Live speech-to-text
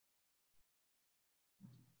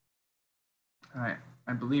All right,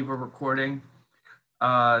 I believe we're recording.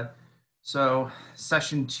 So,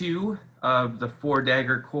 session 2 of the Four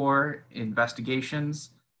Dagger Core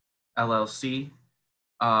Investigations, LLC.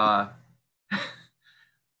 Uh,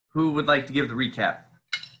 who would like to give the recap?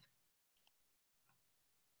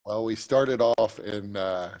 Well, we started off and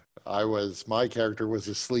my character was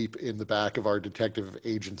asleep in the back of our detective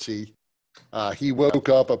agency. He woke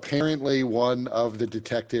up. Apparently, one of the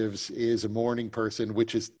detectives is a morning person,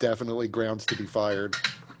 which is definitely grounds to be fired.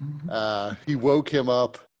 He woke him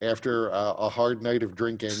up after a hard night of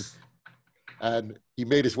drinking, and he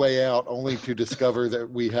made his way out only to discover that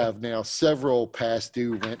we have now several past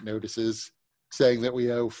due rent notices saying that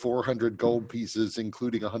we owe 400 gold pieces,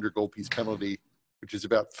 including a 100 gold piece penalty, which is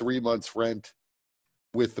about 3 months' rent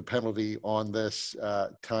with the penalty on this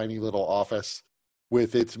tiny little office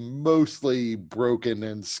with its mostly broken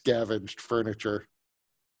and scavenged furniture.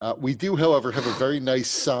 We do, however, have a very nice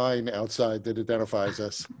sign outside that identifies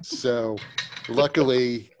us. So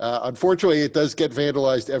luckily, unfortunately, it does get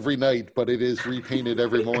vandalized every night, but it is repainted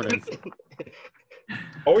every morning.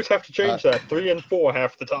 Always have to change that. 3 and 4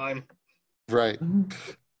 half the time. Right.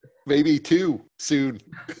 Maybe 2 soon.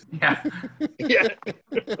 Yeah. Yeah.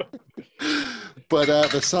 But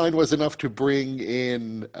the sign was enough to bring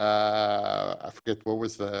in, I forget, what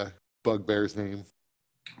was the bugbear's name?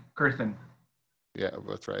 Kurthan. Yeah,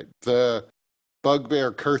 that's right. The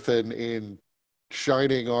bugbear Kurthan in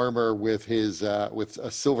shining armor with his with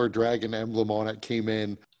a silver dragon emblem on it came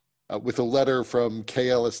in with a letter from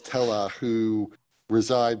K.L. Estella, who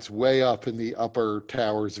resides way up in the upper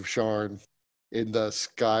towers of Sharn in the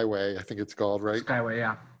Skyway, I think it's called, right? Skyway,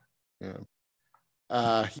 yeah.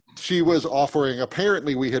 Yeah. She was offering,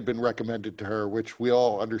 apparently we had been recommended to her, which we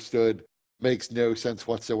all understood makes no sense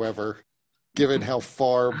whatsoever, given how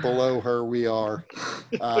far below her we are.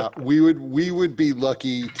 We would be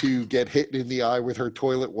lucky to get hit in the eye with her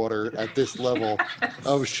toilet water at this level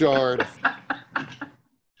of Shard.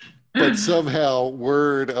 But somehow,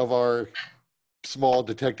 word of our small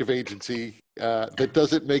detective agency that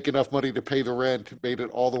doesn't make enough money to pay the rent made it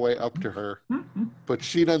all the way up to her. But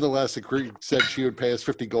she nonetheless said she would pay us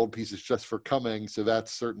 50 gold pieces just for coming, so that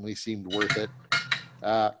certainly seemed worth it.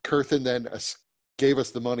 Kurthan then gave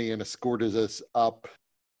us the money and escorted us up.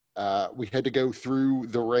 We had to go through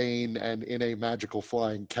the rain and in a magical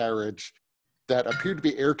flying carriage that appeared to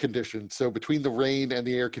be air conditioned. So between the rain and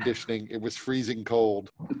the air conditioning, it was freezing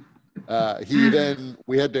cold.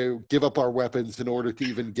 We had to give up our weapons in order to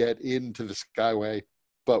even get into the Skyway,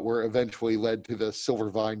 but were eventually led to the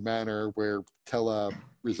Silvervine Manor where Tella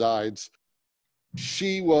resides.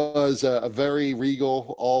 She was a very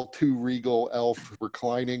regal, all too regal elf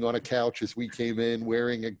reclining on a couch as we came in,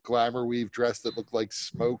 wearing a glamour weave dress that looked like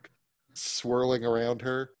smoke swirling around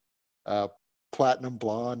her. Platinum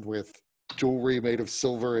blonde with jewelry made of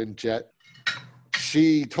silver and jet.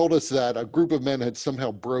 She told us that a group of men had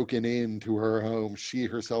somehow broken into her home. She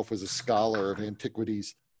herself was a scholar of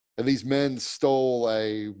antiquities. And these men stole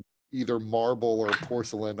either marble or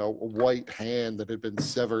porcelain, a white hand that had been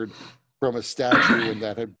severed from a statue and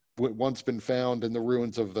that had once been found in the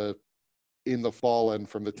ruins of the fallen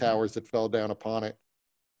from the towers that fell down upon it.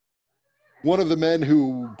 One of the men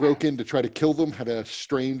who broke in to try to kill them had a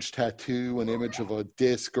strange tattoo, an image of a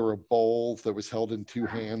disc or a bowl that was held in 2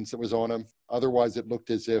 hands that was on him. Otherwise, it looked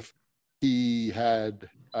as if he had,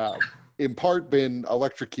 in part, been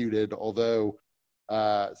electrocuted, although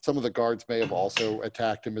some of the guards may have also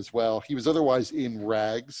attacked him as well. He was otherwise in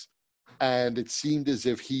rags, and it seemed as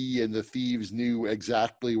if he and the thieves knew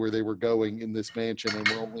exactly where they were going in this mansion and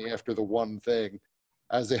were only after the one thing,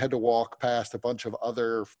 as they had to walk past a bunch of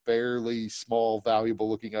other fairly small,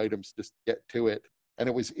 valuable-looking items to get to it. And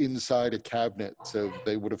it was inside a cabinet, so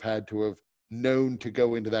they would have had to have known to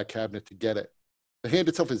go into that cabinet to get it. The hand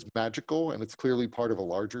itself is magical, and it's clearly part of a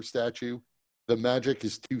larger statue. The magic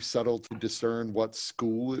is too subtle to discern what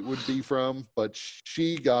school it would be from, but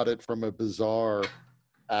she got it from a bazaar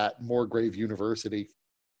at Moorgrave University.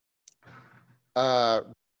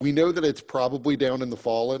 We know that it's probably down in the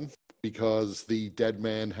Fallen, because the dead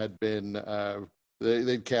man had been,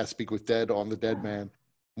 they'd cast Speak with Dead on the dead man.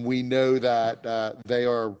 We know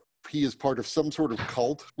that he is part of some sort of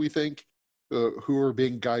cult, we think, who are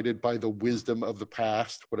being guided by the wisdom of the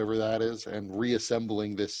past, whatever that is, and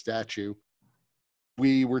reassembling this statue.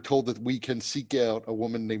 We were told that we can seek out a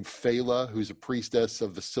woman named Phala, who's a priestess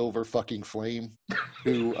of the Silver fucking Flame,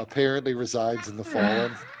 who apparently resides in the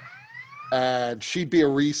Fallen. And she'd be a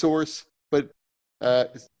resource, but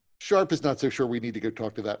Sharp is not so sure we need to go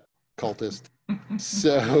talk to that cultist.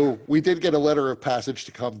 So we did get a letter of passage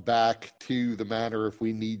to come back to the manor if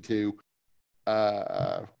we need to.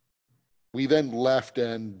 We then left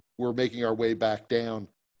and were making our way back down.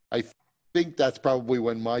 I think that's probably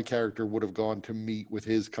when my character would have gone to meet with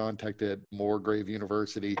his contact at Moorgrave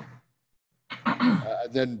University.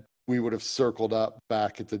 Then we would have circled up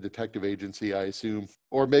back at the detective agency, I assume.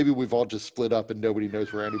 Or maybe we've all just split up and nobody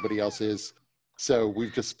knows where anybody else is. So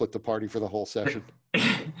we've just split the party for the whole session.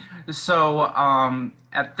 So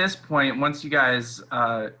at this point, once you guys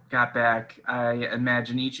got back, I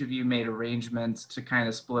imagine each of you made arrangements to kind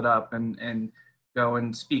of split up and go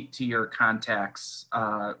and speak to your contacts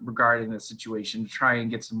regarding the situation, to try and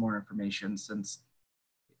get some more information, since,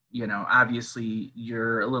 you know, obviously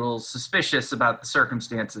you're a little suspicious about the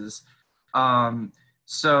circumstances.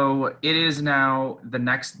 So it is now the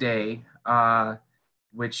next day,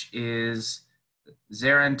 which is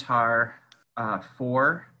Zarantar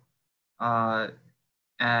 4,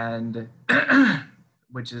 and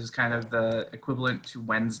which is kind of the equivalent to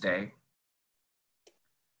Wednesday.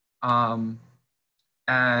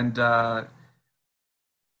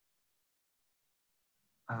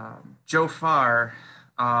 Jofar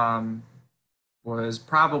was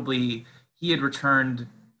probably, he had returned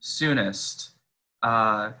soonest.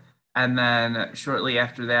 And then shortly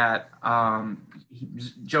after that,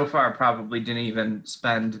 Jofar probably didn't even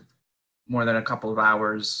spend more than a couple of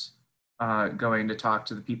hours going to talk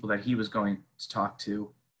to the people that he was going to talk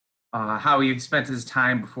to. How he spent his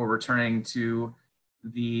time before returning to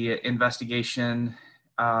the investigation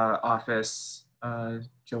office,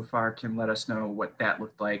 Jofar can let us know what that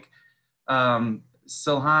looked like.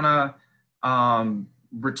 Silhana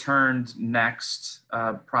returned next,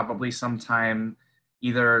 probably sometime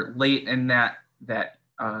either late in that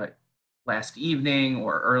last evening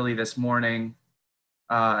or early this morning.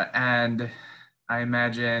 And I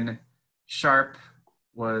imagine Sharp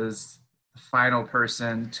was the final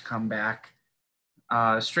person to come back.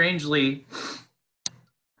 Strangely,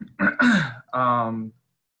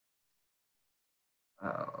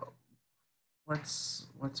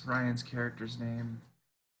 what's Ryan's character's name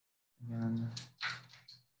again?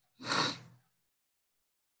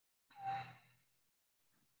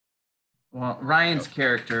 Well, Ryan's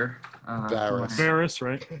character, Varys,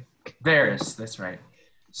 right? Varys, that's right.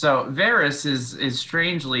 So Varys is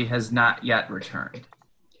strangely has not yet returned.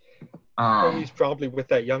 Oh, he's probably with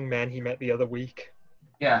that young man he met the other week.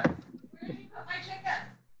 Yeah.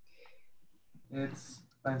 It's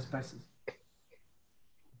by the spices.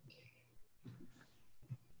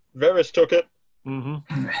 Varys took it. Mm-hmm.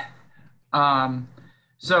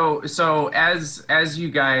 So as you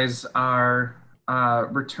guys are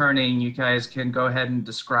returning, you guys can go ahead and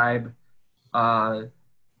describe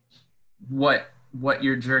what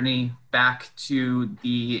your journey back to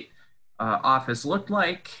the office looked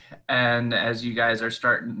like, and as you guys are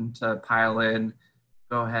starting to pile in,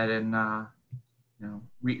 go ahead and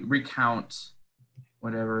recount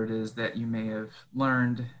whatever it is that you may have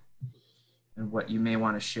learned and what you may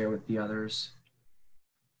want to share with the others.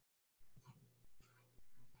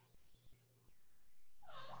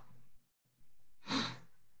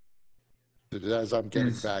 As I'm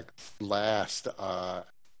getting back last,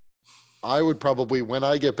 I would probably, when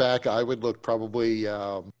I get back, I would look probably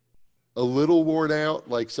a little worn out,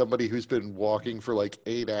 like somebody who's been walking for like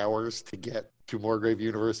 8 hours to get to Moorgrave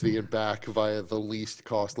University and back via the least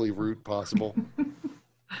costly route possible.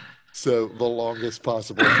 So the longest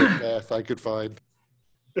possible path I could find.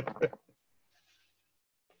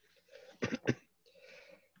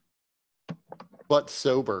 But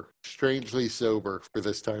sober, strangely sober for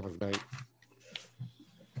this time of night.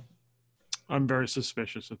 I'm very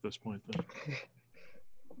suspicious at this point, though.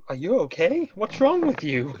 Are you okay? What's wrong with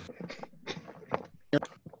you?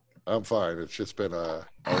 I'm fine. It's just been a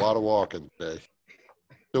lot of walking today.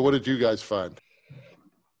 So what did you guys find?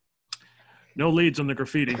 No leads on the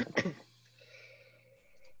graffiti.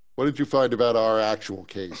 What did you find about our actual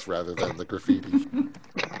case rather than the graffiti?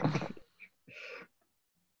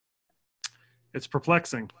 It's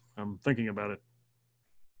perplexing. I'm thinking about it.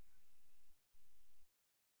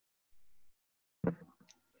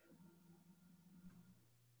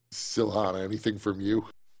 Silhana, anything from you?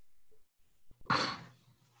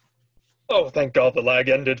 Oh, thank God the lag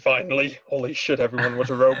ended finally. Holy shit, everyone was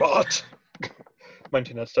a robot. My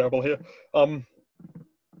internet's terrible here.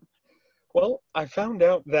 Well, I found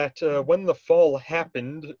out that when the fall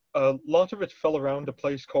happened, a lot of it fell around a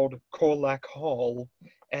place called Korlak Hall,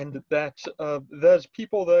 and that there's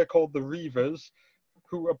people there called the Reavers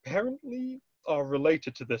who apparently are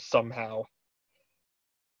related to this somehow.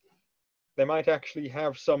 They might actually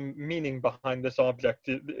have some meaning behind this object.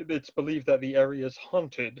 It's believed that the area is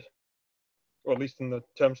haunted. or at least in the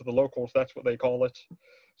terms of the locals, that's what they call it.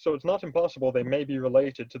 So it's not impossible they may be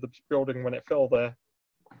related to the building when it fell there.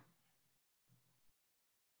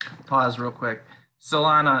 Pause real quick.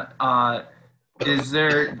 Solana, is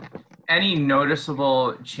there any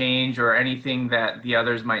noticeable change or anything that the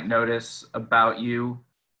others might notice about you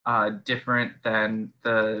different than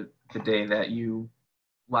the day that you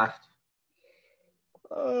left?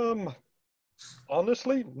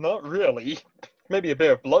 Honestly, not really. Maybe a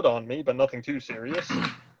bit of blood on me, but nothing too serious.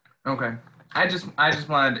 Okay. I just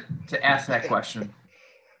wanted to ask that question.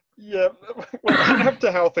 Yeah, well,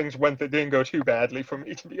 after how things went, it didn't go too badly for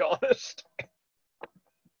me, to be honest.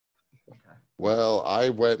 Well, I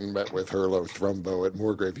went and met with Herlo Thrumbo at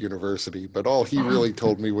Moorgrave University, but all he really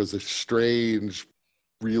told me was a strange,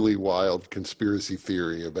 really wild conspiracy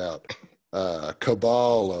theory about a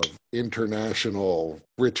cabal of international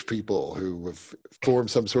rich people who have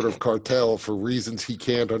formed some sort of cartel for reasons he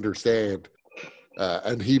can't understand.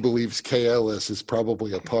 And he believes KLS is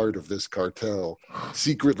probably a part of this cartel,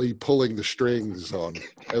 secretly pulling the strings on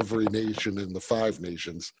every nation in the 5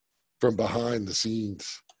 nations from behind the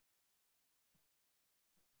scenes.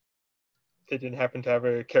 They didn't happen to have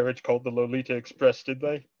a carriage called the Lolita Express, did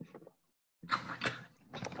they?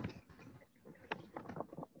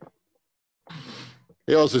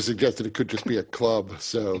 He also suggested it could just be a club,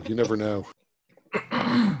 so you never know.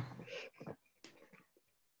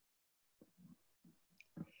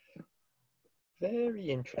 Very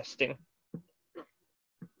interesting.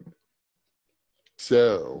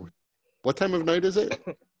 So, what time of night is it?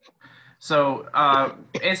 So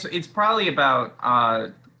it's probably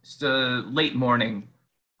about late morning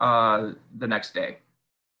the next day.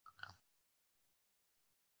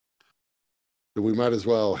 So we might as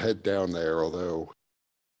well head down there, although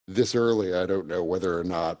this early I don't know whether or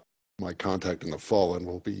not my contact in the Fallen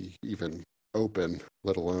will be even open,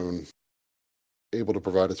 let alone able to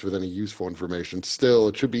provide us with any useful information. Still,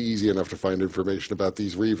 it should be easy enough to find information about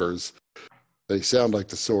these Reavers. They sound like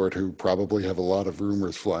the sort who probably have a lot of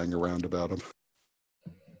rumors flying around about them.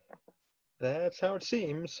 That's how it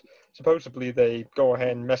seems. Supposedly they go ahead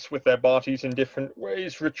and mess with their bodies in different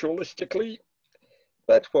ways ritualistically.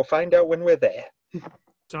 But we'll find out when we're there.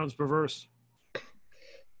 Sounds perverse. I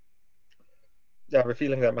have a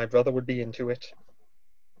feeling that my brother would be into it.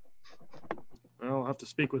 Well, I'll have to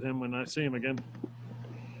speak with him when I see him again.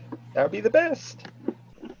 That would be the best.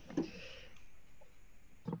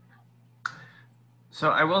 So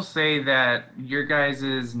I will say that your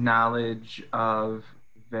guys' knowledge of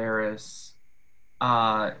Varys,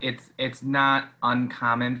 it's not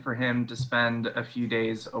uncommon for him to spend a few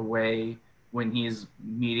days away when he's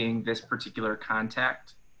meeting this particular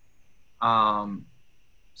contact.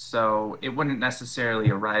 So it wouldn't necessarily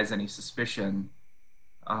arise any suspicion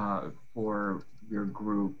for your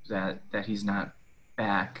group that he's not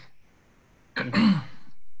back.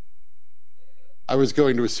 I was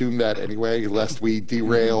going to assume that anyway, lest we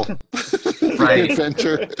derail Right. the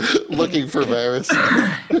adventure looking for Varys.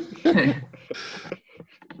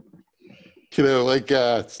 You know, like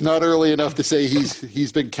it's not early enough to say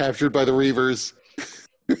he's been captured by the Reavers.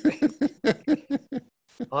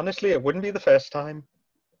 Honestly, it wouldn't be the first time.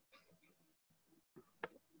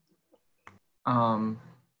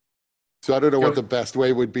 So I don't know what the best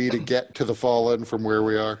way would be to get to the Fallen from where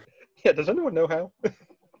we are. Yeah, does anyone know how?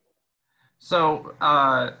 So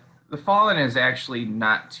the Fallen is actually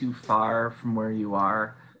not too far from where you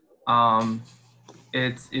are.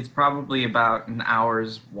 It's probably about an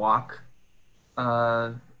hour's walk,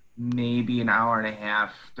 maybe an hour and a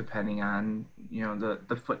half, depending on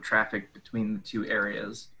the foot traffic between the two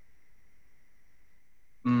areas.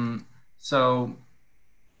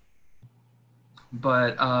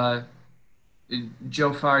 But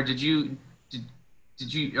Jofar, did you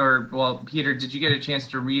Peter, did you get a chance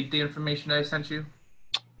to read the information I sent you?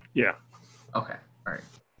 Yeah. Okay, all right.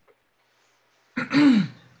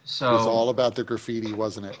 So It was all about the graffiti,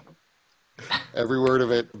 wasn't it? Every word of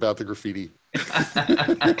it about the graffiti.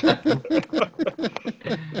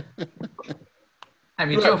 I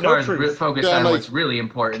mean, Jofar's focused on like, what's really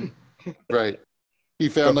important. Right. He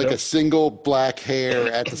found like a single black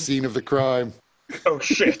hair at the scene of the crime. Oh,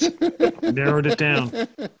 shit. Narrowed it down.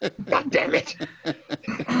 God damn it.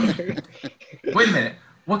 Wait a minute.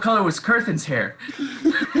 What color was Kurthan's hair?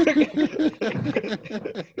 Could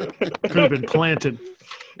have been planted.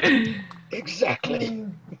 Exactly.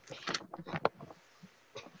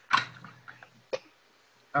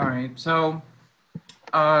 All right. So,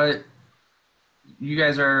 you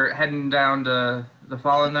guys are heading down to the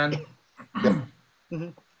Fallen then? Yep. Mm-hmm.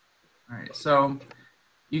 All right. So,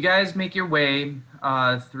 You guys make your way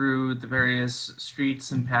through the various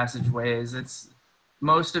streets and passageways.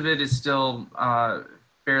 Most of it is still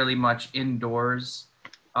fairly much indoors.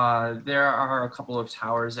 There are a couple of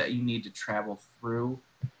towers that you need to travel through,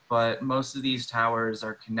 but most of these towers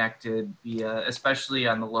are connected via, especially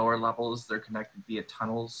on the lower levels, they're connected via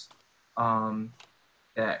tunnels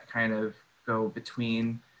that kind of go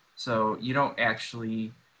between. So you don't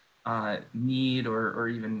actually need or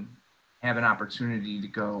even have an opportunity to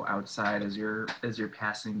go outside as you're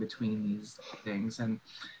passing between these things. And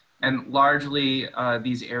largely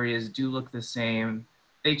these areas do look the same.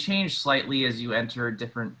 They change slightly as you enter a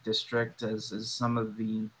different district, as some of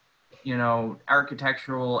the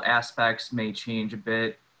architectural aspects may change a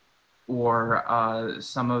bit, or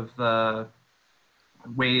some of the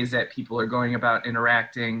ways that people are going about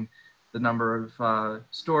interacting, the number of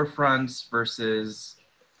storefronts versus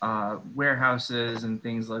warehouses and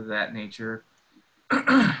things of that nature.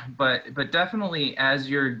 but definitely as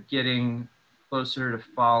you're getting closer to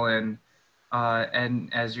Fallen,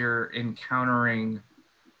 and as you're encountering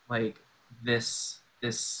like this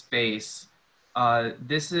space,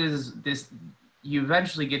 this you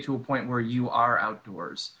eventually get to a point where you are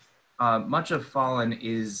outdoors. Much of Fallen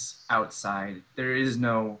is outside. There is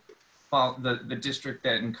no the district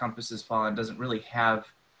that encompasses Fallen doesn't really have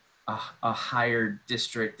a higher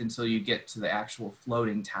district until you get to the actual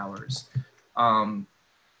floating towers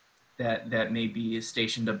that may be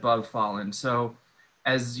stationed above Fallen. So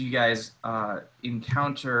as you guys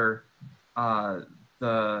encounter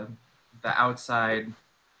the outside,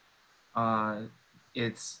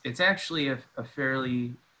 it's actually a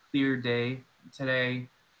fairly clear day today.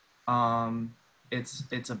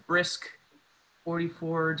 It's a brisk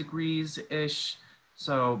 44 degrees ish.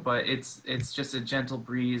 So, but it's just a gentle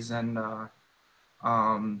breeze, and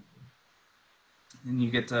you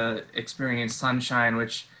get to experience sunshine,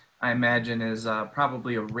 which I imagine is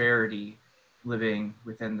probably a rarity living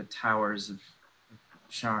within the towers of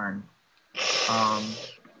Sharn.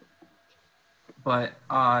 But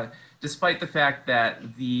despite the fact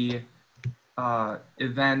that the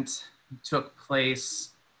event took place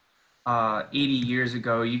 80 years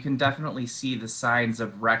ago, you can definitely see the signs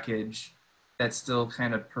of wreckage that still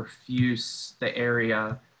kind of perfuse the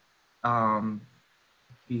area,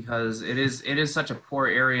 because it is such a poor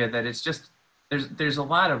area that it's just there's a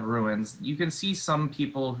lot of ruins. You can see some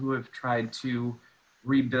people who have tried to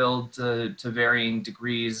rebuild to varying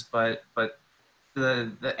degrees, but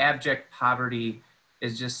the abject poverty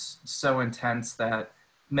is just so intense that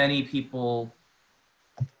many people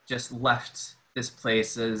just left this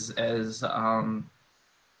place as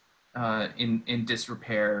in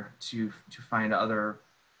disrepair to find other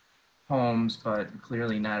homes, but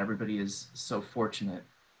clearly not everybody is so fortunate.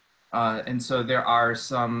 And so there are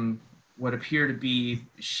some what appear to be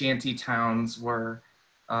shanty towns where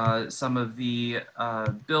some of the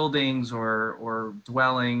buildings or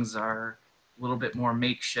dwellings are a little bit more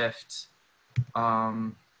makeshift,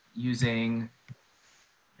 using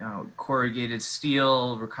corrugated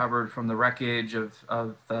steel recovered from the wreckage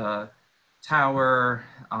of the tower,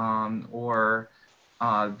 or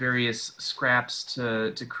various scraps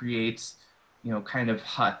to create, kind of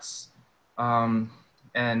huts. And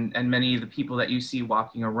many of the people that you see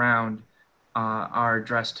walking around are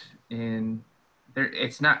dressed in,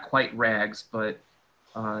 it's not quite rags, but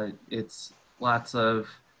it's lots of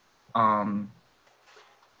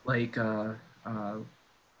like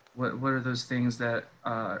what are those things that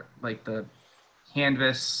like the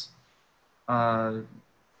canvas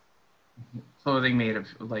clothing made of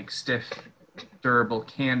like stiff, durable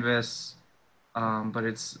canvas, but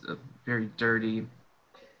it's very dirty.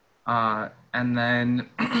 And then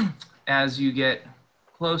as you get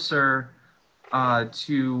closer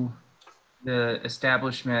to the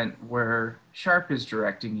establishment where Sharp is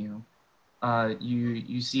directing you,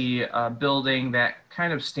 you see a building that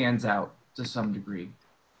kind of stands out to some degree.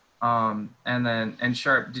 And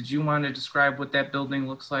Sharp, did you want to describe what that building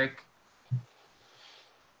looks like?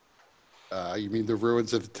 You mean the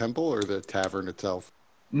ruins of the temple or the tavern itself?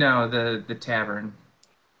 No, the tavern.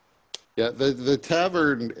 Yeah, the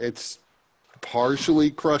tavern, it's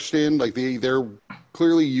partially crushed in. Like there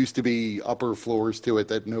clearly used to be upper floors to it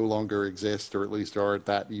that no longer exist, or at least aren't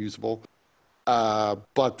that usable.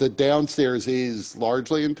 But the downstairs is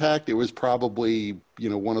largely intact. It was probably,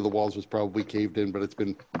 one of the walls was probably caved in, but it's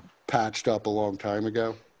been patched up a long time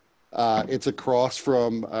ago. It's across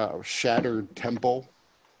from a shattered temple.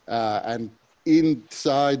 And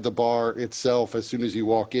inside the bar itself, as soon as you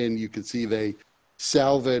walk in, you can see they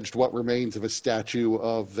salvaged what remains of a statue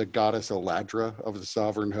of the goddess Eladra of the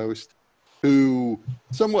sovereign host, who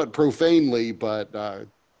somewhat profanely, but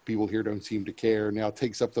people here don't seem to care. Now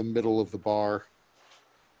takes up the middle of the bar,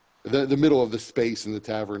 the middle of the space in the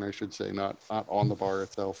tavern, I should say, not on the bar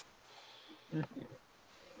itself.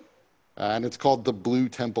 And it's called the Blue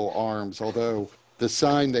Temple Arms, although the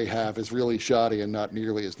sign they have is really shoddy and not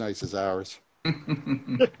nearly as nice as ours.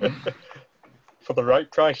 For the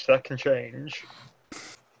right price, that can change.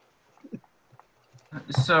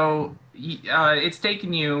 So it's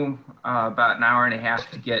taken you about an hour and a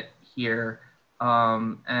half to get here,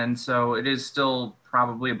 and so it is still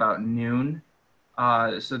probably about noon.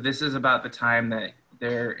 So this is about the time that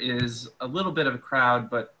there is a little bit of a crowd,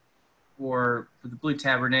 but for the Blue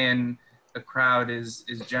Tavern Inn, the crowd is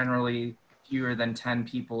generally fewer than 10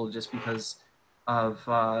 people, just because of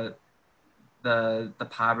the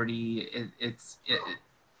poverty.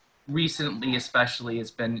 Recently, especially,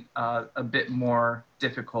 it's been a bit more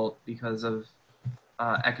difficult because of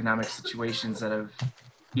economic situations that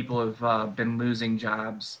people have been losing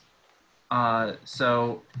jobs.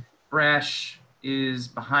 So Brash is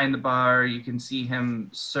behind the bar. You can see him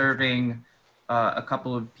serving a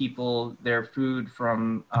couple of people their food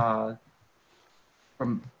from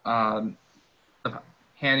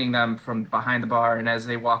handing them from behind the bar. And as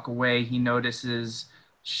they walk away, he notices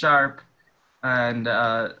Sharp, and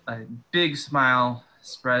a big smile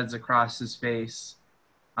spreads across his face.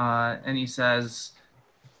 And he says,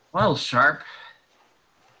 "Well, Sharp,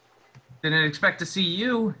 didn't expect to see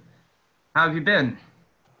you. How have you been?"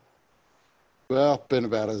 Well, been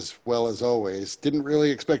about as well as always. Didn't really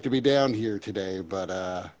expect to be down here today,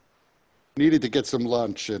 but needed to get some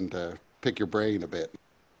lunch and pick your brain a bit.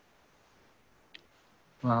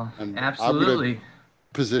 Well, And absolutely. I'm gonna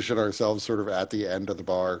position ourselves sort of at the end of the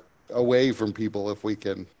bar, away from people if we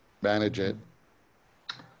can manage it.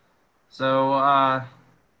 So,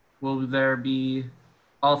 will there be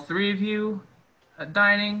all three of you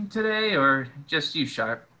dining today, or just you,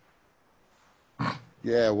 Sharp?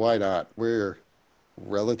 Yeah, why not? We're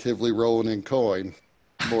relatively rolling in coin.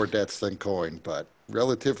 More debts than coin, but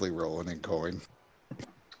relatively rolling in coin.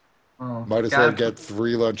 Well, Might as well get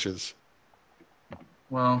 3 lunches.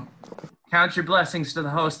 Well, count your blessings to the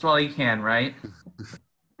host while you can, right?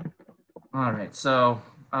 All right, so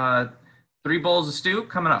 3 bowls of stew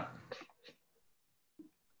coming up.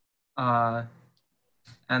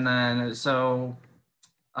 And then, so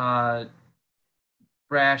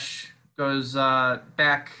Brash goes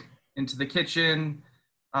back into the kitchen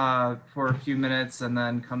for a few minutes, and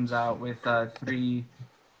then comes out with 3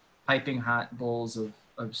 piping hot bowls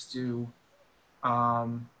of stew.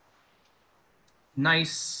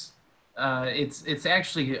 Nice. It's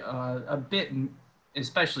actually a bit,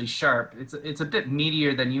 especially Sharp. It's a bit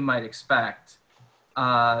meatier than you might expect.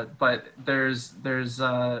 But there's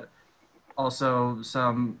also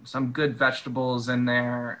some good vegetables in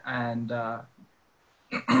there, and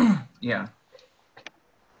yeah.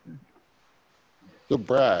 So,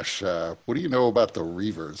 Brash, what do you know about the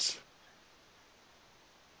Reavers?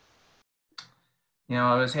 You know,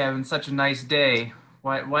 I was having such a nice day.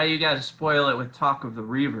 Why you got to spoil it with talk of the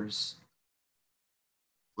Reavers?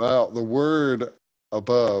 Well, the word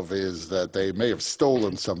above is that they may have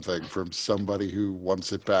stolen something from somebody who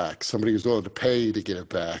wants it back, somebody who's willing to pay to get it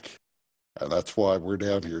back. And that's why we're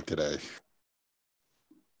down here today.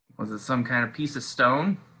 Was it some kind of piece of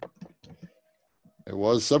stone? It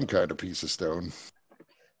was some kind of piece of stone.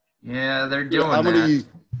 Yeah, they're doing How that. many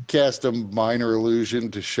cast a minor illusion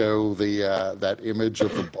to show the that image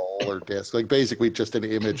of the ball or disc? Like basically just an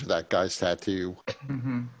image of that guy's tattoo.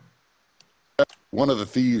 Mm-hmm. One of the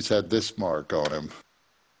thieves had this mark on him.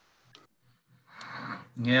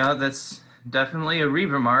 Yeah, that's definitely a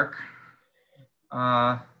Reaver mark.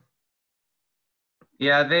 Yeah,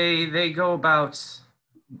 they go about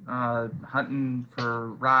hunting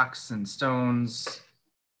for rocks and stones.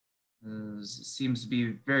 Seems to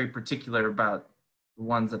be very particular about the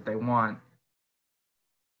ones that they want.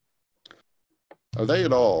 Are they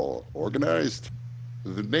at all organized?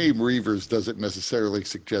 The name Reavers doesn't necessarily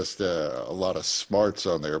suggest a lot of smarts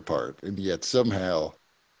on their part, and yet somehow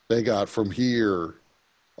they got from here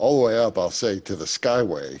all the way up, I'll say, to the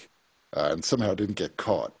Skyway, and somehow didn't get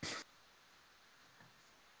caught.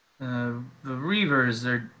 The Reavers,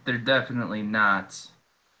 they're definitely not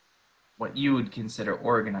what you would consider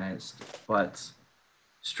organized, but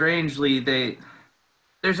strangely,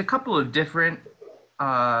 there's a couple of different,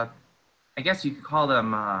 I guess you could call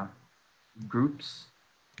them groups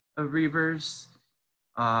of Reavers.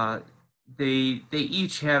 They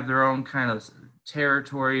each have their own kind of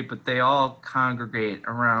territory, but they all congregate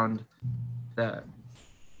around the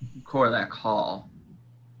Korlak Hall.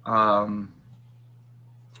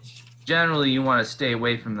 Generally, you want to stay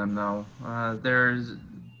away from them, though.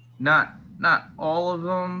 not all of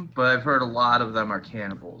them, but I've heard a lot of them are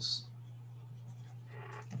cannibals.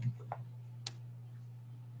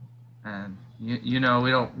 And you know,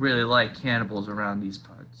 we don't really like cannibals around these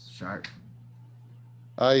parts, Shark.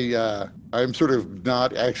 I'm sort of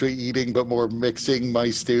not actually eating, but more mixing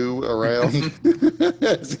my stew around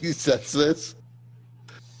as he says this.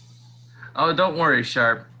 Oh, don't worry,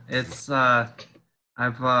 Sharp. It's I've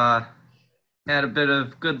had a bit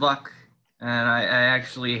of good luck, and I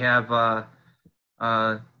actually have a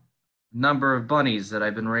number of bunnies that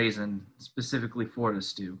I've been raising specifically for the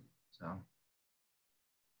stew. So,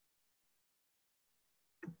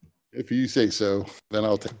 If you say so, then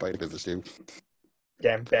I'll take a bite of the stew.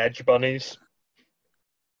 Damn badge bunnies.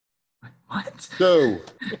 what? So,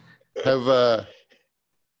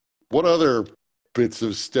 what other bits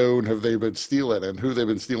of stone have they been stealing, and who they've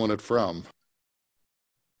been stealing it from?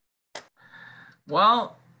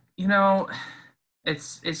 Well, you know,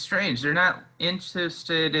 it's strange. They're not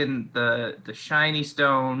interested in the shiny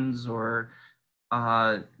stones or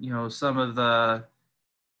you know, some of the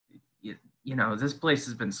you know, this place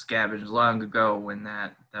has been scavenged long ago when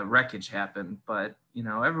that wreckage happened, but you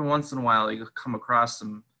know, every once in a while you come across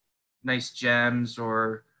some nice gems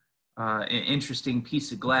or an interesting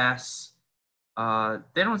piece of glass.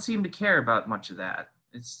 They don't seem to care about much of that.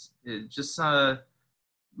 It's just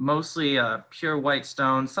mostly pure white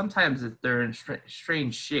stone. Sometimes they're in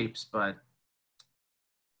strange shapes, but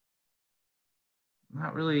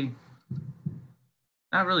not really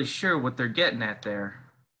sure what they're getting at there.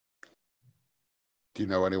 Do you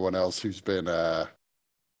know anyone else who's been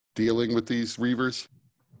dealing with these reavers?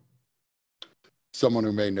 Someone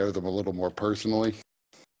who may know them a little more personally?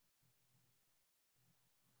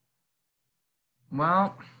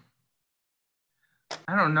 Well,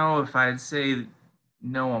 I don't know if I'd say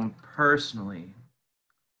know them personally,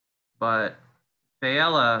 but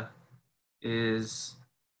Fayella is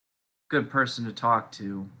a good person to talk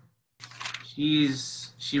to.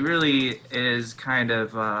 She really is kind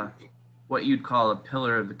of what you'd call a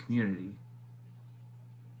pillar of the community.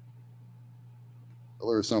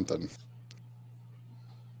 Or something.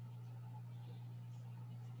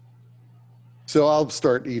 So I'll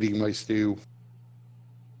start eating my stew.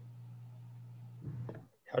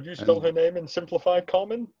 How do you spell her name in simplified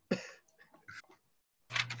common?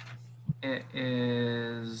 It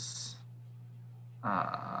is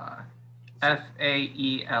Faela.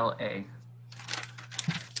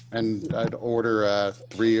 And I'd order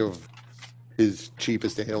 3 of his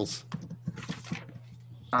cheapest ales.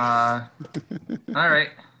 All right.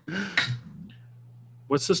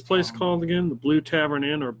 What's this place called again? The Blue Tavern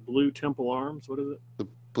Inn or Blue Temple Arms? What is it? The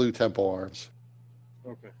Blue Temple Arms.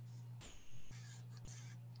 Okay.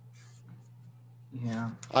 Yeah.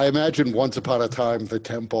 I imagine once upon a time the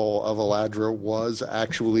Temple of Eladra was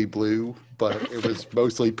actually blue, but it was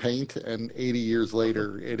mostly paint, and 80 years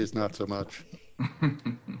later, it is not so much.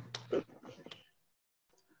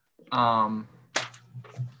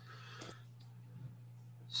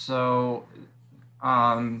 So,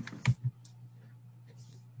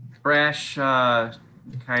 Brash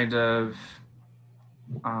kind of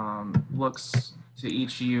looks to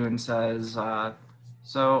each of you and says,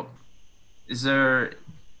 so is there,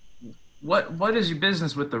 what is your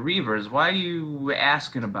business with the Reavers? Why are you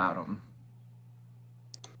asking about them?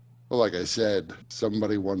 Well, like I said,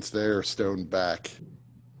 somebody wants their stone back.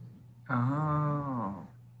 Oh,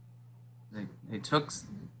 they took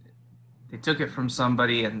it from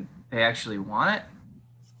somebody and they actually want it?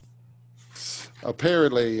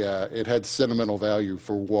 Apparently, it had sentimental value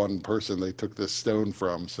for one person they took this stone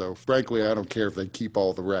from. So, frankly, I don't care if they keep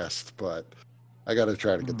all the rest, but I got to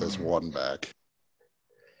try to get this one back.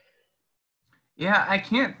 Yeah, I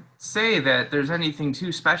can't say that there's anything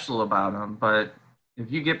too special about them, but if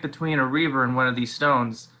you get between a Reaver and one of these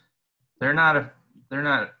stones, they're not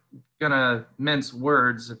gonna mince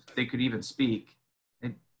words if they could even speak.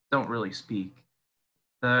 They don't really speak.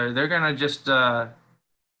 They're gonna just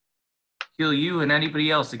kill you and anybody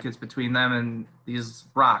else that gets between them and these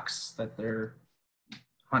rocks that they're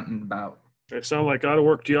hunting about. They sound like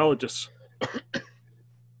out-of-work geologists.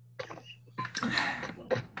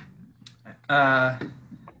 I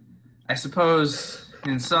suppose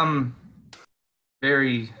in some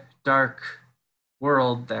very dark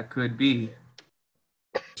world that could be.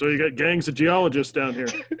 So you got gangs of geologists down here.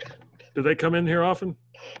 Do they come in here often?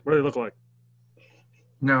 What do they look like?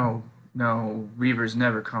 No, Reavers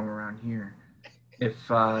never come around here. If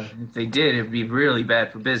they did, it'd be really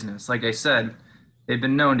bad for business. Like I said, they've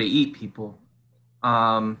been known to eat people.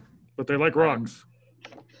 But they like rocks.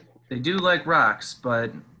 They do like rocks,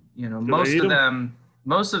 but you know, most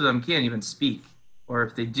of them can't even speak Or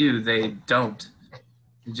if they do, they don't.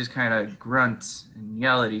 They just kind of grunt and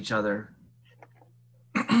yell at each other.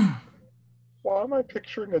 Why am I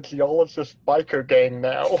picturing a geologist biker gang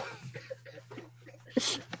now?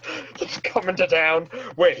 Just coming to town.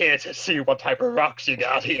 We're here to see what type of rocks you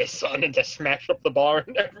got here, son, and to smash up the bar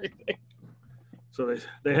and everything. So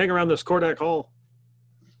they hang around this Kordak Hall.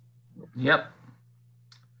 Yep.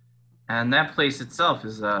 And that place itself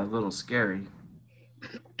is a little scary.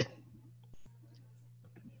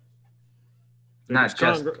 Not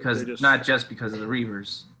just because of the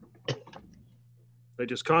Reavers. They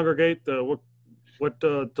just congregate. What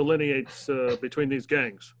delineates between these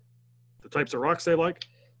gangs? The types of rocks they like?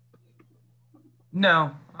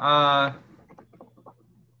 No, kind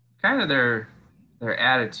of their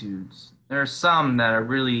attitudes. There are some that are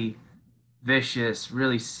really vicious,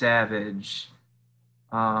 really savage.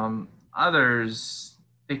 Others,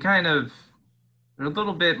 they're a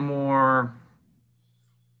little bit more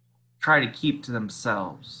try to keep to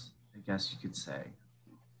themselves, I guess you could say.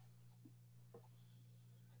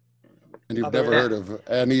 And you've never heard of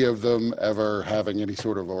any of them ever having any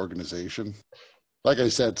sort of organization? Like I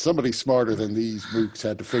said, somebody smarter than these mooks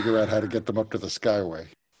had to figure out how to get them up to the Skyway.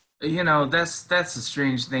 You know, that's the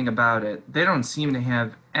strange thing about it. They don't seem to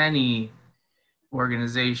have any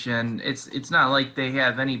organization. It's not like they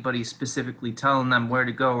have anybody specifically telling them where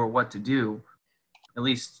to go or what to do. At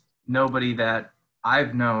least nobody that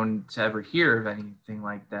I've known to ever hear of anything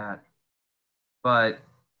like that. But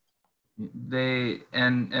they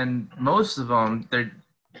and most of them they're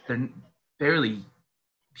barely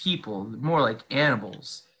people, more like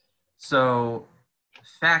animals. So the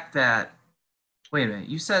fact that wait a minute,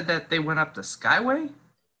 you said that they went up the Skyway?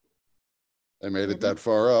 They made it that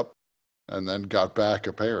far up and then got back,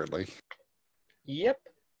 apparently. Yep.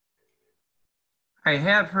 I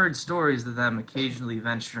have heard stories of them occasionally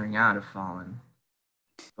venturing out of Fallen,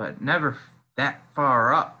 but never that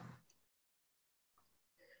far up.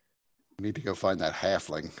 We need to go find that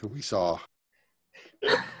halfling who we saw,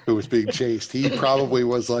 who was being chased. He probably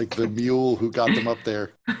was like the mule who got them up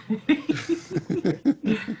there.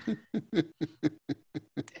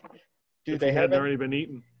 Do they have already been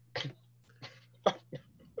eaten? Do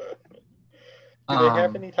they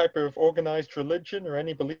have any type of organized religion or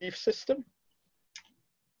any belief system?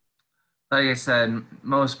 Like I said,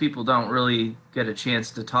 most people don't really get a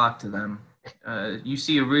chance to talk to them. You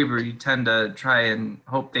see a Reaver, you tend to try and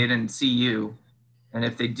hope they didn't see you. And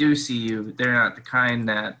if they do see you, they're not the kind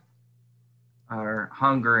that are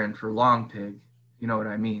hungering for long pig. You know what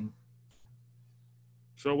I mean?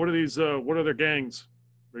 So what are these, what are their gangs?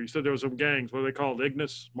 Or you said there were some gangs. What are they called?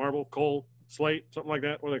 Ignis, Marble, Coal, Slate, something like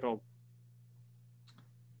that? What are they called?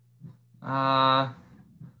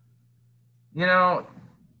 You know,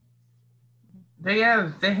 they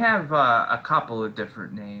have a couple of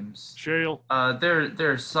different names. Shale.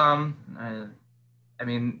 There's some. I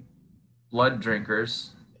mean, blood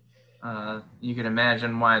drinkers. You can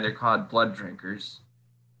imagine why they're called blood drinkers.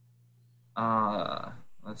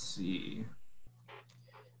 Let's see.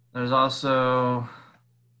 There's also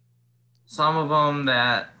some of them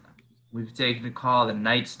that we've taken to call the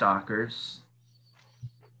Night Stalkers.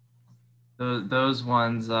 Those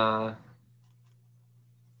ones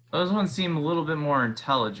seem a little bit more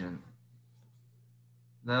intelligent.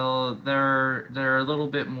 They're a little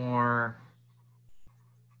bit more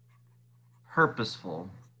purposeful.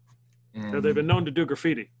 Have they been known to do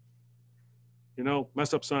graffiti? You know,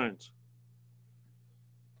 mess up signs.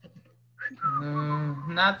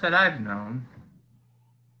 Not that I've known.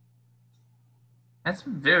 That's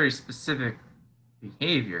very specific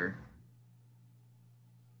behavior.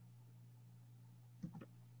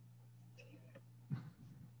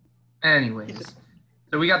 Anyways,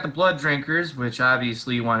 so we got the blood drinkers, which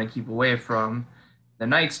obviously you want to keep away from. The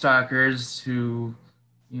Night Stalkers, who,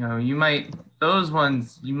 you know, those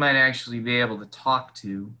ones you might actually be able to talk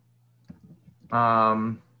to.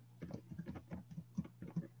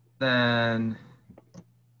 Then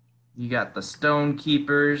you got the Stone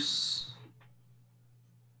Keepers.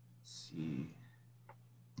 Let's see.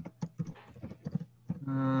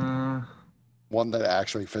 One that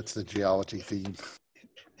actually fits the geology theme.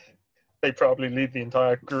 They probably lead the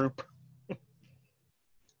entire group.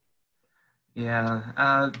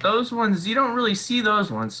 Yeah, those ones, you don't really see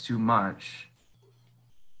those ones too much.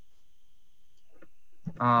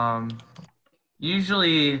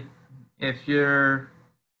 Usually, if you're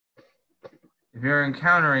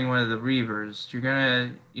encountering one of the Reavers, you're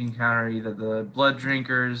gonna encounter either the Blood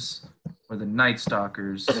Drinkers or the Night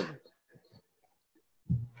Stalkers.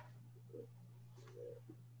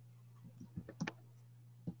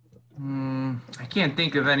 I can't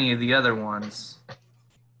think of any of the other ones.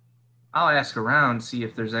 I'll ask around, see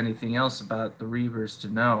if there's anything else about the Reavers to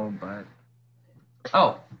know. But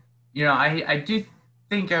oh, I do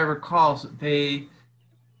think I recall they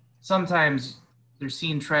sometimes they're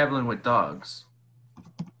seen traveling with dogs.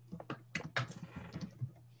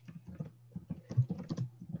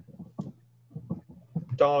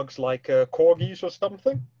 Dogs like corgis or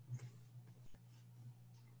something?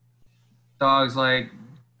 Dogs like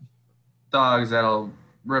dogs that'll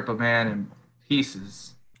rip a man in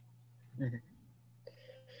pieces.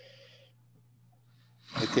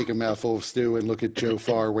 I take a mouthful of stew and look at Joe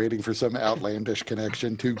Farr, waiting for some outlandish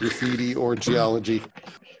connection to graffiti or geology.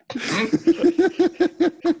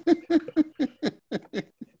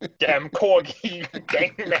 Damn corgi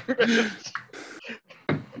gang members.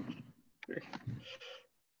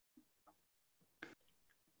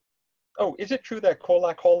 Oh, is it true that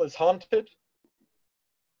Korlak Hall is haunted?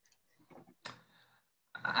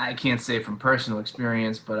 I can't say from personal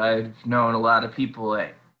experience, but I've known a lot of people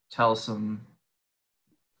that tell some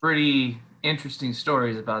pretty interesting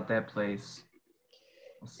stories about that place.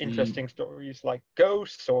 Interesting stories like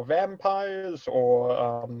ghosts or vampires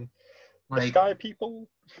or the like sky people?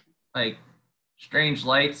 like strange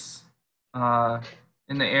lights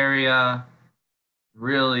in the area,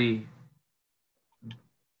 really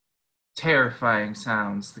terrifying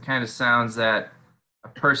sounds, the kind of sounds that a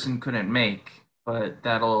person couldn't make, but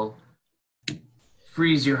that'll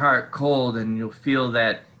freeze your heart cold and you'll feel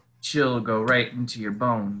that chill go right into your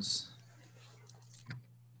bones.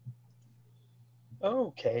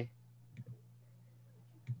 Okay.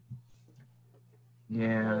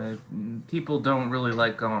 Yeah, people don't really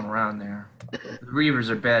like going around there. The Reavers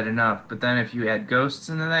are bad enough, but then if you add ghosts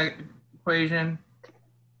into that equation,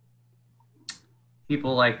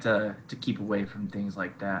 people like to keep away from things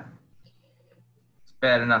like that. It's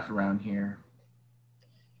bad enough around here.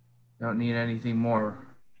 Don't need anything more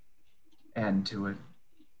adding to it.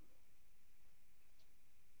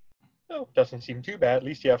 Oh, doesn't seem too bad. At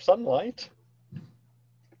least you have sunlight.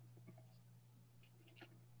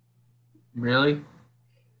 Really?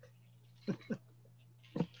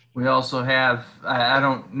 We also have, I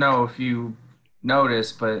don't know if you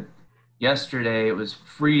noticed, but yesterday it was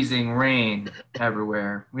freezing rain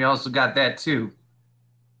everywhere. We also got that too.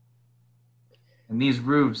 And these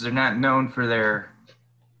roofs, they're not known for their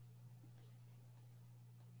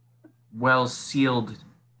well-sealed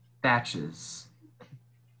thatches.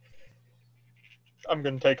 I'm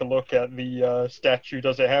going to take a look at the statue.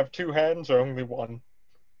 Does it have two hands or only one?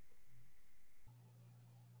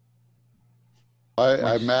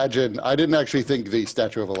 I imagine, I didn't actually think the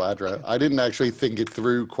Statue of Eladra, I didn't actually think it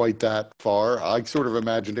through quite that far. I sort of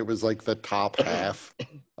imagined it was like the top half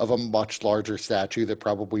of a much larger statue that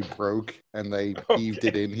probably broke and they heaved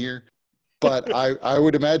it in here. But I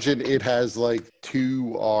would imagine it has like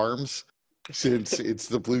two arms since it's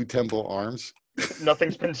the Blue Temple arms.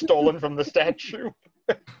 Nothing's been stolen from the statue.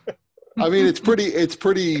 I mean, it's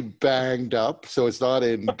pretty banged up, so it's not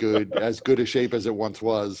in as good a shape as it once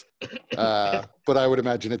was. But I would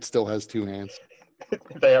imagine it still has two hands.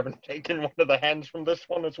 They haven't taken one of the hands from this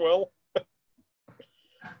one as well.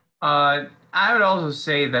 I would also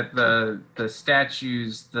say that the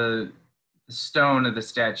statues, the stone of the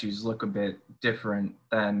statues look a bit different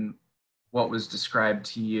than what was described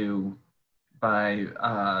to you by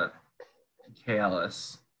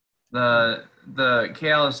Kaelis. The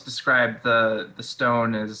Kaelis described the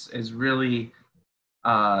stone as really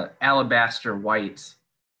alabaster white,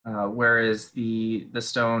 whereas the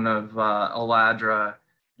stone of Eladra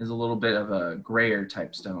is a little bit of a grayer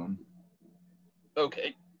type stone.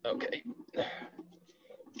 Okay.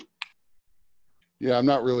 Yeah, I'm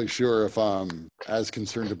not really sure if I'm as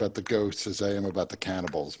concerned about the ghosts as I am about the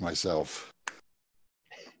cannibals myself.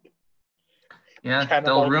 Yeah,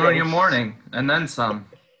 Cannibal they'll ruin your ghosts. morning and then some.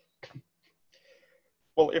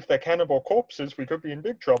 Well, if they're cannibal corpses, we could be in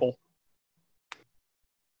big trouble.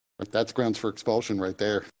 But that's grounds for expulsion right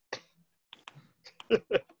there.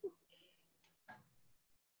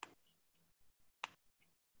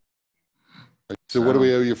 So what do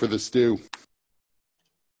we owe you for the stew?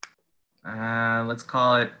 Let's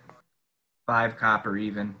call it 5 copper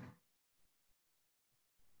even.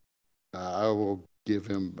 I will give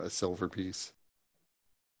him a silver piece.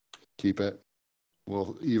 Keep it.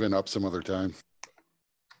 We'll even up some other time.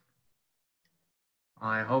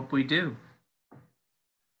 I hope we do.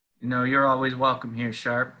 You know, you're always welcome here,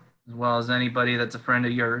 Sharp, as well as anybody that's a friend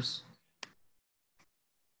of yours.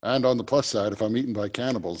 And on the plus side, if I'm eaten by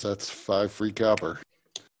cannibals, that's 5 free copper.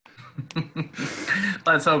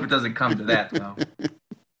 Let's hope it doesn't come to that, though.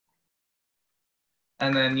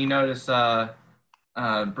 And then you notice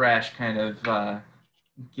Brash kind of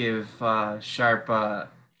give Sharp a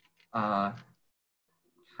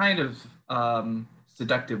kind of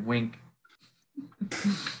seductive wink.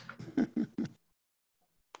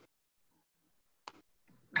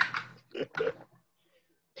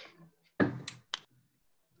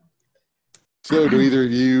 So, do either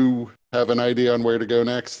of you have an idea on where to go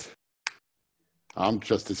next? I'm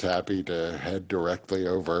just as happy to head directly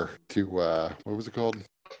over to, what was it called?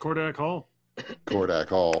 Kordak Hall. Kordak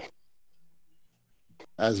Hall.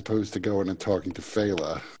 As opposed to going and talking to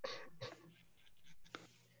Phala.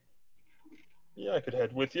 Yeah, I could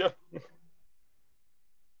head with you.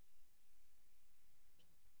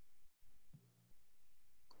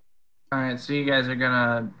 All right, so you guys are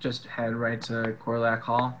gonna just head right to Corlac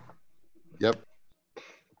Hall. Yep.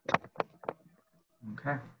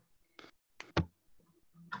 Okay.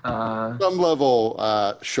 Some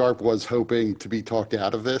level, Sharp was hoping to be talked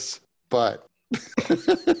out of this, but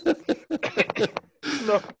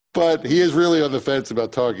No. but he is really on the fence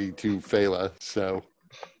about talking to Phala. So,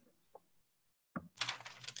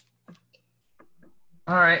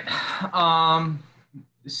 all right.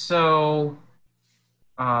 So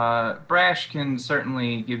Brash can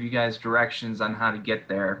certainly give you guys directions on how to get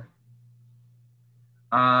there.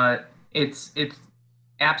 It's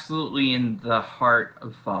absolutely in the heart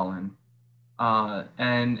of Fallen.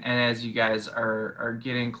 And as you guys are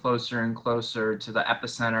getting closer and closer to the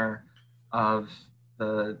epicenter of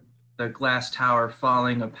the glass tower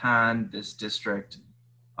falling upon this district,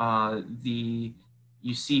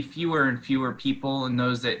 you see fewer and fewer people, and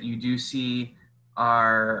those that you do see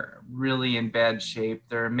are really in bad shape.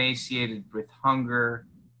 They're emaciated with hunger.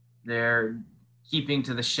 They're keeping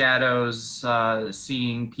to the shadows,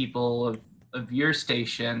 seeing people of your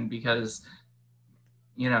station because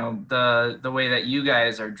you know the way that you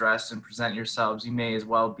guys are dressed and present yourselves, you may as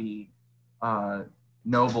well be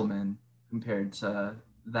noblemen compared to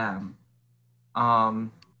them.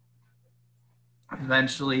 Um,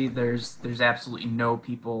 Eventually, there's absolutely no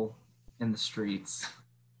people in the streets.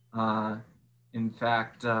 Uh, in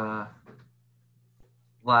fact, a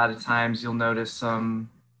lot of times you'll notice some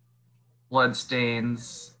blood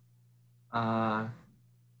stains, or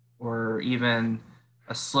even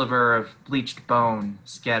a sliver of bleached bone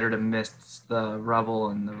scattered amidst the rubble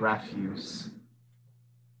and the refuse.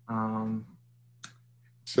 Um,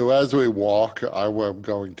 so as we walk, I am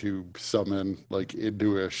going to summon, like,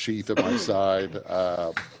 into a sheath at my side,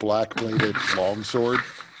 black-bladed longsword,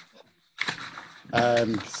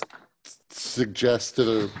 and suggest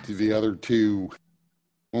to the other two,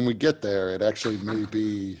 when we get there, it actually may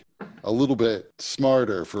be a little bit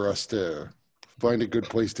smarter for us to find a good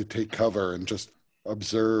place to take cover and just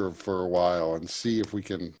observe for a while and see if we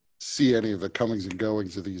can see any of the comings and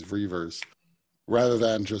goings of these reavers, rather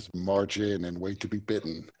than just march in and wait to be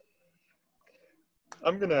bitten.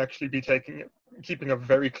 I'm gonna actually be keeping a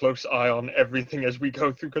very close eye on everything as we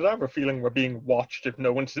go through, because I have a feeling we're being watched if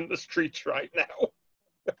no one's in the streets right now.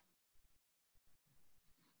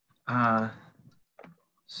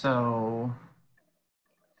 so,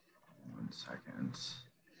 1 second.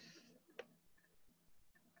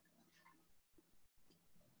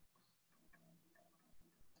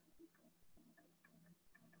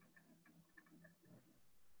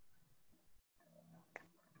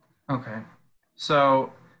 Okay.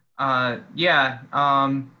 So, yeah,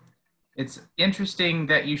 it's interesting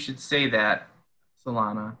that you should say that,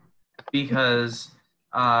 Solana, because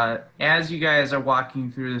as you guys are walking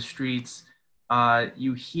through the streets,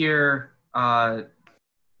 you hear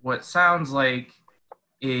what sounds like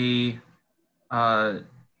a a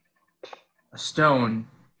stone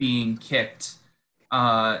being kicked,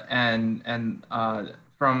 and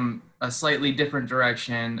from a slightly different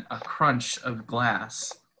direction, a crunch of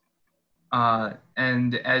glass.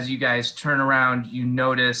 And as you guys turn around, you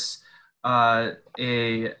notice a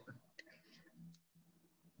let's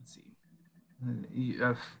see, you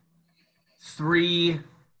have three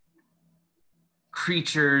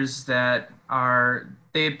creatures that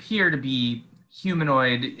they appear to be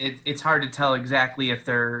humanoid. It's hard to tell exactly if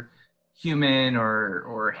they're human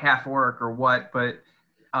or half orc or what, but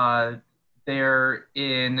they're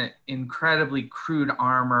in incredibly crude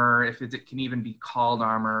armor, if it can even be called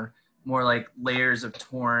armor, more like layers of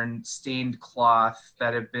torn, stained cloth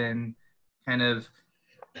that have been kind of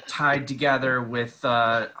tied together with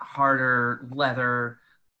harder leather.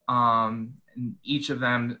 And each of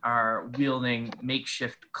them are wielding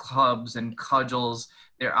makeshift clubs and cudgels.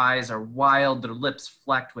 Their eyes are wild, their lips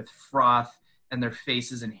flecked with froth, and their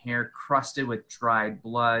faces and hair crusted with dried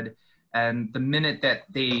blood. And the minute that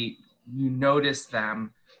you notice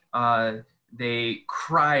them, they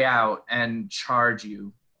cry out and charge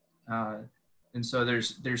you. And so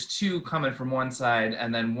there's two coming from one side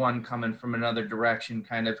and then one coming from another direction,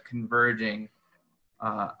 kind of converging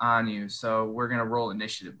on you. So we're gonna roll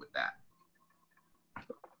initiative with that.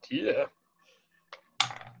 Yeah.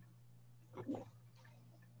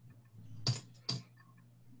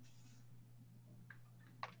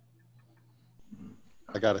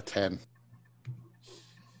 I got a 10.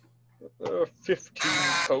 15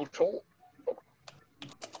 total.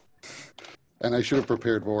 And I should have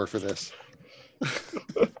prepared more for this.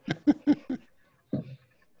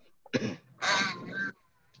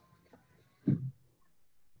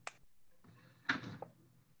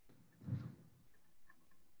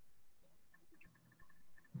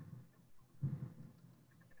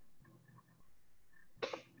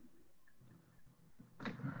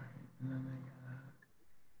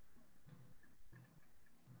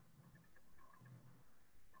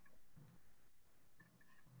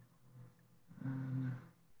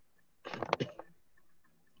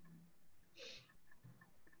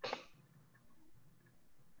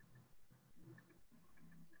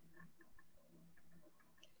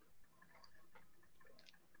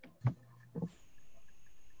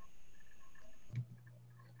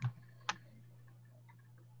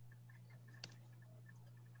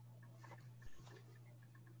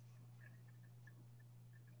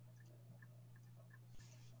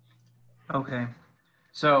 Okay,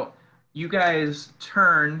 so you guys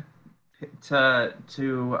turn to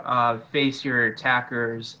face your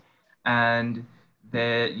attackers, and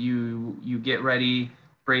that you get ready,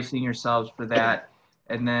 bracing yourselves for that,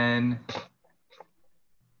 and then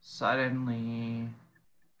suddenly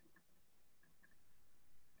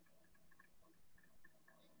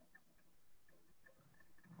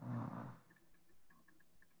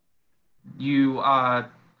you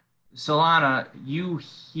Solana, you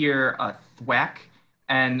hear a thwack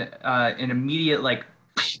and an immediate like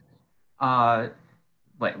right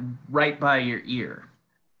by your ear.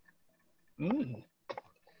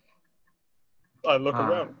 I look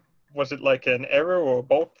around. Was it like an arrow or a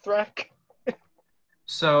bolt thrack?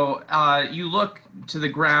 So you look to the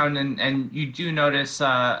ground and you do notice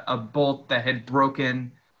a bolt that had broken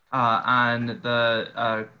on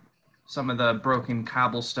the some of the broken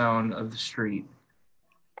cobblestone of the street.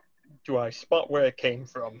 Do I spot where it came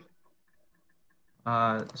from?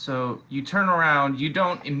 So you turn around. You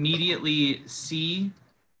don't immediately see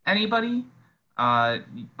anybody,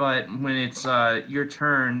 but when it's your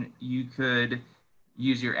turn, you could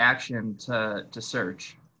use your action to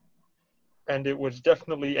search. And it was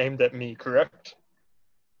definitely aimed at me, correct?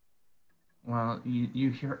 Well,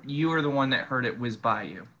 you are the one that heard it whiz by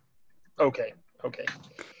you. Okay.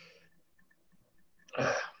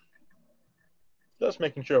 Just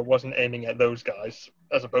making sure it wasn't aiming at those guys,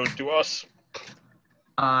 as opposed to us.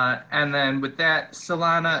 And then with that,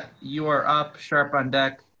 Solana, you are up, sharp on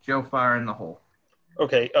deck, Jofar in the hole.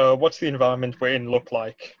 Okay, what's the environment we're in look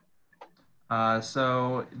like?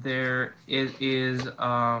 So there it is.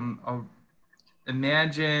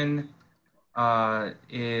 Imagine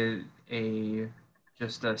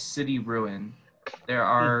just a city ruin. There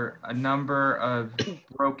are a number of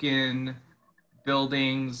broken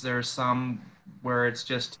buildings. There's some where it's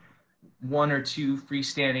just one or two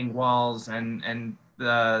freestanding walls, and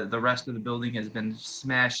the rest of the building has been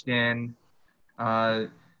smashed in.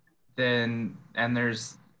 Then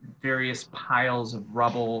there's various piles of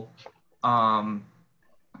rubble, and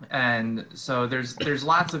so there's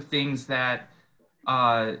lots of things that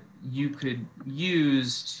you could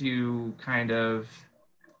use to kind of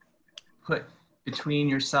put between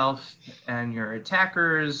yourself and your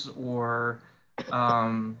attackers, or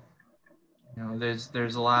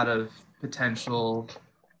there's a lot of potential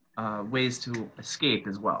ways to escape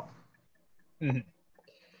as well. Mm-hmm.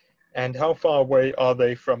 And how far away are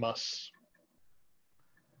they from us?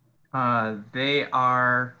 They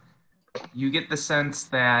are. You get the sense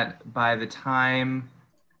that by the time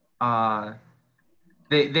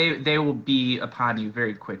they will be upon you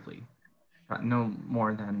very quickly. No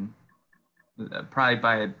more than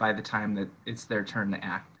probably by the time that it's their turn to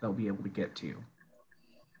act, they'll be able to get to you.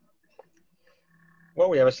 Well,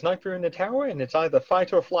 we have a sniper in the tower, and it's either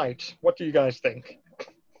fight or flight. What do you guys think?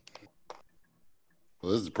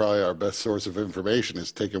 Well, this is probably our best source of information,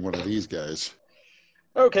 is taking one of these guys.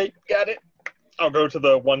 Okay, got it. I'll go to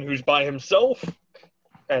the one who's by himself.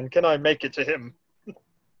 And can I make it to him?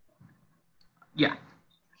 Yeah.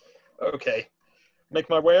 Okay. Make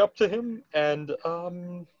my way up to him, and,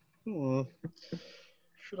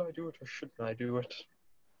 should I do it or shouldn't I do it?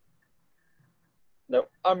 No,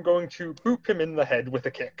 I'm going to boop him in the head with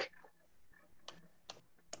a kick.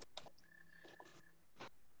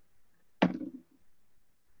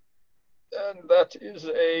 And that is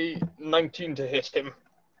a 19 to hit him.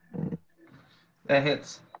 That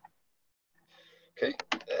hits. Okay,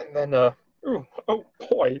 and then, ooh, oh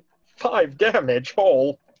boy, 5 damage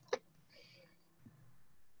whole.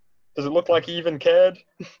 Does it look like he even cared?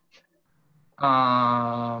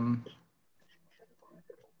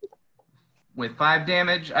 With 5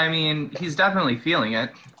 damage, I mean, he's definitely feeling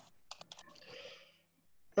it.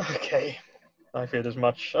 Okay, I feared as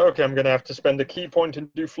much. Okay, I'm gonna have to spend a key point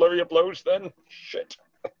and do flurry of blows then. Shit.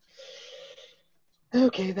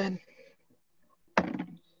 Okay then.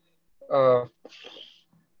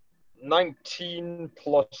 19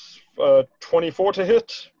 plus 24 to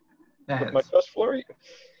hit That with my hits. first flurry.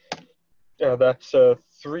 Yeah, that's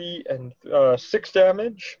 3 and 6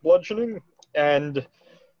 damage, bludgeoning, and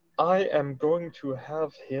I am going to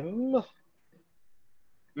have him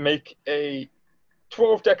make a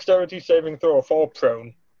 12 dexterity saving throw or fall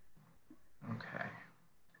prone. Okay.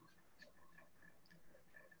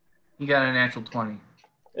 You got a natural 20.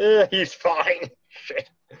 He's fine. Shit.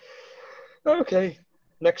 Okay,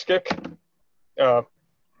 next kick.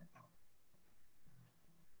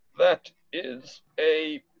 That is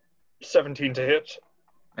a 17 to hit.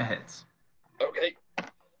 That hits. Okay,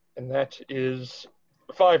 and that is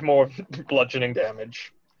 5 more bludgeoning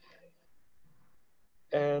damage.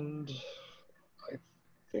 And I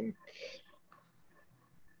think...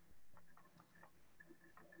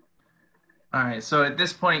 All right, so at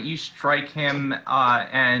this point, you strike him,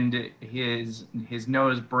 and his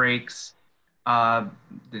nose breaks.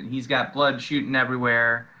 He's got blood shooting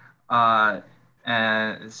everywhere,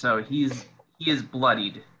 and so he is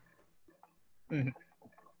bloodied.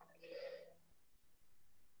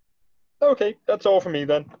 Okay, that's all for me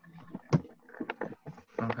then.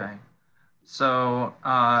 Okay, so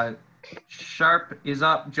Sharp is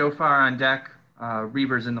up, Jofar on deck,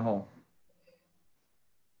 Reaver's in the hole.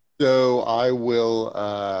 So I will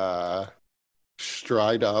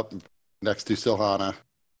stride up next to Silhana.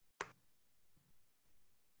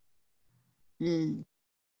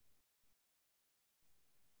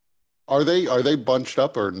 Are they bunched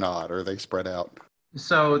up or not? Are they spread out?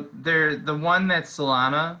 So the one that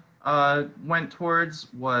Solana went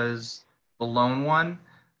towards was the lone one.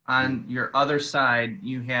 On your other side,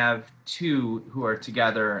 you have 2 who are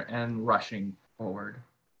together and rushing forward.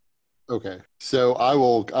 Okay, so I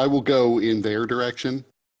will go in their direction.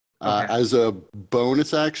 Okay. As a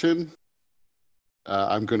bonus action,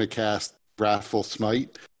 I'm going to cast Wrathful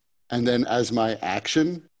Smite, and then as my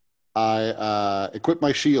action, I equip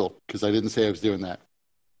my shield because I didn't say I was doing that.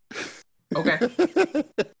 Okay.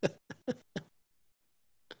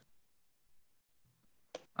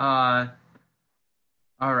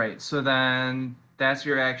 All right. So then that's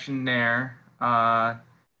your action there. Jofar,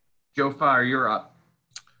 you're up.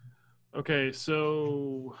 Okay,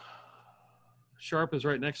 so Sharp is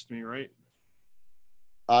right next to me, right?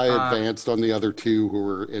 I advanced on the other 2 who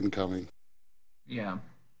were incoming. Yeah.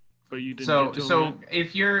 But you didn't So get to him so yet?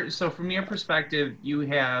 if you're from your perspective, you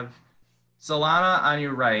have Solana on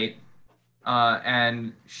your right,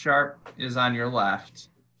 and Sharp is on your left.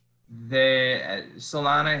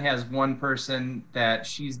 Solana has 1 person that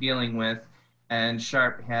she's dealing with, and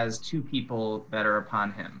Sharp has 2 people that are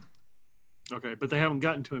upon him. Okay, but they haven't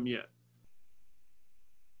gotten to him yet.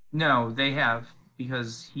 No, they have,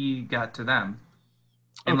 because he got to them.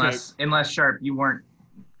 Okay. Unless Sharp, you weren't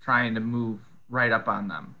trying to move right up on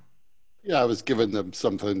them. Yeah, I was giving them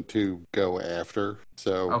something to go after,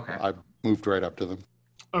 so Okay. I moved right up to them.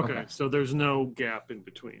 Okay, so there's no gap in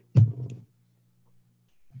between.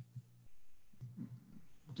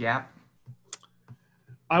 Gap?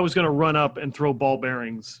 I was going to run up and throw ball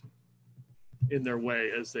bearings in their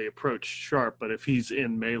way as they approach Sharp, but if he's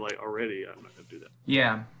in melee already, I'm not going to do that.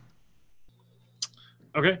 Yeah.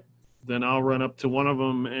 Okay, then I'll run up to one of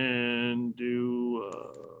them and do.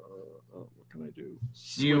 What can I do?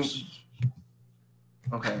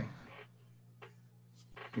 Okay.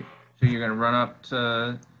 So you're going to run up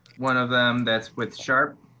to one of them that's with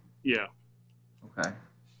Sharp? Yeah. Okay.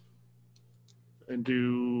 And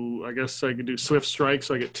do. I guess I could do Swift Strike,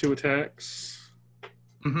 so I get 2 attacks.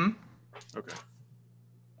 Mm-hmm. Okay.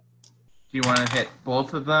 Do you want to hit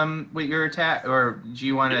both of them with your attack, or do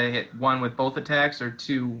you want to hit 1 with both attacks, or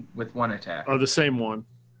 2 with 1 attack? Oh, the same one.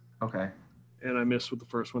 Okay. And I missed with the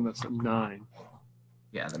first one. That's a 9.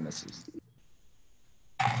 Yeah, that misses.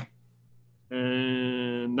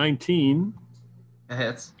 And 19. It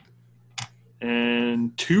hits.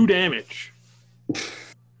 And 2 damage.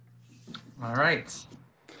 All right.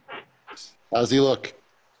 How's he look?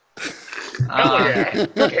 Hell yeah!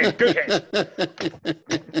 Good hit, good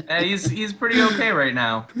hit. He's pretty okay right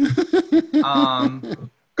now.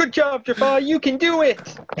 Good Good job, Jafar. You can do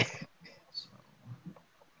it.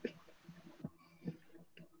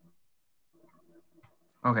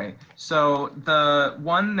 Okay, so the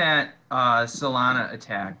one that Solana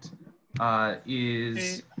attacked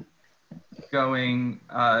is going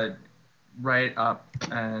right up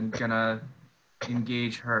and gonna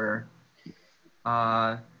engage her.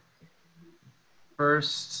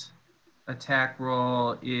 First attack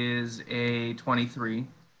roll is a 23.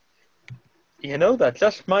 You know, that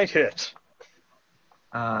just might hit.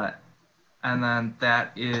 And then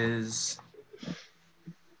that is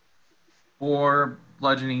 4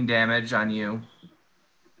 bludgeoning damage on you.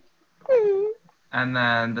 And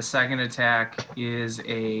then the second attack is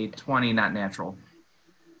a 20, not natural.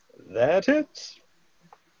 That hits.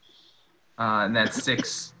 And that's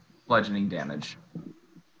 6 bludgeoning damage.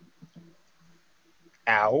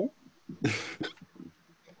 Ow.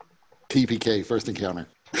 TPK, first encounter.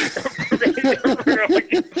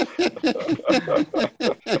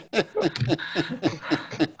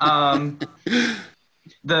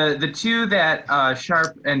 The two that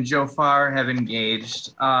Sharp and Jofar have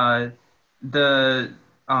engaged, one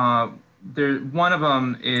of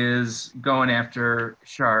them is going after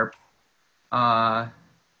Sharp, and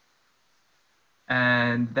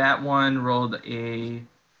that one rolled a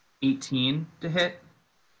 18 to hit.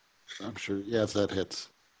 I'm sure, yes, that hits.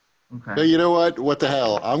 Okay. So you know what? What the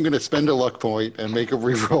hell? I'm going to spend a luck point and make a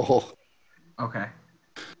reroll. Okay.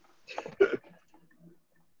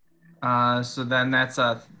 So then that's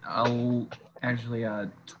actually a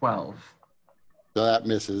 12. So that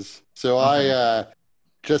misses. So Okay. I,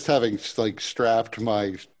 just having like strapped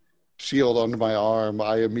my shield onto my arm,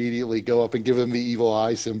 I immediately go up and give him the evil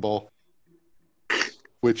eye symbol,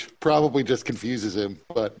 which probably just confuses him,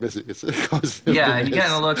 but misses. Yeah, he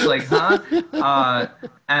kind of looks like, huh?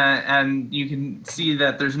 And you can see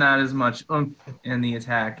that there's not as much oomph in the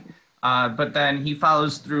attack. But then he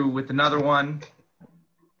follows through with another one,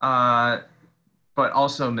 but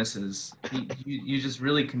also misses. You just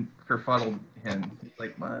really kerfuddled him.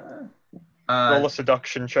 Like, what? Roll a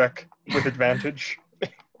seduction check with advantage.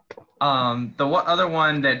 The other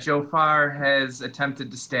one that Jofar has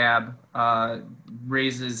attempted to stab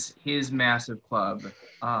raises his massive club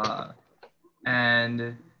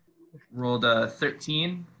and rolled a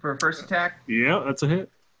 13 for first attack. Yeah, that's a hit.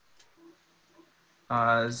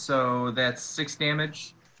 So that's 6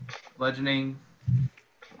 damage, bludgeoning.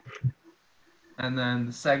 And then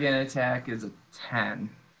the second attack is a 10.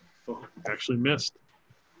 Oh, actually missed.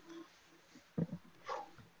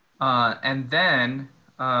 And then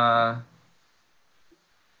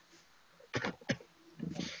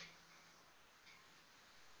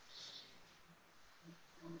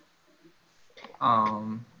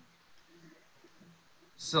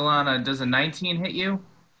Solana, does a 19 hit you?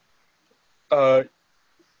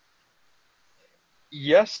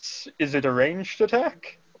 Yes. Is it a ranged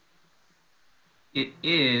attack? It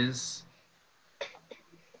is.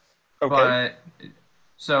 Okay. But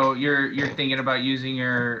so you're thinking about using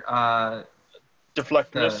your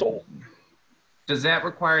Deflect missile. Does that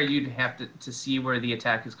require you to have to see where the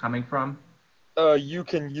attack is coming from? You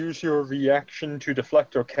can use your reaction to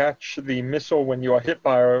deflect or catch the missile when you are hit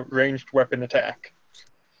by a ranged weapon attack.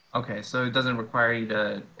 Okay, so it doesn't require you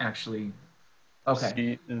to actually.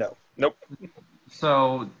 Okay. No. Nope.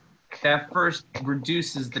 So that first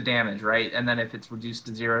reduces the damage, right? And then if it's reduced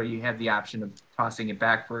to 0, you have the option of tossing it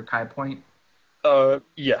back for a Kai point?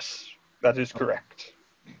 Yes, that is correct.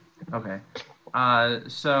 Okay.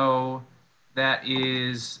 So that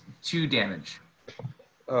is 2 damage.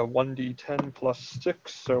 1d10 plus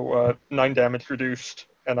 6, so 9 damage reduced,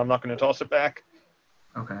 and I'm not going to toss it back.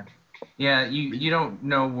 Okay. Yeah, you don't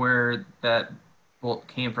know where that bolt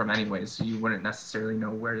came from anyways, so you wouldn't necessarily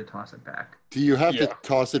know where to toss it back. Do you have to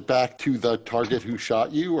toss it back to the target who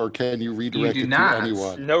shot you, or can you redirect You do it not. to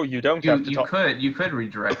anyone? No, you don't have to. You could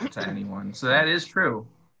redirect it to anyone, so that is true.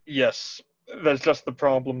 Yes, there's just the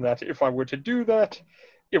problem that if I were to do that,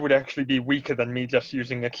 it would actually be weaker than me just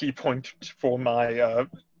using a key point for my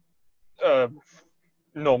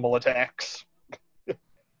normal attacks.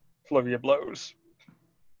 Flurry of blows.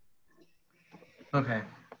 Okay.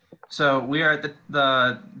 So we are at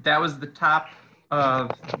that was the top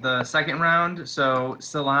of the second round. So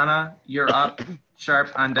Solana, you're up.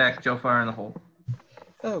 Sharp on deck, Jofar in the hole.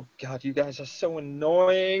 Oh god, you guys are so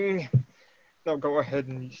annoying. Now go ahead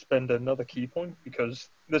and spend another key point because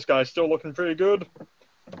this guy's still looking pretty good.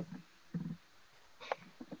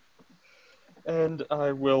 And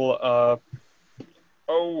I will,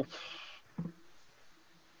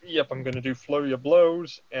 yep, I'm going to do Flurry of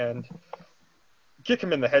Blows and kick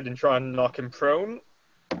him in the head and try and knock him prone.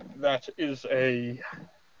 That is a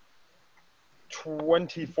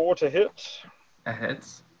 24 to hit. That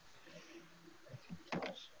hits.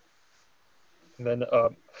 And then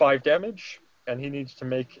 5 damage. And he needs to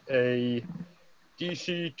make a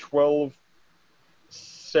DC 12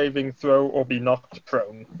 saving throw or be knocked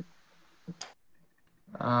prone.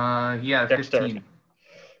 Yeah, 15. Dexterity.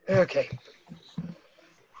 Okay.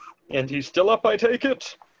 And he's still up, I take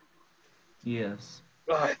it? Yes.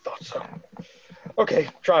 I thought so. Okay,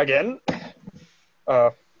 try again.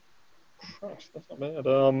 Gosh, that's not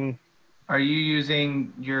bad. Are you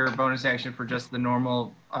using your bonus action for just the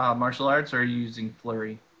normal martial arts, or are you using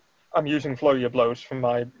flurry? I'm using Flurry of Blows for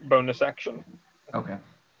my bonus action. Okay.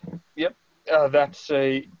 Yep. That's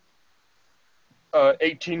a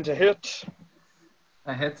 18 to hit,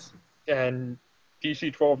 That hits. and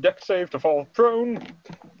DC 12 dex save to fall prone,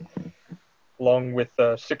 along with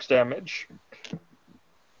 6 damage.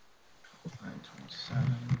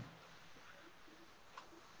 27.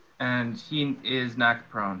 And he is knocked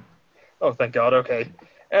prone. Oh, thank God, okay.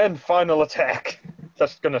 And final attack.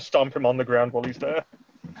 That's gonna stomp him on the ground while he's there.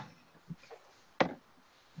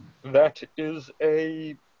 That is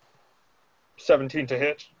a 17 to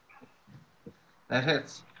hit. That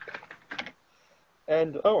hits.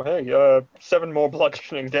 And, oh, hey, 7 more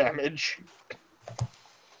bludgeoning damage.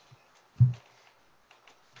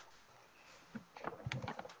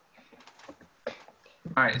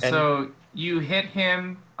 All right, so you hit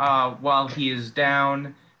him while he is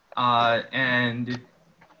down, and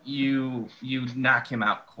you knock him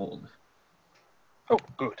out cold. Oh,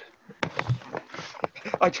 good.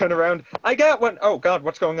 I turn around. I got one. Oh, God,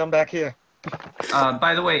 what's going on back here?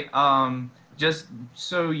 By the way, just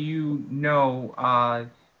so you know,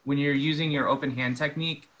 when you're using your open hand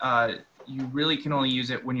technique, you really can only use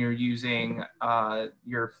it when you're using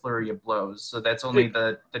your flurry of blows. So that's only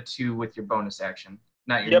the 2 with your bonus action,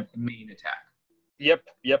 not your main attack. Yep.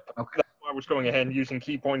 Okay. That's why I was going ahead and using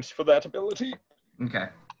key points for that ability. Okay.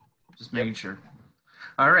 Just making sure.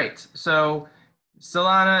 All right. So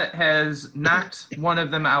Solana has knocked one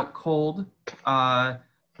of them out cold.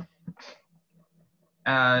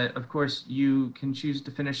 Of course, you can choose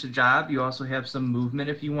to finish the job. You also have some movement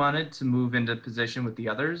if you wanted to move into position with the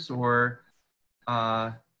others, or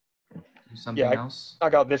do something else. I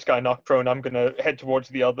got this guy knocked prone. I'm going to head towards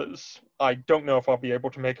the others. I don't know if I'll be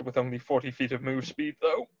able to make it with only 40 feet of move speed,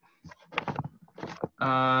 though.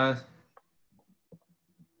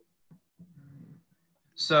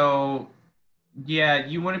 So, yeah,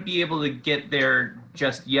 you wouldn't be able to get there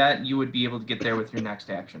just yet. You would be able to get there with your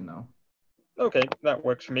next action, though. Okay, that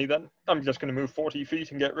works for me then. I'm just going to move 40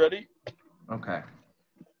 feet and get ready. Okay.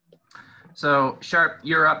 So, Sharp,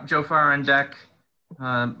 you're up. Jofar on deck.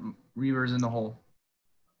 Reaver's in the hole.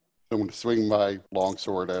 I'm going to swing my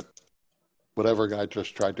longsword at whatever guy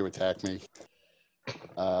just tried to attack me.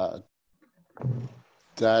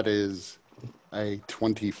 That is a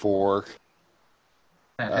 24.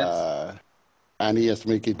 That hits. And he has to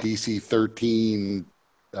make a DC 13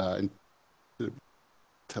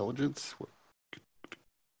 intelligence.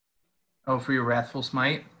 Oh, for your Wrathful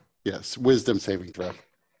Smite? Yes, wisdom saving throw.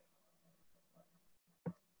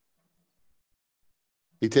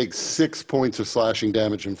 He takes 6 points of slashing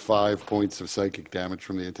damage and 5 points of psychic damage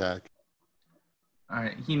from the attack. All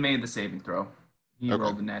right, he made the saving throw. He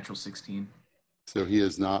rolled a natural 16. So he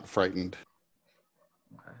is not frightened.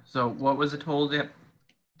 Okay. So what was the total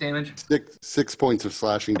damage? 6 points of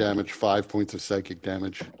slashing damage, 5 points of psychic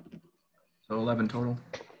damage. So 11 total?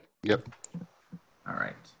 Yep. All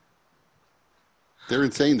right. They're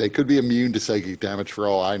insane. They could be immune to psychic damage for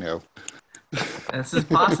all I know. This is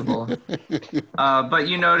possible. But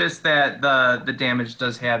you notice that the damage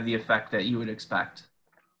does have the effect that you would expect.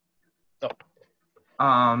 Oh.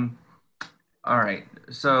 All right.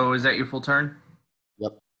 So is that your full turn?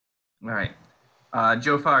 Yep. All right.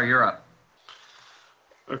 Jofar, you're up.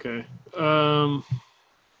 Okay.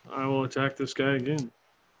 I will attack this guy again.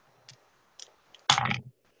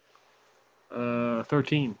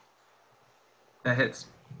 13. That hits.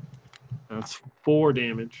 That's 4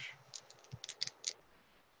 damage.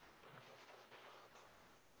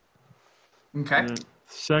 Okay. And then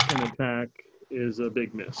second attack is a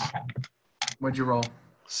big miss. What'd you roll?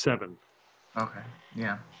 7. Okay.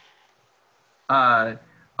 Yeah. All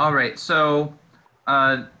right. So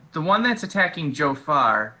the one that's attacking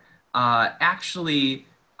Jofar actually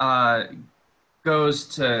goes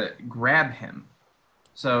to grab him.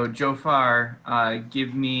 So Jofar,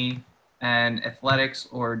 give me an athletics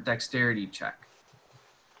or dexterity check.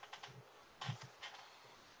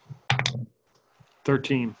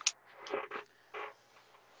 13.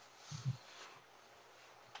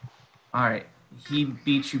 All right. He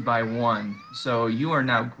beat you by 1, so you are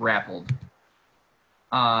now grappled.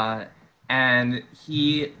 And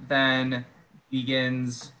he then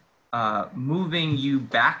begins moving you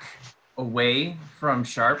back away from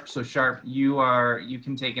Sharp. So Sharp, you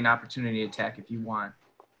can take an opportunity attack if you want.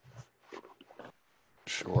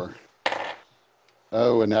 Sure.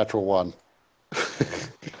 Oh, a natural one.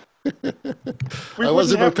 We I wouldn't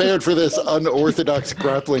wasn't have to- prepared for this unorthodox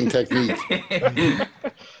grappling technique.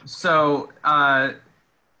 So,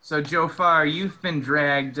 so Jofar, you've been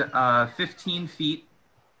dragged 15 feet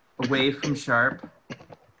away from Sharp.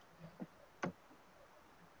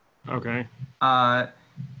 Okay. And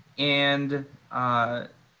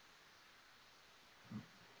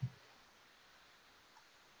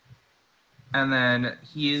then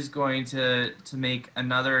he is going to make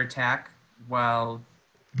another attack while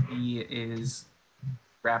he is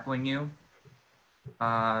grappling you.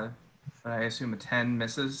 But I assume a 10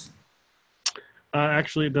 misses.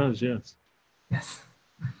 Actually, it does. Yes. Yes.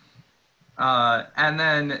 And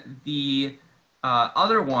then the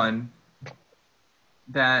other one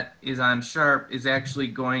that is on Sharp is actually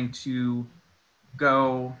going to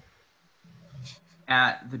go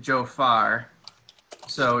at the Jofar.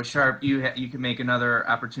 So Sharp, you can make another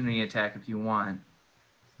opportunity attack if you want.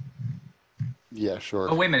 Yeah, sure.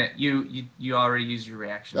 Oh, wait a minute. You already used your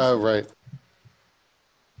reaction. Oh, right.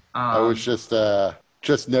 I was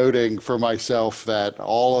just noting for myself that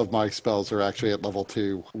all of my spells are actually at level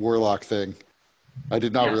 2 warlock thing. I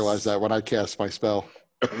did not realize that when I cast my spell.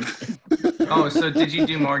 Oh, so did you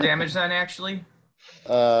do more damage then, actually?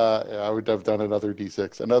 I would have done another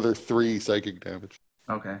d6, another 3 psychic damage.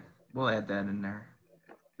 Okay, we'll add that in there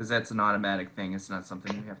because that's an automatic thing. It's not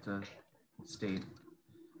something you have to state.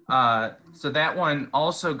 So that one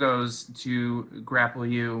also goes to grapple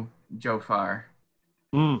you, Jofar.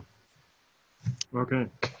 Okay.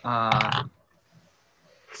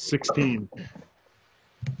 16. All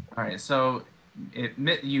right, so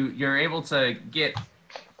you're able to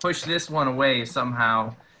push this one away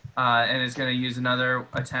somehow, and it's going to use another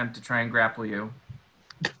attempt to try and grapple you.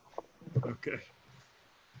 Okay.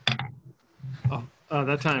 Oh,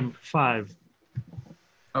 that time 5.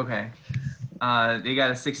 Okay. They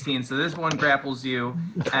got a 16, so this one grapples you,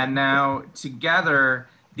 and now together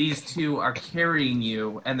these two are carrying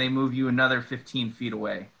you, and they move you another 15 feet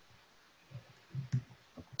away.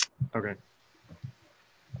 Okay.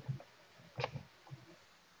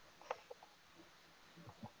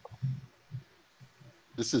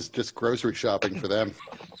 This is just grocery shopping for them.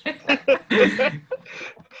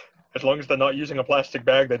 As long as they're not using a plastic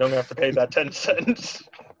bag, they don't have to pay that 10 cents.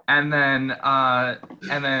 And then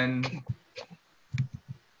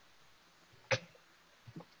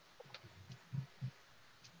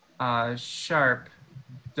Sharp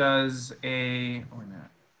does a. Oh, wait a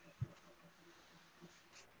minute.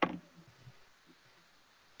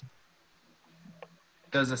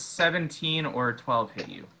 Does a 17 or a 12 hit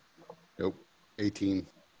you? Nope. 18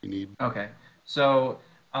 you need. Okay. So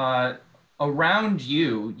around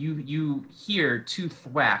you hear 2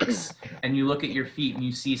 thwacks, and you look at your feet and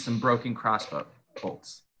you see some broken crossbow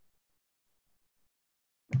bolts.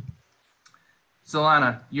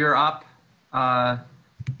 Solana, you're up.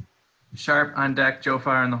 Sharp on deck,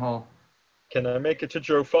 Jofar in the hole. Can I make it to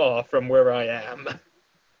Jofar from where I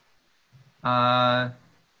am?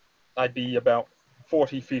 I'd be about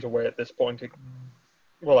 40 feet away at this point.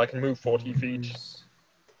 Well, I can move 40 feet.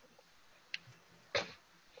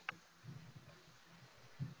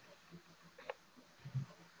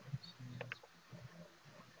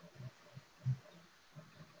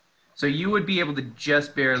 So you would be able to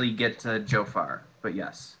just barely get to Jofar, but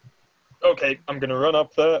yes. Okay, I'm going to run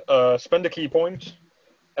up there, spend a key point,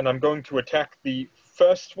 and I'm going to attack the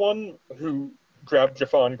first one who grabbed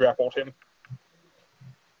Jafar and grappled him.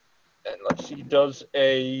 And let's see, does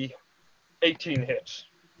a 18 hit?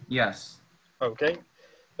 Yes. Okay,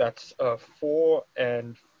 that's 4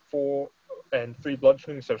 and 3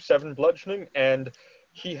 bludgeoning, so 7 bludgeoning, and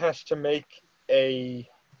he has to make a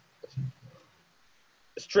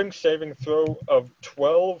strength saving throw of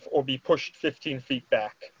 12 or be pushed 15 feet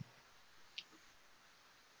back.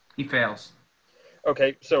 He fails.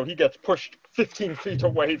 Okay, so he gets pushed 15 feet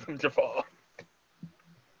away from Jafar.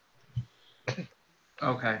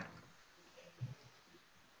 Okay.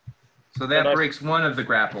 So that breaks one of the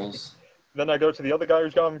grapples. Then I go to the other guy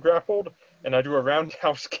who's got him grappled, and I do a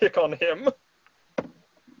roundhouse kick on him.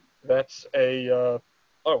 That's a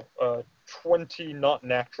 20 not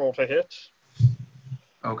natural to hit.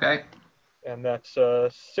 Okay. And that's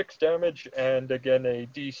 6 damage, and again a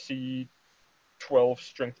DC 12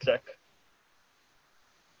 strength check.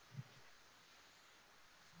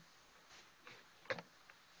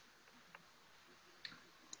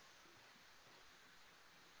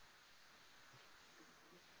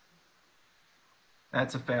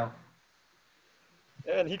 That's a fail.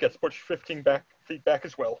 And he gets pushed 15 feet back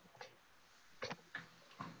as well.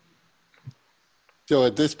 So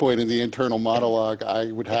at this point in the internal monologue,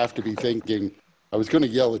 I would have to be thinking, I was going to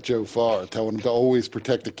yell at Joe Farr, telling him to always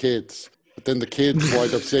protect the kids. But then the kids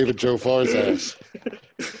wind up saving Joe Farr's ass.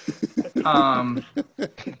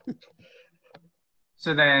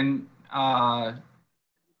 So then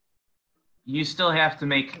you still have to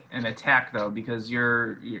make an attack though, because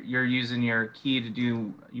you're using your key to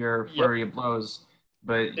do your flurry of blows.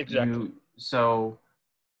 But exactly.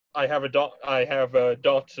 I have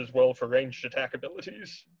dots as well for ranged attack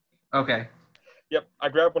abilities. Okay. Yep, I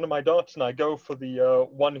grab one of my dots and I go for the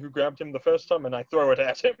one who grabbed him the first time and I throw it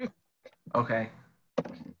at him. Okay.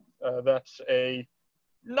 That's a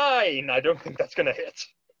 9. I don't think that's gonna hit.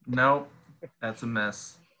 Nope, that's a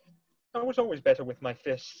miss. I was always better with my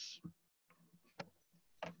fists.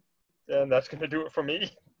 And that's gonna do it for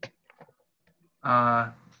me.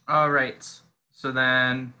 All right. So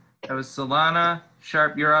then that was Solana.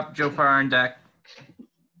 Sharp, you're up. Joe Farr on deck.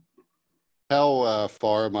 How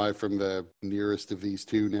far am I from the nearest of these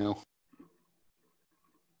two now?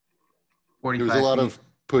 45 There was a lot feet. of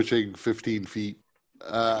pushing 15 feet.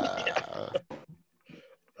 Yeah.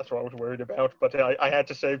 That's what I was worried about, but I had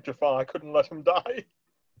to save Jafar. I couldn't let him die.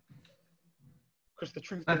 Because the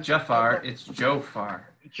truth Not is... Jafar, it's Joe Farr.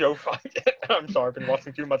 Joe Farr. I'm sorry, I've been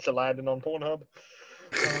watching too much Aladdin on Pornhub.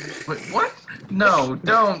 Wait, what? No,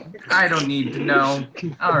 don't. I don't need to know.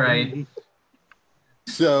 All right.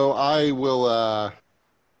 So I will,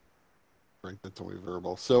 right, that's only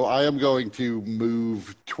verbal. So I am going to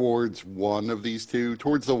move towards one of these two,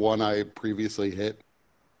 towards the one I previously hit.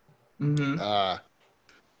 Mm-hmm.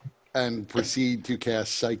 And proceed to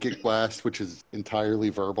cast Psychic Blast, which is entirely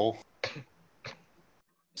verbal.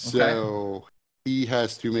 So he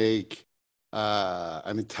has to make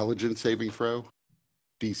an intelligence saving throw,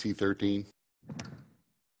 DC 13.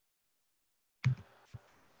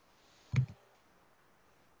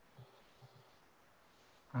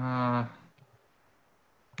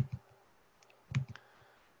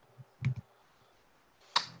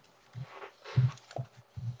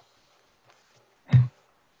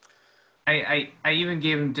 I even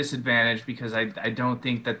gave him disadvantage because I don't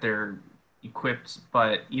think that they're equipped,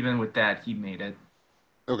 but even with that, he made it.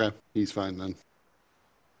 Okay, he's fine then.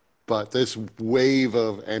 But this wave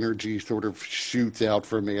of energy sort of shoots out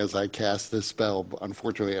from me as I cast this spell.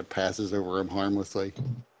 Unfortunately, it passes over him harmlessly.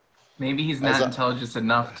 Maybe he's not intelligent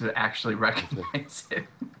enough to actually recognize it.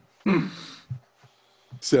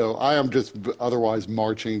 So I am just otherwise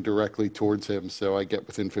marching directly towards him, so I get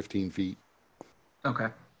within 15 feet. Okay.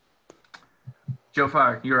 Joe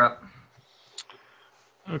Farr, you're up.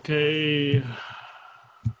 Okay.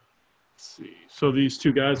 Let's see. So these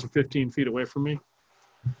two guys are 15 feet away from me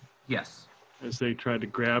Yes. as they tried to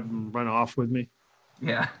grab and run off with me.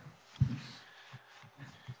 Yeah.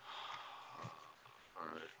 All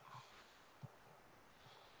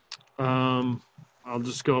right. I'll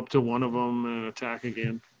just go up to one of them and attack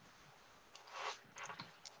again.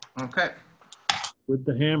 Okay. With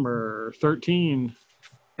the hammer, 13.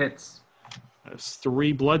 Hits. That's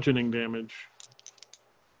 3 bludgeoning damage.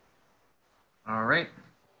 All right.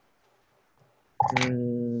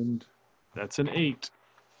 And that's an 8.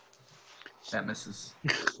 That misses.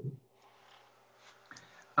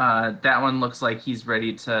 That one looks like he's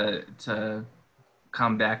ready to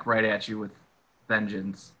come back right at you with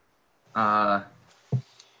vengeance. And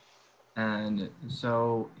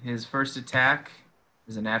so his first attack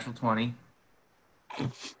is a natural 20.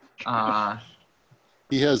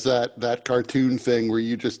 He has that cartoon thing where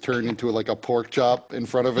you just turn into like a pork chop in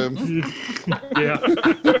front of him. Yeah.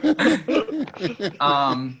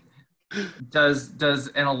 Does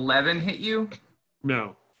an 11 hit you?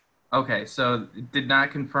 No. Okay, so it did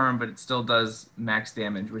not confirm, but it still does max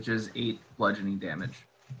damage, which is 8 bludgeoning damage.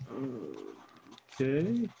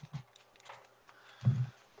 Okay.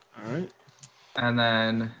 All right. And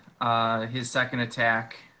then his second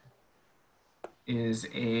attack is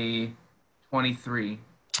a 23,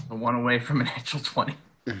 so one away from an actual 20.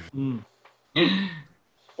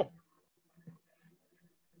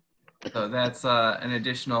 So that's an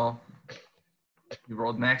additional. You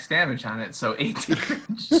rolled max damage on it, so 8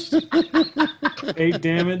 damage. 8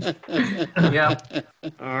 damage? Yep.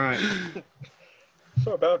 All right.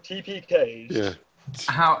 So about TPKs. Yeah.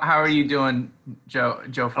 How are you doing, Joe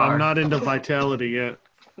Farr? I'm not into vitality yet.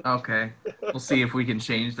 Okay. We'll see if we can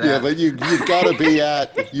change that. Yeah, but you've got to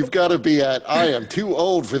be at I am too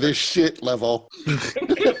old for this shit level.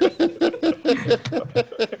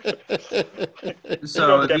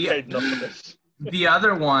 So you don't get paid enough for this. the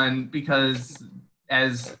other one, because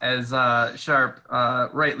Sharp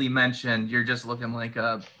rightly mentioned, you're just looking like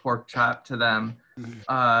a pork chop to them.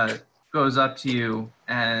 Goes up to you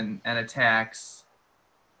and attacks.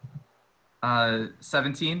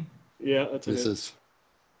 17. Yeah, that's This it. is.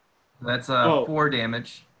 That's 4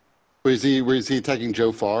 damage. Was he attacking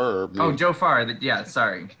Joe Farr or me? Oh, Joe Farr. Yeah,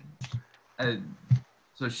 sorry.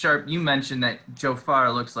 So Sharp, you mentioned that Joe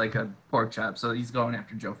Farr looks like a pork chop, so he's going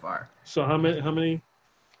after Joe Farr. So how many?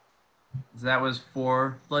 So that was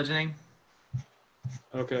 4 bludgeoning.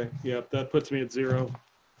 Okay, yep, that puts me at 0.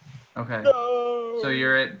 Okay. No! So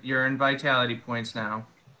you're in vitality points now.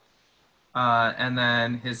 And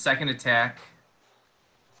then his second attack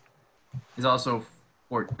is also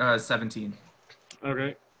 17.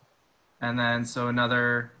 Okay. And then so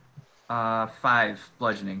another 5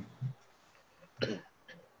 bludgeoning.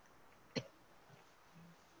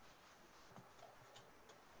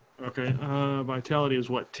 Okay. Vitality is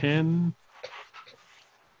what, 10?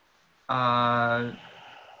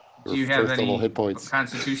 Do you have First any level hit points.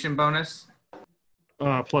 constitution bonus?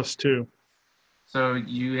 Plus 2. So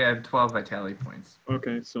you have 12 vitality points.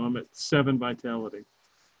 Okay, so I'm at 7 vitality.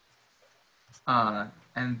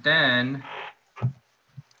 And then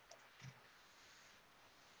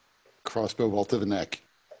Crossbow bolt to the neck.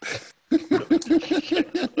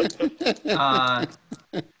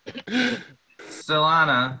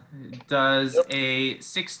 Solana, does a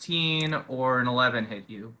 16 or an 11 hit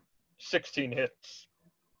you? 16 hits.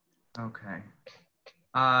 Okay.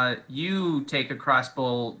 You take a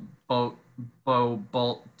crossbow bolt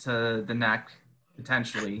to the neck,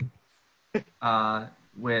 potentially,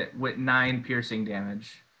 with 9 piercing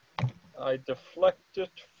damage. I deflect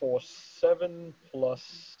it for 7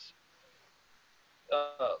 plus.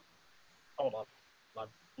 Hold on. I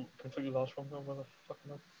completely lost one. Where the fuck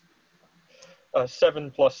am I?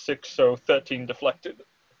 7 plus 6, so 13 deflected.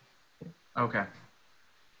 Okay.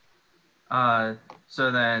 So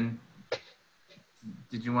then,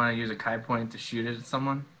 did you want to use a Kai point to shoot it at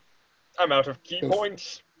someone? I'm out of key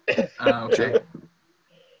points. Okay.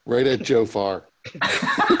 Right at Joe Farr.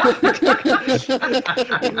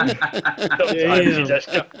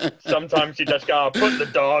 Sometimes you just gotta put the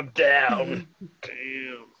dog down.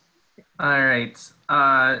 Damn. All right.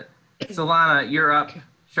 Solana, you're up.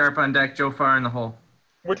 Sharp on deck. Joe Farr in the hole.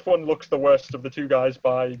 Which one looks the worst of the two guys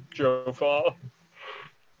by Joe Farr?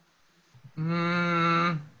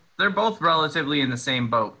 They're both relatively in the same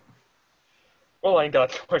boat. Well, I ain't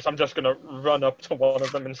got a choice. I'm just gonna run up to one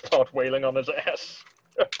of them and start wailing on his ass.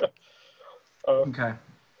 Okay.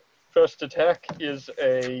 First attack is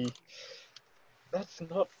a... That's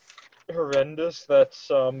not horrendous.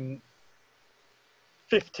 That's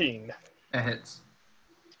 15. It hits.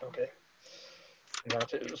 Okay. And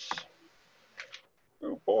that is...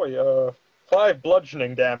 Oh boy, 5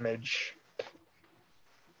 bludgeoning damage.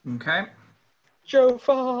 Okay. Joe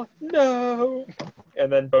Farr, no!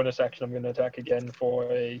 And then bonus action, I'm going to attack again for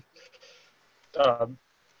a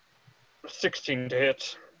 16 to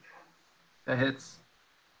hit. That hits.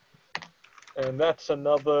 And that's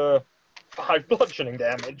another 5 bludgeoning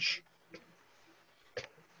damage.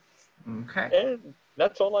 Okay. And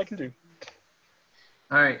that's all I can do.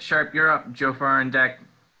 All right, Sharp, you're up. Joe Farr on deck.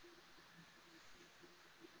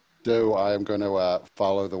 So I am going to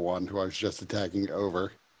follow the one who I was just attacking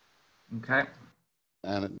over Okay.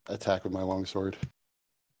 and attack with my longsword.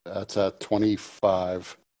 That's at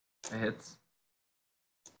 25. That hits.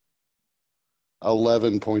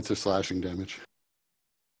 11 points of slashing damage.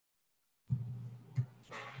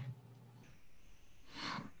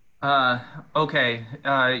 Okay.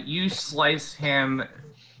 You slice him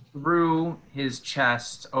through his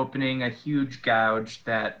chest, opening a huge gouge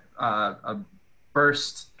that a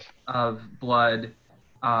burst of blood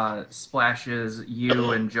splashes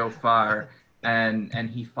you and Joe Farr, and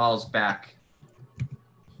he falls back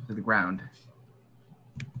to the ground.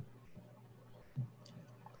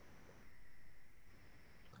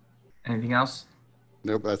 Anything else?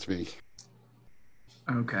 Nope, that's me.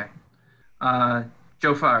 Okay.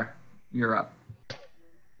 Joe Farr, you're up.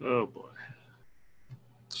 Oh boy.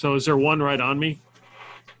 So is there one right on me?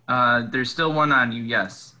 There's still one on you,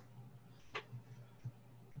 yes.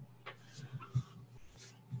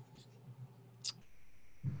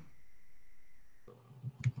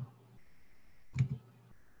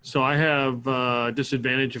 So I have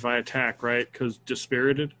disadvantage if I attack, right? Because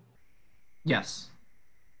dispirited? Yes.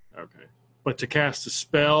 Okay. But to cast a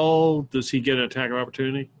spell, does he get an attack of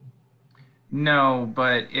opportunity? No,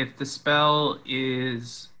 but if the spell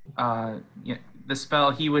is the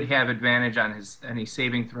spell, he would have advantage on any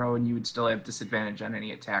saving throw, and you would still have disadvantage on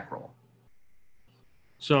any attack roll.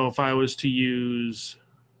 So if I was to use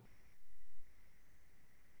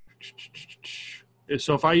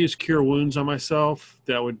So if I use Cure Wounds on myself,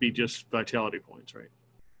 that would be just vitality points, right?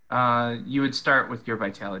 You would start with your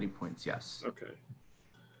vitality points, yes. Okay.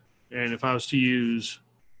 And if I was to use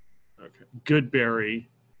Good Berry,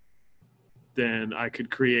 then I could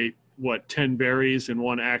create, 10 berries in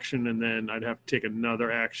one action, and then I'd have to take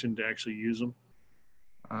another action to actually use them?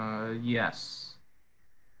 Yes.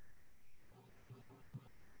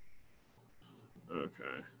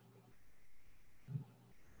 Okay.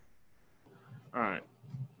 All right.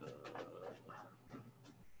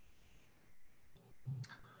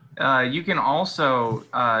 You can also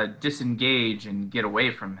disengage and get away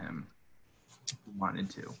from him if you wanted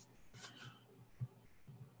to.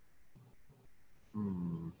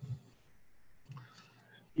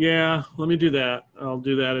 Yeah, let me do that. I'll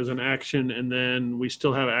do that as an action, and then we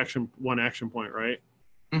still have one action point, right?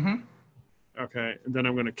 Mm-hmm. Okay, and then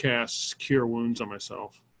I'm going to cast Cure Wounds on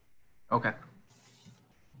myself. Okay.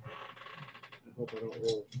 I hope I don't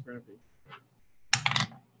roll crappy.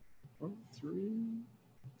 1, 3.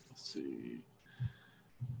 Let's see.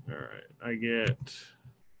 All right, I get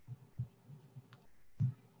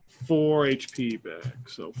 4 HP back,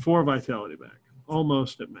 so 4 vitality back,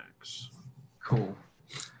 almost at max. Cool.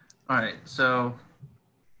 All right, so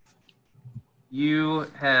you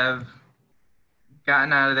have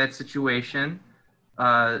gotten out of that situation.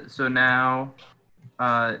 So now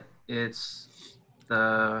it's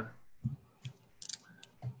the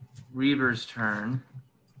Reaver's turn.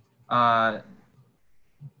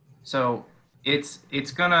 So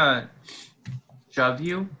it's gonna shove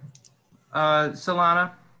you,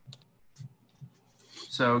 Solana.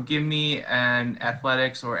 So give me an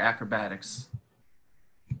athletics or acrobatics.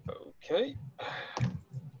 Okay.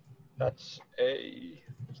 It's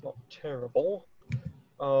not terrible.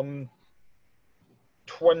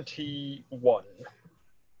 21.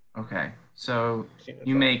 Okay, so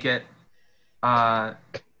you make it,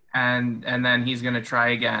 and then he's gonna try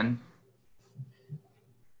again.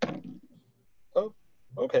 Oh,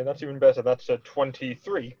 okay, that's even better. That's a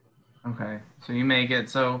 23. Okay, so you make it.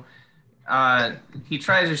 So he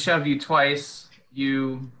tries to shove you twice.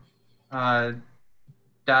 You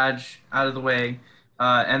dodge out of the way,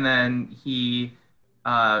 and then he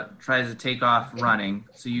tries to take off running.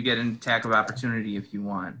 So you get an attack of opportunity if you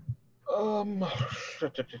want. I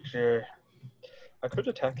could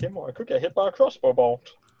attack him, or I could get hit by a crossbow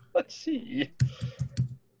bolt. Let's see.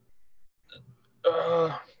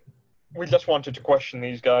 We just wanted to question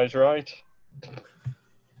these guys, right?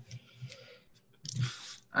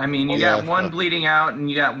 I mean, you got one bleeding out, and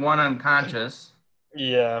you got one unconscious.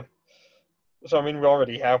 Yeah. So, I mean, we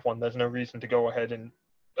already have one. There's no reason to go ahead and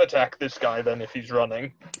attack this guy, then, if he's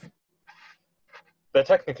running. They're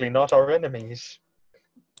technically not our enemies.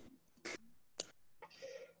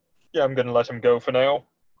 Yeah, I'm gonna let him go for now.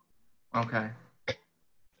 Okay.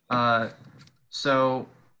 So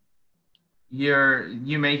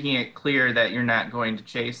you making it clear that you're not going to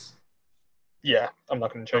chase? Yeah, I'm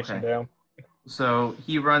not gonna chase him down. So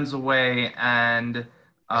he runs away, and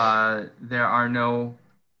there are no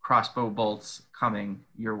crossbow bolts coming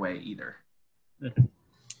your way either.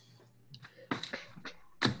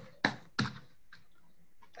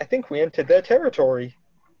 I think we entered their territory.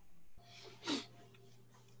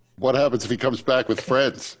 What happens if he comes back with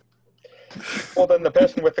friends? Well, then the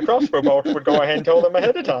person with the crossbow bolt would go ahead and tell them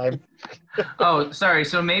ahead of time. Oh, sorry.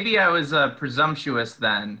 So maybe I was presumptuous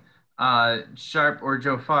then. Sharp or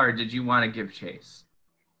Jofar, did you want to give chase?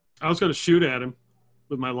 I was going to shoot at him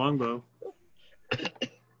with my longbow.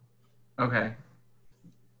 Okay.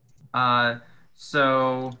 And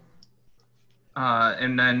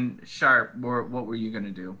then Sharp, what were you going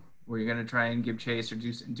to do? Were you going to try and give chase or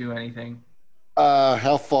do anything?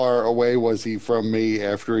 How far away was he from me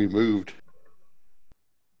after he moved?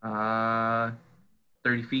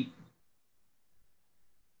 30 feet.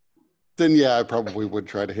 Then yeah, I probably would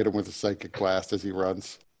try to hit him with a psychic blast as he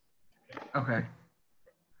runs. Okay.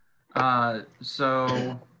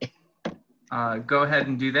 So go ahead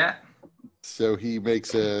and do that. So he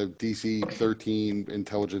makes a DC 13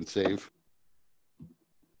 intelligence save.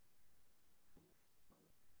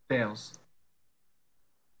 Fails.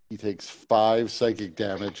 He takes 5 psychic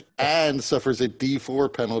damage and suffers a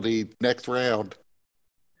D4 penalty next round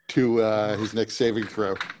to his next saving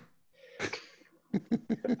throw.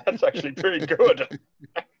 That's actually pretty good.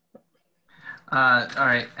 All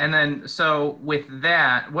right, and then so with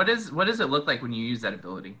that, what does it look like when you use that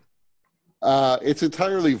ability? It's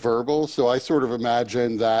entirely verbal, so I sort of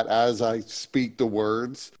imagine that as I speak the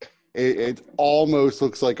words, it almost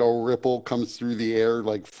looks like a ripple comes through the air,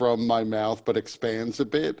 like from my mouth, but expands a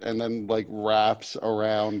bit and then like wraps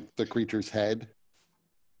around the creature's head.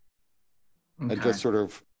 and Okay. just sort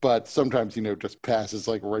of, but sometimes, just passes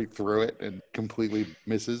like right through it and completely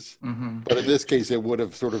misses. Mm-hmm. But in this case, it would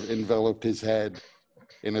have sort of enveloped his head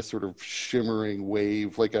in a sort of shimmering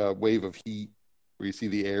wave, like a wave of heat where you see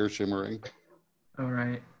the air shimmering. All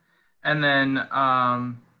right. And then,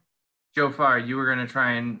 Jofar, you were gonna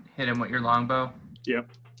try and hit him with your longbow. Yep.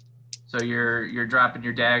 So you're dropping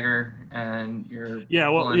your dagger and you're Yeah.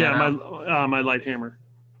 Well, pulling yeah. it out. My light hammer.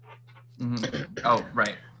 Mm-hmm. Oh,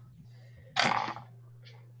 right.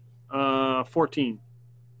 14,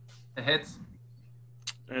 It hits.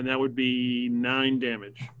 and that would be 9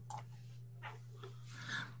 damage.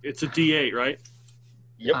 It's a D8, right?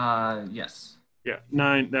 Yep. Yes. Yeah,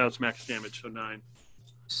 9. That was max damage, so 9.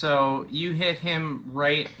 So you hit him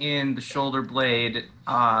right in the shoulder blade,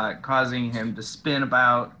 causing him to spin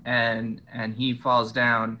about, and he falls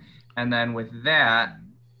down. And then with that,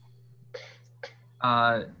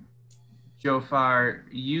 Jofar,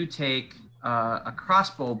 you take a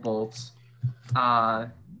crossbow bolt,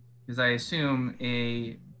 because I assume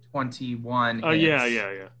a 21 Oh, hits.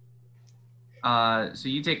 yeah. So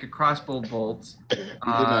you take a crossbow bolt,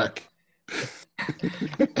 The neck.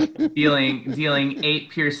 dealing 8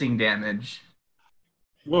 piercing damage.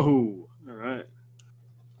 Whoa! All right.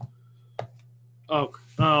 Oh,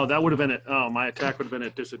 that would have been it. Oh, my attack would have been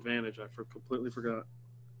at disadvantage. I completely forgot.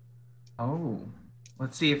 Oh,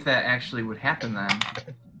 let's see if that actually would happen then.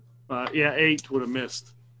 Yeah, 8 would have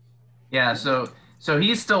missed. Yeah, so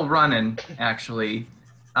he's still running actually,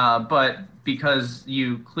 but because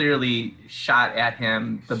you clearly shot at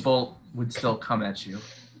him, the bolt would still come at you.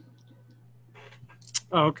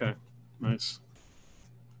 Oh, okay. Nice.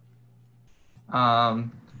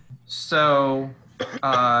 So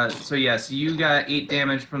yes, you got 8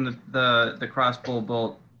 damage from the crossbow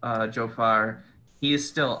bolt, Jofar. He is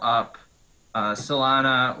still up.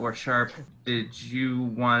 Solana or Sharp, did you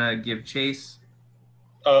want to give chase?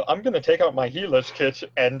 I'm going to take out my healer's kit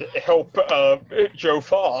and help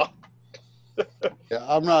Jofar. Yeah,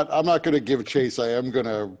 I'm not going to give chase. I am going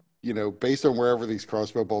to, based on wherever these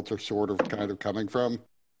crossbow bolts are sort of kind of coming from,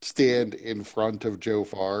 stand in front of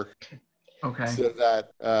Jofar. Okay. So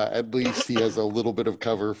that at least he has a little bit of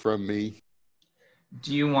cover from me.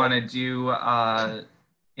 Do you want to do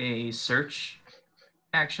a search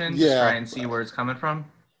action to Yeah. try and see where it's coming from?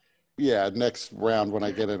 Yeah, next round when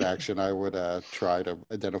I get an action, I would try to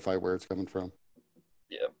identify where it's coming from.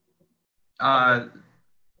 Yeah.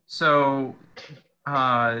 So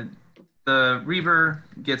the Reaver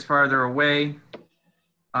gets farther away,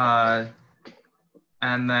 and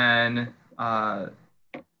then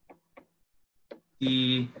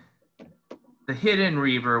the hidden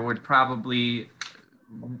Reaver would probably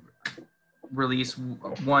release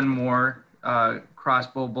one more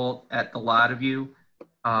crossbow bolt at the lot of you.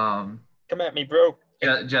 Come at me, bro.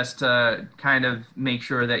 Just to kind of make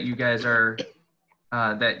sure that you guys are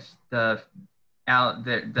that the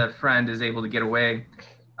friend is able to get away.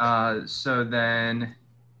 So then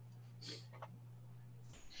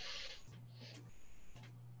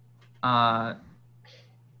I'm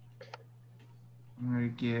gonna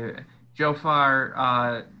give Jofar.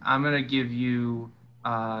 I'm gonna give you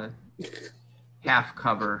half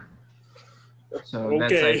cover. So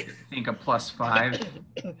that's, Okay. I think, a +5.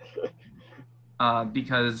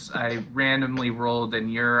 Because I randomly rolled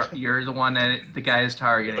and you're the one that the guy is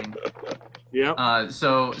targeting. Yep.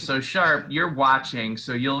 So Sharp, you're watching,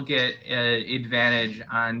 so you'll get advantage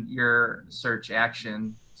on your search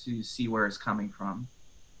action to see where it's coming from.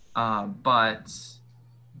 But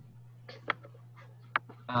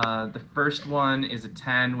the first one is a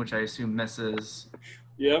 10, which I assume misses,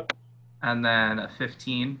 Yep. and then a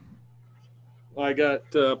 15. I got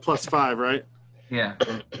 +5, right? Yeah.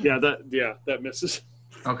 Yeah, that misses.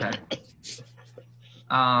 Okay.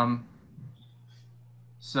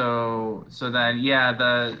 So then, yeah,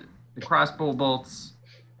 the crossbow bolts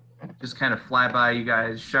just kind of fly by you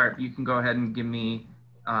guys. Sharp, you can go ahead and give me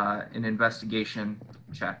an investigation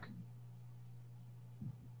check.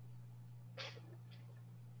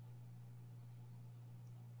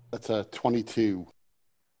 That's a 22.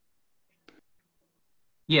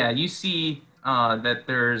 Yeah, you see that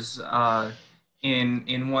there's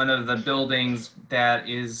in one of the buildings that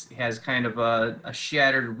has kind of a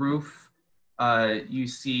shattered roof. You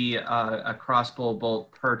see a crossbow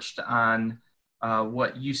bolt perched on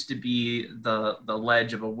what used to be the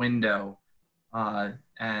ledge of a window,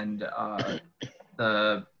 and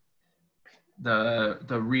the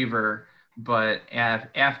Reaver. But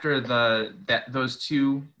after those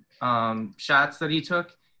two shots that he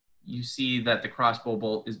took, you see that the crossbow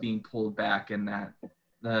bolt is being pulled back and that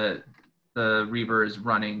the Reaver is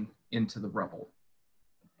running into the rubble.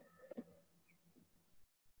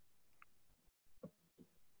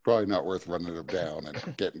 Probably not worth running them down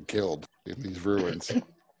and getting killed in these ruins.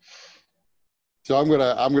 So I'm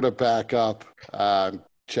gonna back up,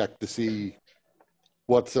 check to see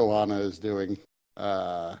what Solana is doing,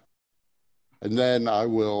 and then I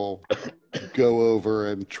will go over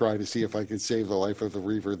and try to see if I can save the life of the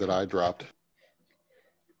Reaver that I dropped.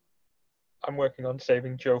 I'm working on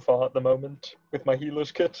saving Jofar at the moment with my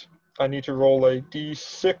healer's kit. I need to roll a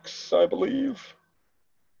d6, I believe.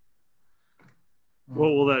 What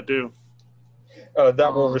will that do?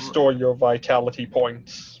 That will restore your vitality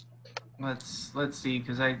points. Let's see,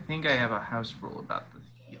 because I think I have a house rule about the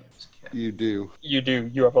healer's kit. You do. You do.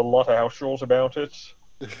 You have a lot of house rules about it.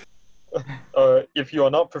 If you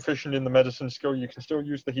are not proficient in the medicine skill, you can still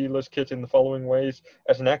use the healer's kit in the following ways.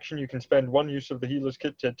 As an action, you can spend one use of the healer's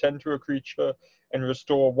kit to attend to a creature and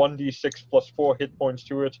restore 1d6 plus 4 hit points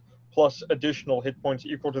to it, plus additional hit points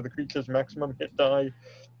equal to the creature's maximum hit die.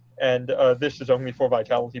 And this is only for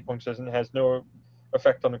vitality points and has no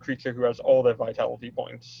effect on a creature who has all their vitality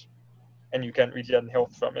points. And you can't regen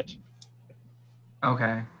health from it.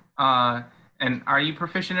 Okay. And are you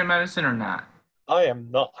proficient in medicine or not? I am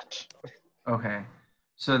not. Okay.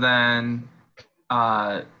 So then,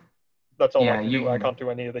 That's all yeah, I can do. I can't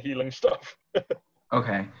do any of the healing stuff.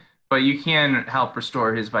 okay. But you can help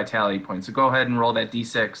restore his vitality points. So go ahead and roll that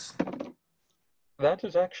d6. That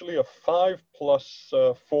is actually a 5 plus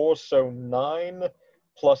 4, so 9,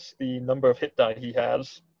 plus the number of hit die he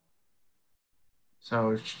has.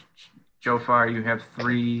 So, Jofar, you have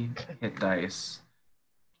 3 hit dice.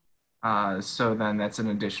 So then that's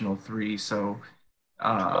an additional 3. So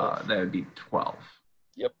that would be 12.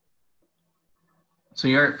 Yep. So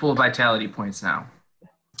you're at full vitality points now.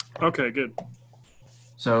 Okay, good.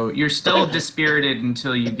 So you're still dispirited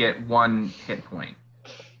until you get 1 hit point.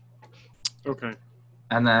 Okay.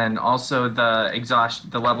 And then also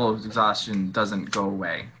the level of exhaustion doesn't go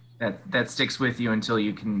away. That sticks with you until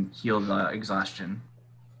you can heal the exhaustion,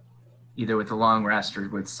 either with a long rest or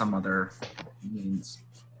with some other means.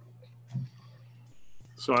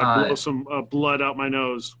 So I blow some blood out my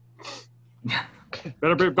nose.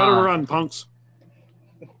 Better run, punks.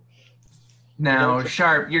 Now,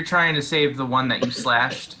 Sharp, you're trying to save the one that you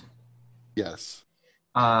slashed. Yes.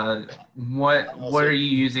 What are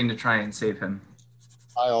you using to try and save him?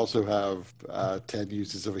 I also have 10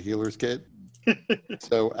 uses of a healer's kit.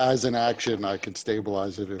 So as an action, I can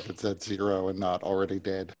stabilize it if it's at 0 and not already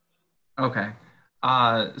dead. Okay.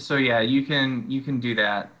 So yeah, you can do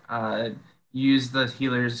that. Use the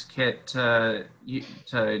healer's kit to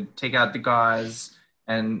take out the gauze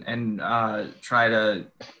and try to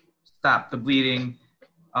stop the bleeding.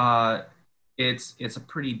 It's a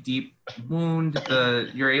pretty deep wound.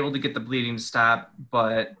 You're able to get the bleeding to stop,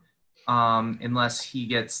 but unless he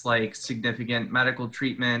gets like significant medical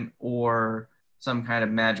treatment or some kind of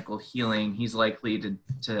magical healing, he's likely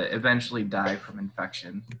to eventually die from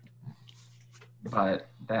infection. But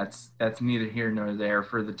that's neither here nor there.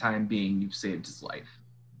 For the time being, you've saved his life.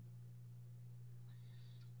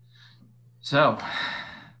 So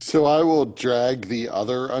I will drag the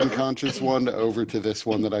other unconscious one over to this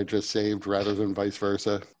one that I just saved rather than vice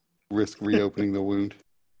versa. Risk reopening the wound.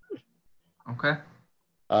 Okay.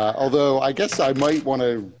 Although I guess I might want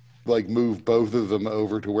to like move both of them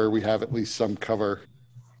over to where we have at least some cover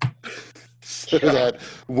so that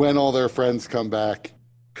when all their friends come back.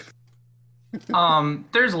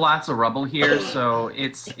 There's lots of rubble here, so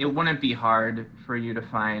it wouldn't be hard for you to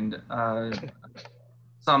find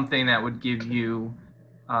something that would give you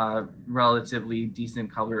relatively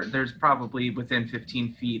decent cover. There's probably within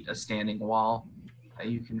 15 feet a standing wall that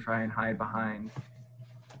you can try and hide behind,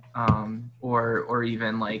 or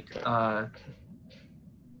even like a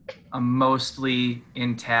mostly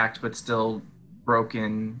intact but still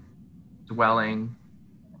broken dwelling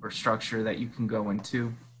or structure that you can go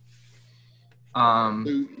into.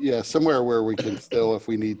 Yeah, somewhere where we can still, if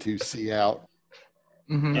we need to, see out.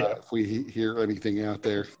 Mm-hmm. If we hear anything out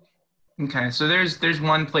there. Okay, so there's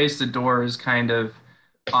one place the door is kind of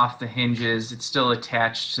off the hinges. It's still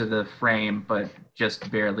attached to the frame, but just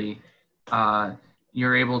barely.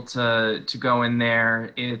 You're able to go in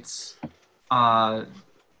there. It's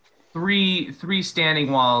three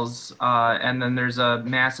standing walls, and then there's a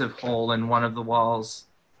massive hole in one of the walls.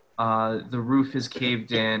 The roof is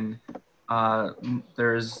caved in.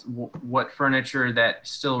 There's what furniture that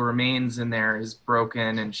still remains in there is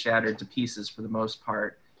broken and shattered to pieces for the most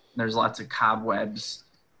part. There's lots of cobwebs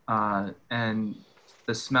and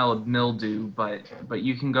the smell of mildew, but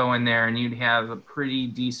you can go in there and you'd have a pretty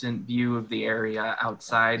decent view of the area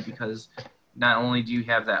outside, because not only do you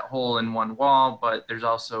have that hole in one wall, but there's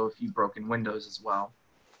also a few broken windows as well.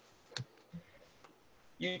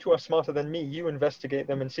 You two are smarter than me. You investigate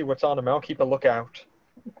them and see what's on them. I'll keep a lookout.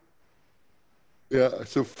 Yeah,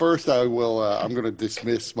 so first I will, I'm going to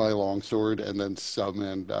dismiss my longsword and then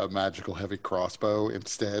summon a magical heavy crossbow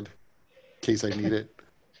instead, in case I need it.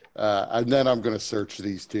 And then I'm going to search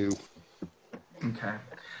these two. Okay.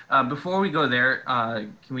 Before we go there,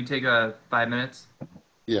 can we take 5 minutes?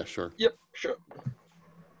 Yeah, sure. Yep, sure.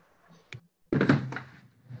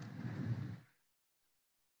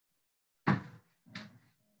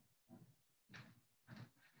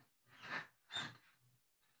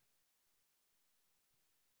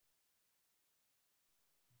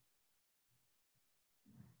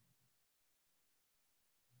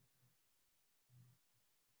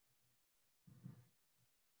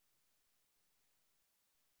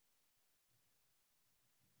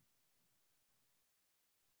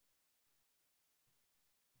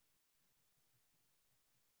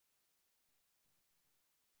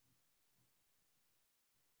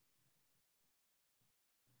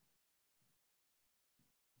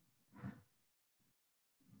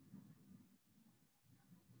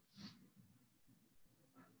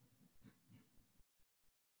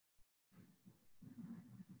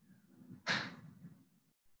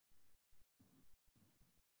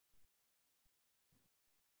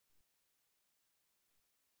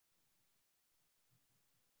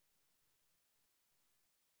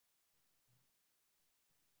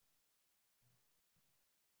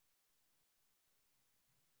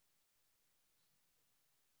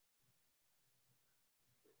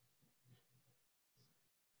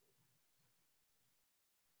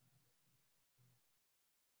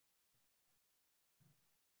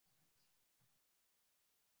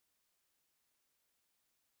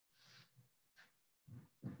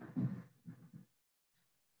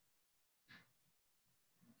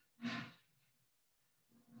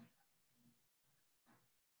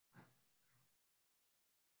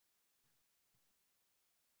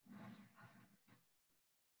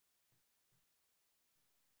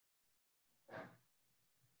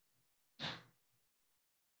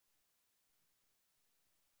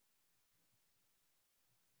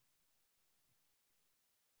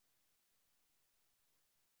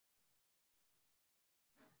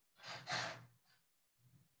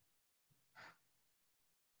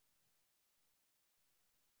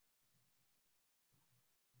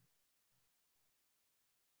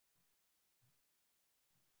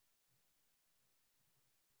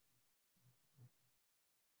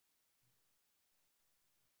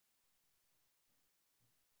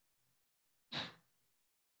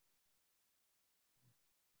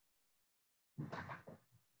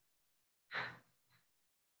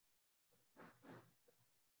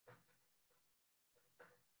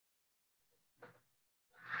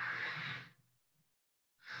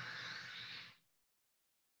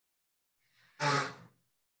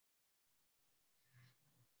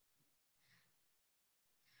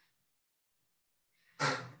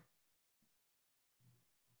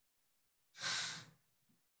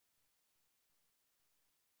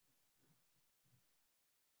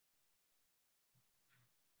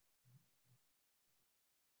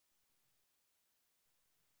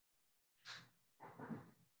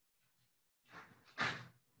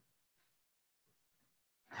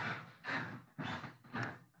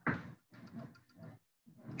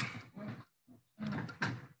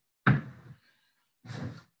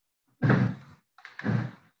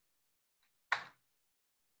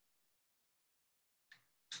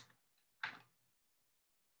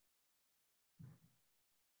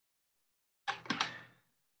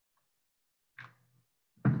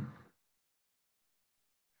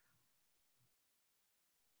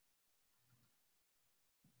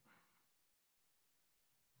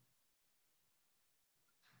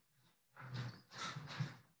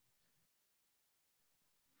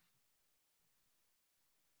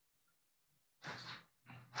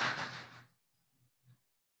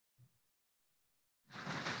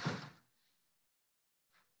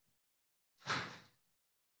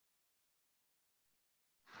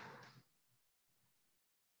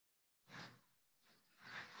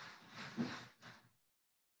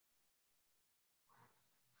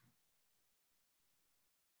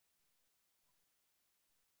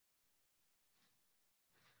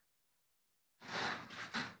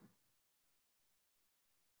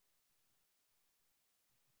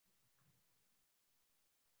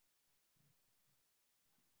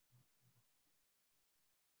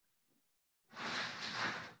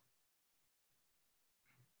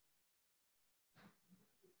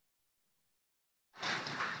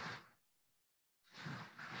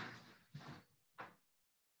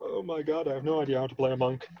 Oh my god, I have no idea how to play a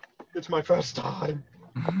monk. It's my first time.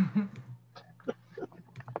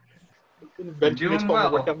 Inventing it doing on the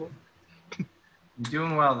well. web. You're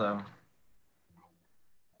doing well, though.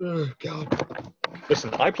 Oh, God.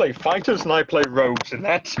 Listen, I play fighters and I play rogues, and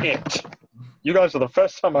that's it. You guys are the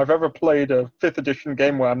first time I've ever played a 5th edition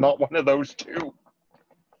game where I'm not one of those two.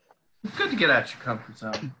 It's good to get out your comfort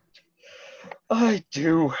zone. I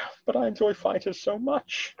do, but I enjoy fighters so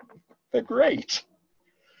much. They're great.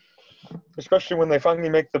 Especially when they finally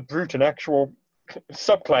make the brute an actual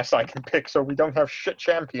subclass I can pick so we don't have shit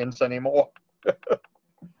champions anymore.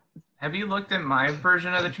 Have you looked at my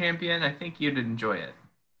version of the champion? I think you'd enjoy it.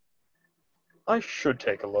 I should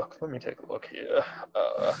take a look. Let me take a look here.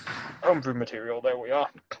 Homebrew material, there we are.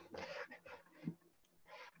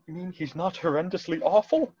 You mean he's not horrendously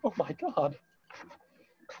awful? Oh my god.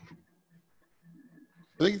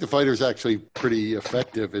 I think the fighter's actually pretty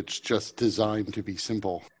effective. It's just designed to be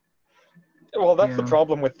simple. Well, that's the Yeah.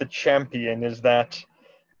 problem with the champion, is that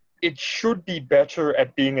it should be better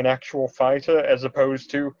at being an actual fighter as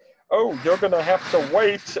opposed to, oh, you're going to have to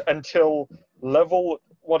wait until level,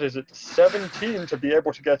 17 to be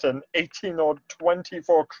able to get an 18 or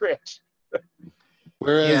 24 crit.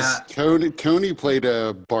 Whereas Tony played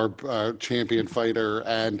a champion fighter,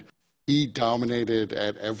 and he dominated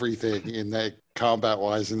at everything in that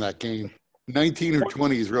combat-wise in that game. 19 or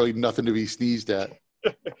 20 is really nothing to be sneezed at.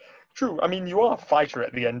 True. I mean, you are a fighter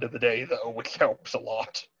at the end of the day, though, which helps a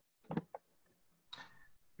lot.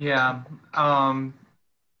 Yeah.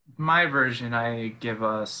 My version, I give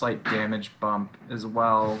a slight damage bump as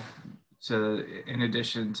well, in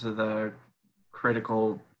addition to the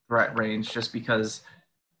critical threat range, just because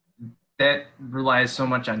that relies so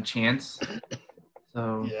much on chance.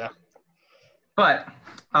 So Yeah. But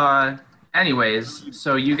anyways,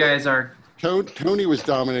 so you guys are Tony was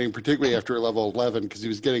dominating, particularly after level 11, because he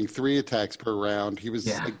was getting 3 attacks per round. He was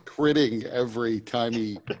like critting every time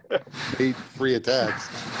he made 3 attacks.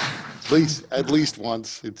 At least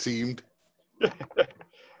once, it seemed.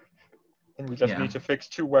 And we just need to fix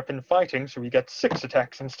 2 weapon fighting so we get 6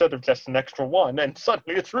 attacks instead of just an extra 1, and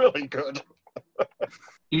suddenly it's really good.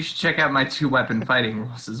 You should check out my 2 weapon fighting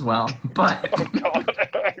rules as well. But oh god,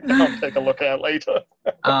 I'll take a look at it later.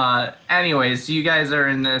 anyways, so you guys are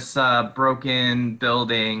in this broken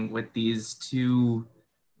building with these 2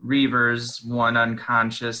 Reavers, one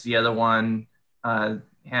unconscious, the other one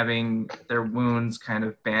having their wounds kind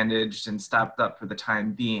of bandaged and stopped up for the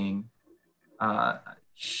time being.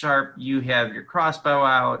 Sharp, you have your crossbow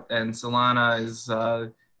out, and Solana is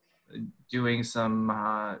doing some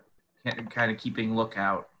kind of keeping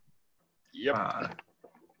lookout. Yep.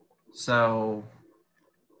 So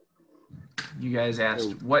you guys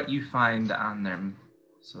asked what you find on them.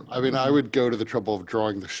 So I mean, I would go to the trouble of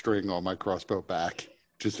drawing the string on my crossbow back,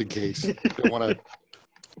 just in case. Don't want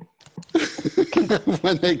to,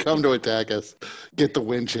 when they come to attack us, get the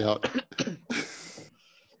winch out.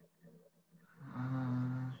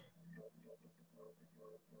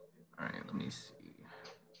 All right, let me see.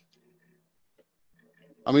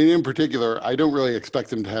 I mean, in particular, I don't really expect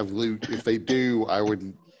them to have loot. If they do, I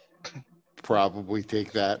would probably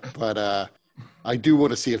take that. But I do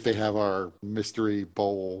want to see if they have our mystery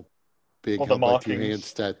bowl, big All the help by 2 markings.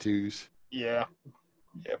 hands tattoos. Yeah.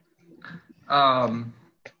 Yep.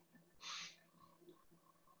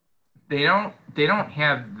 They don't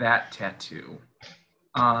have that tattoo,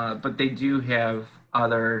 but they do have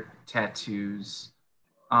other tattoos.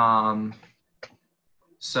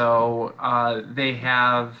 So they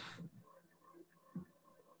have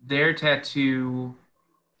their tattoo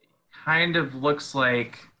kind of looks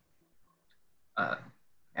like,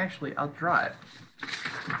 actually, I'll draw it.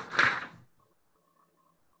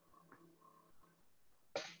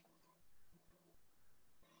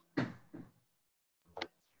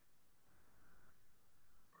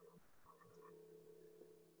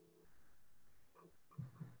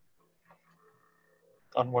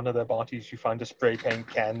 On one of their bodies, you find a spray paint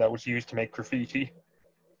can that was used to make graffiti.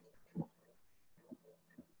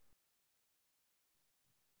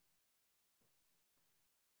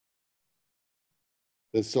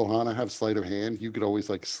 Does Sohana have sleight of hand? You could always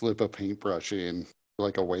like slip a paintbrush in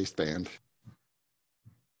like a waistband.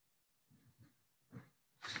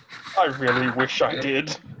 I really wish I did.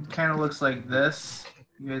 It kind of looks like this.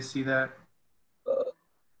 You guys see that?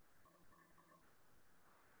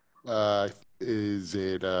 Is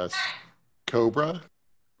it Cobra?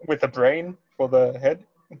 With a brain for the head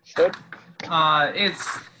instead?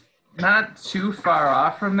 It's not too far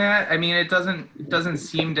off from that. I mean, it doesn't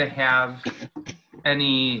seem to have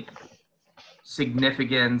any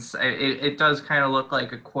significance. It does kind of look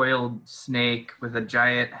like a coiled snake with a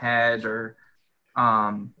giant head, or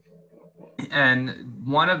And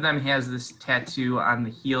one of them has this tattoo on the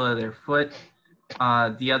heel of their foot.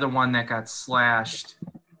 The other one that got slashed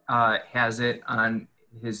has it on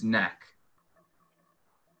his neck.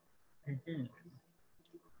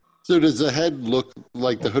 So does the head look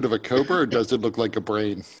like the hood of a cobra, or does it look like a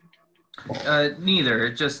brain? Neither.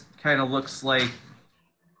 It just kind of looks like.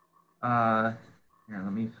 Here,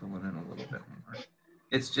 let me fill it in a little bit more.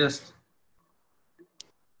 It's just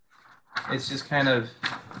kind of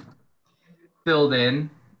filled in,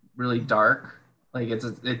 really dark. Like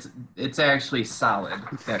it's actually solid,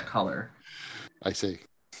 that color. I see.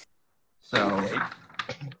 So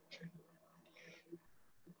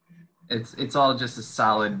it's all just a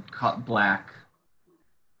solid cut black.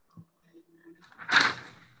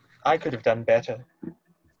 I could have done better.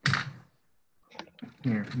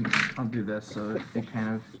 Here, I'll do this so it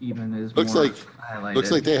kind of even is Looks more like highlighted. Looks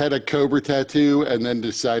like they had a cobra tattoo and then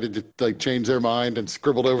decided to like change their mind and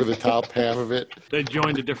scribbled over the top half of it. They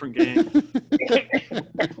joined a different gang.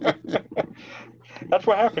 That's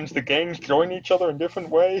what happens. The gangs join each other in different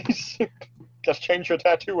ways. Just change your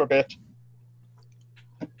tattoo a bit.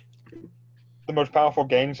 The most powerful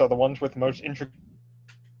gangs are the ones with the most intricate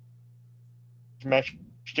meshed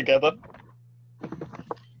together.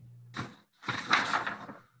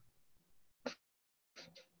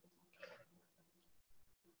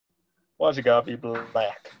 Why's it gotta be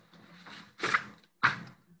black?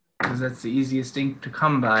 Because that's the easiest ink to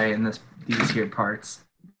come by in these here parts.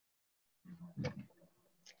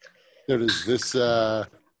 So does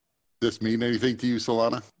this mean anything to you,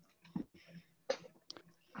 Solana?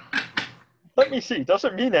 Let me see.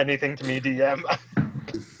 Doesn't mean anything to me, DM.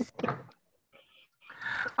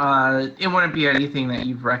 It wouldn't be anything that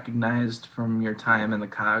you've recognized from your time in the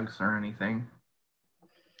cogs or anything.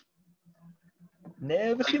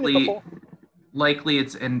 Never seen it before. Likely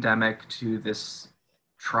it's endemic to this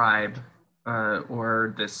tribe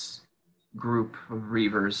or this group of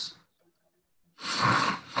reavers.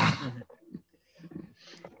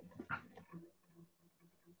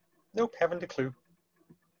 Nope, haven't a clue.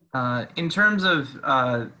 In terms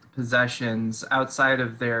of possessions, outside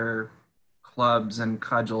of their clubs and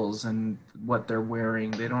cudgels and what they're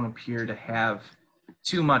wearing, they don't appear to have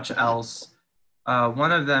too much else.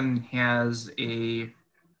 One of them has a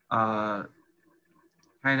kind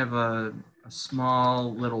of a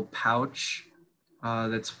small little pouch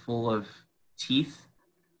that's full of teeth.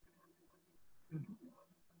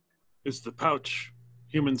 Is the pouch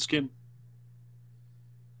human skin?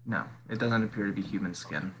 No, it doesn't appear to be human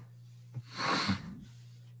skin.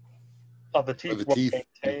 Are the teeth the well teeth-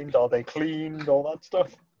 maintained? Are they cleaned? All that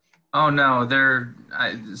stuff? Oh no,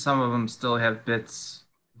 some of them still have bits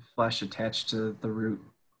of flesh attached to the root.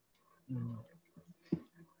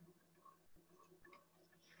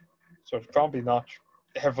 So it's probably not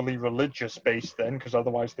heavily religious based then, because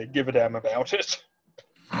otherwise they give a damn about it.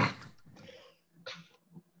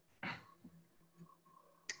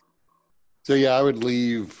 So yeah, I would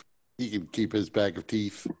leave. He can keep his bag of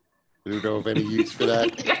teeth. I don't know of any use for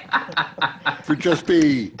that. For just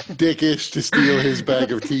being dickish to steal his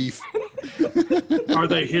bag of teeth. Are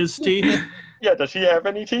they his teeth? Yeah, does he have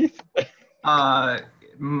any teeth?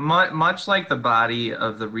 Much like the body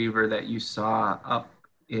of the reaver that you saw up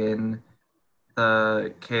in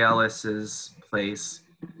the Kaelis's place,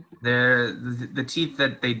 the teeth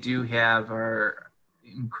that they do have are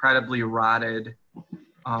incredibly rotted.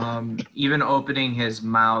 Even opening his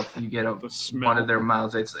mouth, you get one of their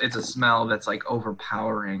mouths. It's a smell that's like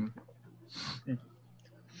overpowering.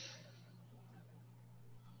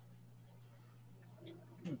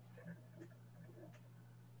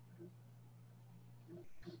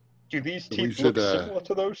 Do these We teeth should, look similar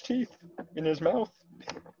to those teeth in his mouth?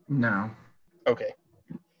 No. Okay.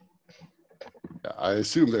 I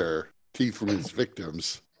assume they're teeth from his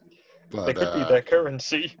victims, They but could be their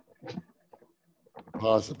currency.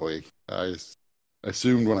 possibly. I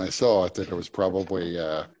assumed when I saw it that it was probably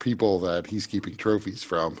people that he's keeping trophies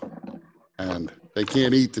from, and they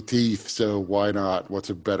can't eat the teeth, so why not? What's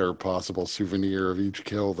a better possible souvenir of each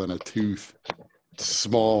kill than a tooth?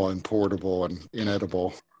 Small and portable and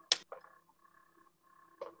inedible.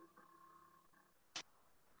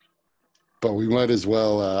 But we might as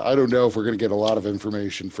well, I don't know if we're going to get a lot of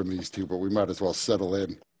information from these two, but we might as well settle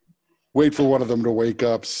in. Wait for one of them to wake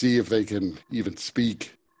up, see if they can even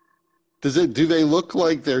speak. Do they look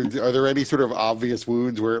like are there any sort of obvious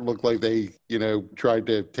wounds where it looked like they, tried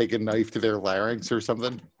to take a knife to their larynx or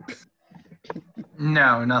something?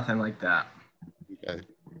 No, nothing like that. Okay.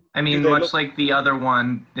 I mean, much like the other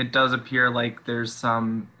one, it does appear like there's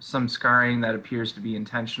some scarring that appears to be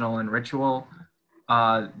intentional and ritual.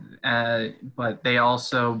 but they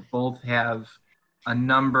also both have a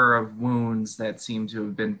number of wounds that seem to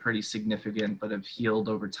have been pretty significant but have healed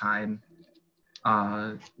over time,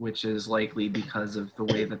 which is likely because of the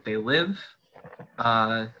way that they live.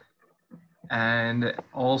 And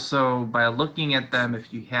also, by looking at them,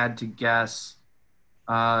 if you had to guess,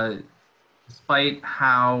 despite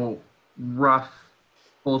how rough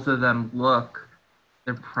both of them look,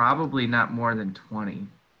 they're probably not more than 20.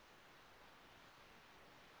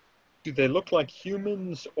 Do they look like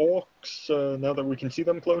humans, orcs, now that we can see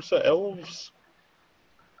them closer, elves?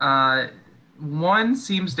 One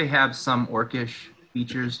seems to have some orcish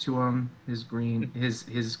features to him. His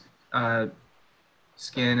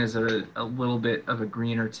skin is a little bit of a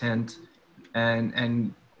greener tint,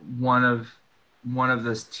 and one of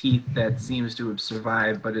those teeth that seems to have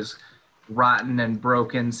survived but is rotten and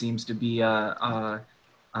broken seems to be a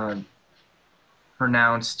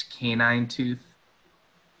pronounced canine tooth.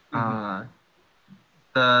 The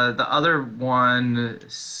other one,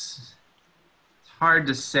 it's hard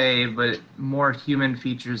to say, but more human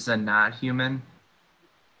features than not human.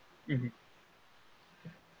 Mm-hmm.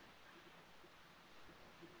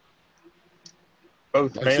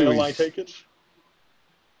 Both male, I take it?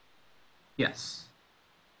 Yes.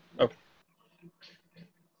 Okay.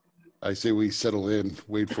 I say we settle in,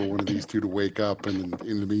 wait for one of these two to wake up, and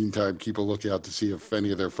in the meantime, keep a lookout to see if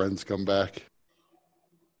any of their friends come back.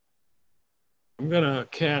 I'm going to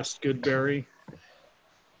cast Goodberry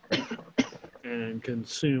and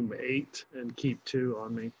consume 8 and keep 2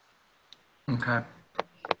 on me. Okay.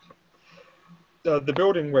 The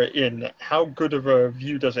building we're in, how good of a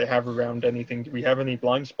view does it have around anything? Do we have any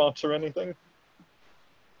blind spots or anything?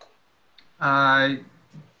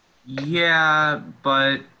 Yeah,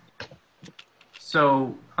 but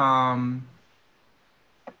so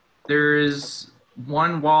there is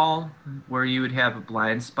one wall where you would have a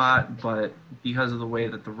blind spot, but because of the way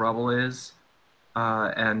that the rubble is,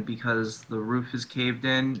 and because the roof is caved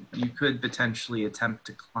in, you could potentially attempt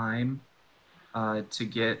to climb to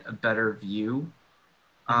get a better view,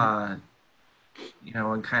 and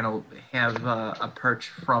kind of have a perch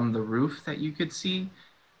from the roof that you could see.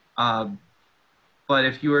 But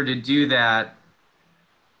if you were to do that,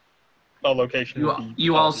 Our location would be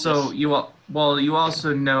you also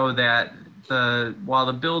know that while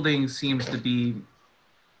the building seems to be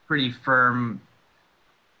pretty firm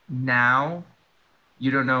now,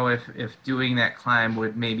 you don't know if doing that climb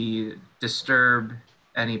would maybe disturb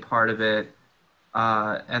any part of it,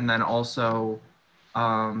 and then also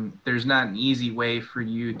there's not an easy way for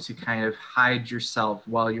you to kind of hide yourself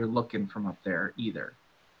while you're looking from up there either.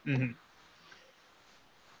 Mm-hmm.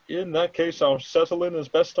 In that case, I'll settle in as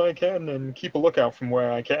best I can and keep a lookout from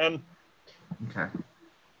where I can. Okay.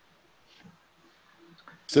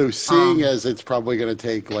 So seeing as it's probably going to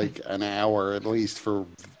take like an hour at least for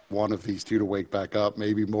one of these two to wake back up,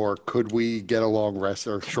 maybe more, could we get a long rest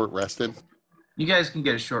or short rest in? You guys can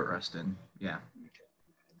get a short rest in, yeah.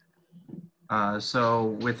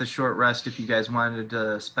 So with a short rest, if you guys wanted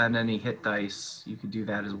to spend any hit dice, you could do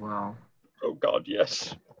that as well. Oh God,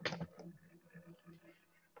 yes.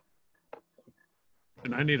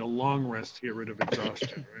 And I need a long rest to get rid of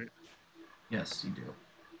exhaustion, right? Yes, you do.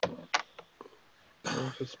 I'm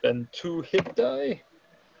going to spend 2 hit die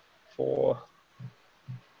for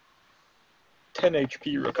 10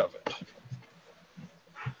 HP recovered.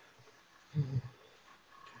 And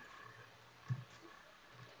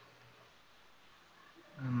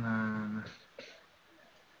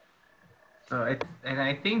then,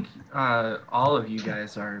 I think all of you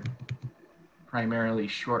guys are primarily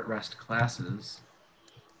short rest classes.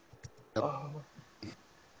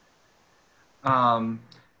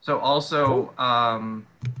 So also,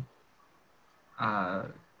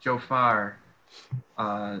 Jofar,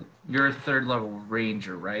 you're a 3rd level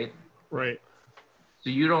ranger, right? Right. So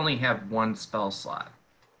you'd only have 1 spell slot.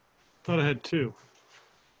 Thought I had 2.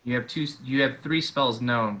 You have 2. You have 3 spells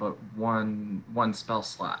known, but one spell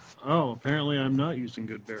slot. Oh, apparently I'm not using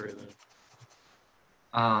Goodberry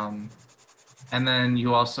then. And then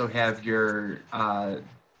you also have your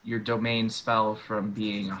domain spell from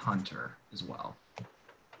being a hunter as well.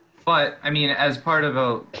 But I mean, as part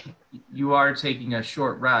of you are taking a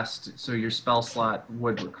short rest, so your spell slot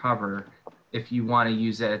would recover if you want to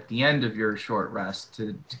use it at the end of your short rest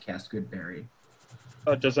to cast Goodberry.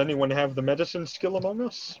 Does anyone have the medicine skill among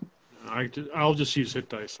us? I'll just use hit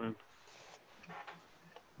dice then.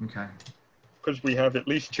 Okay. Because we have at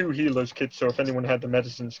least 2 healers kits, so if anyone had the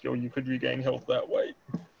medicine skill, you could regain health that way.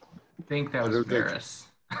 I think that was Varys.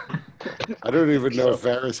 I don't even know if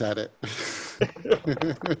Varys had it.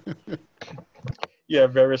 Yeah,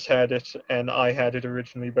 Varys had it, and I had it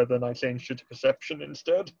originally, but then I changed it to perception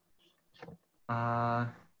instead.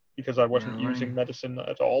 Because I wasn't using medicine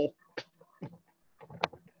at all.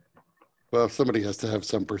 Well, somebody has to have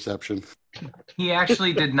some perception. He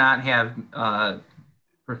actually did not have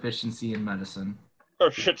proficiency in medicine. Oh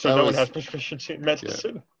shit, so no one has proficiency in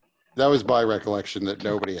medicine. Yeah. That was my recollection, that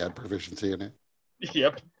nobody had proficiency in it.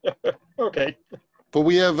 Yep. Okay. But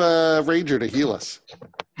we have Ranger to heal us.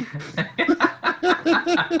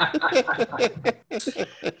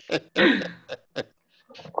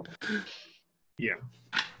 Yeah.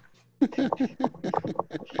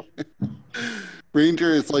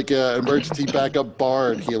 Ranger is like an emergency backup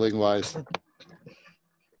bard healing wise.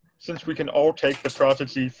 Since we can all take the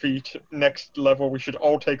Prodigy feat next level, we should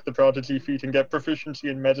all take the Prodigy feat and get proficiency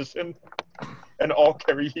in medicine. And all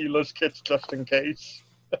carry healer's kits just in case.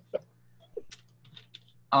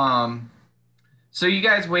 So you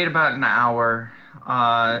guys wait about an hour.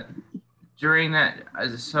 During that,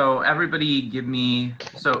 so everybody give me,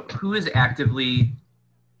 so who is actively,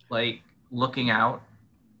 like, looking out?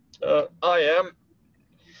 I am.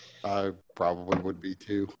 I probably would be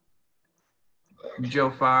too.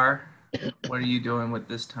 Jofar, what are you doing with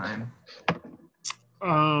this time?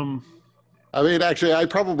 I mean, actually, I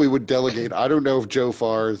probably would delegate. I don't know if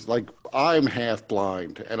Jofar is, like, I'm half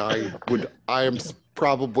blind, and I am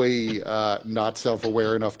probably not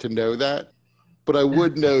self-aware enough to know that. But I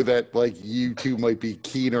would know that, like, you two might be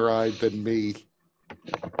keener-eyed than me.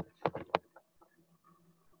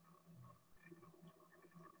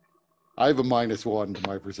 I have a -1 to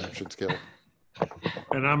my perception skill.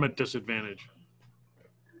 And I'm at disadvantage.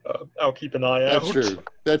 I'll keep an eye out. That's true.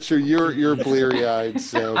 That's true. You're bleary-eyed,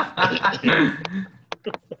 so.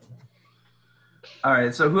 All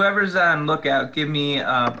right, so whoever's on lookout, give me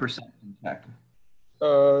a perception check.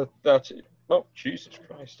 That's it. Oh, Jesus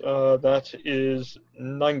Christ. That is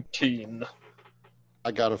 19.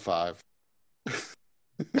 I got a 5.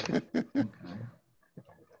 Okay.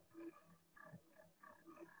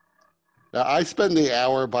 Now, I spend the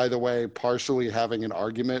hour, by the way, partially having an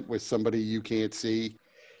argument with somebody you can't see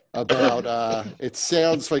about, it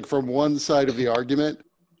sounds like from one side of the argument,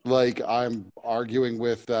 like I'm arguing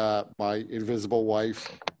with my invisible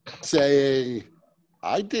wife, saying,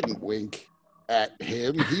 I didn't wink at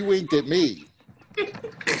him. He winked at me.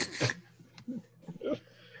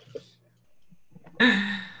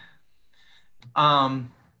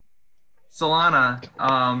 Solana,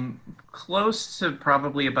 close to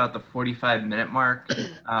probably about the 45-minute mark,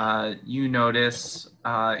 you notice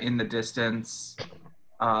in the distance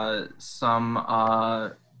some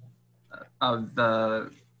of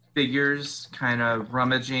the figures kind of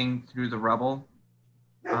rummaging through the rubble.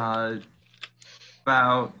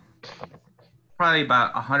 Probably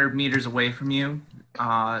about 100 meters away from you.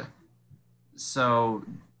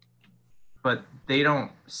 But they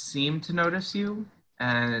don't seem to notice you,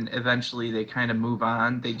 and eventually they kind of move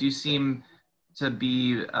on. They do seem to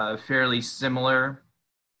be fairly similar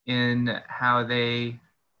in how they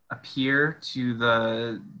appear to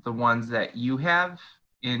the ones that you have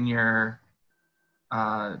in your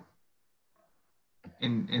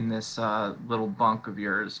in this little bunk of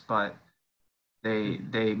yours, but they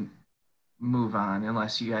move on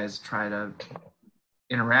unless you guys try to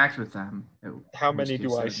interact with them. How many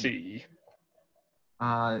do I see?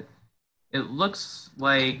 It looks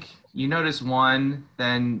like you notice one,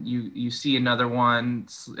 then you see another one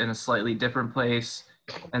in a slightly different place,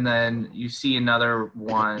 and then you see another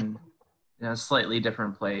one in a slightly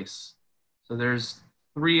different place. So there's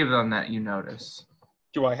 3 of them that you notice.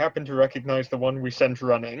 Do I happen to recognize the one we sent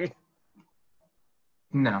running?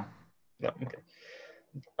 No. No, okay.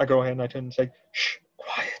 I go ahead and I turn and say, shh,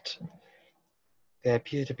 quiet. There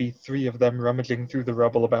appear to be 3 of them rummaging through the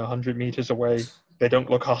rubble about 100 meters away. They don't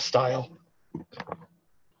look hostile.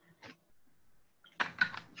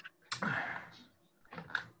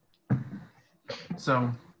 So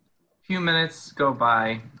a few minutes go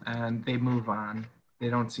by and they move on. They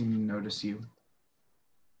don't seem to notice you.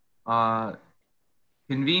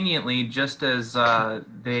 Conveniently, just as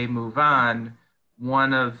they move on,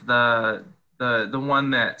 one of the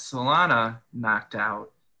one that Solana knocked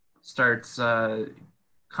out starts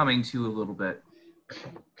coming to a little bit.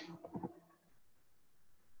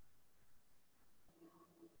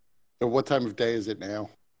 So what time of day is it now?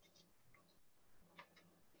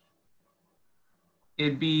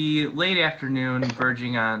 It'd be late afternoon,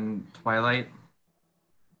 verging on twilight.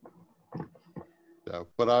 So,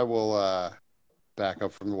 but I will back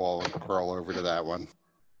up from the wall and crawl over to that one.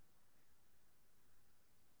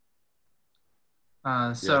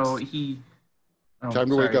 So Yes. he... Oh, Time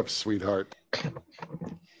to sorry. wake up, sweetheart.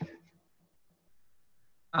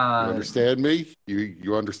 You understand me?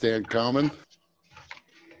 You understand common?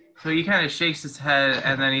 So he kind of shakes his head,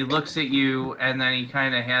 and then he looks at you, and then he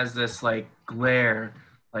kind of has this like glare,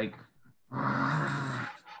 like.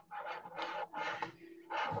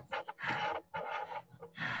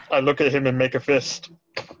 I look at him and make a fist.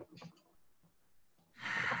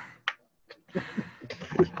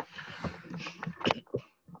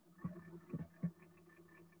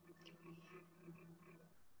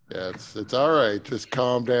 Yeah, it's all right. Just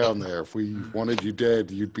calm down there. If we wanted you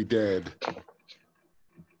dead, you'd be dead.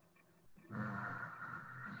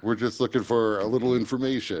 We're just looking for a little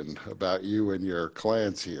information about you and your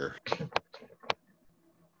clans here.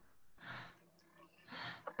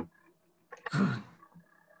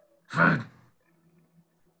 Food.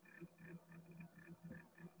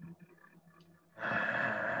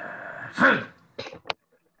 Food.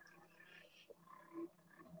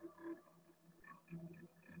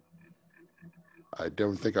 I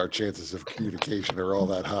don't think our chances of communication are all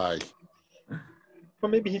that high. Or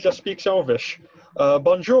maybe he just speaks Elvish.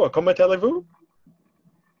 Bonjour, comment allez-vous?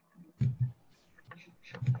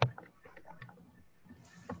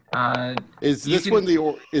 Is this one the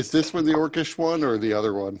orcish one or the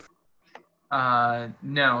other one?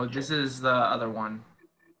 No, this is the other one.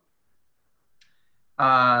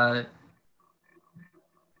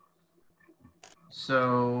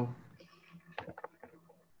 So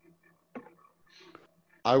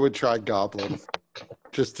I would try Goblin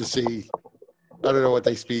just to see. I don't know what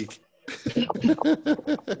they speak. We're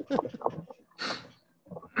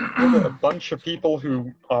a bunch of people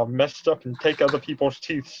who are messed up and take other people's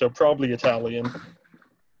teeth, so probably Italian.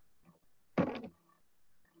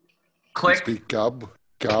 click. You speak Goblin?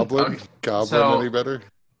 Okay. Goblin So, any better?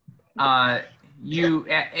 You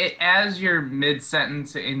as you're mid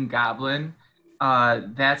sentence in Goblin,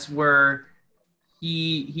 that's where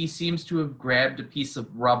he seems to have grabbed a piece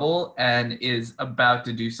of rubble and is about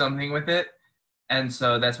to do something with it, and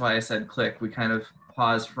so that's why I said click. We kind of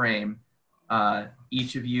pause frame.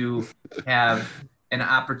 Each of you have an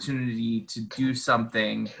opportunity to do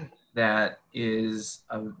something that is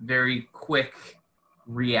a very quick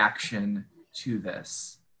reaction to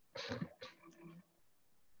this.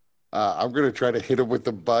 I'm going to try to hit him with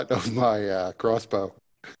the butt of my crossbow.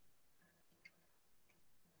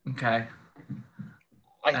 Okay.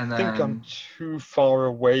 I think I'm too far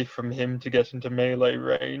away from him to get into melee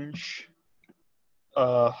range.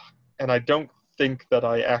 And I don't think that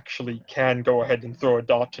I actually can go ahead and throw a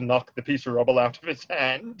dart to knock the piece of rubble out of his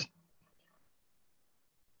hand.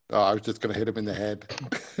 Oh, I was just going to hit him in the head.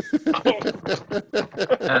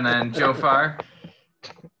 And then Jofar.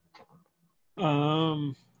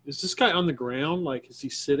 Is this guy on the ground? Like, is he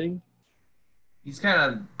sitting? He's kind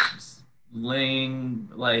of laying,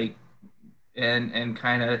 like, and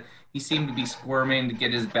kind of, he seemed to be squirming to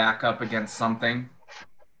get his back up against something.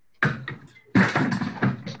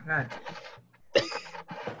 God.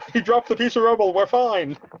 He dropped the piece of rubble, we're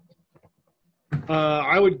fine.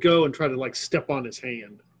 I would go and try to, like, step on his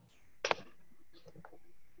hand.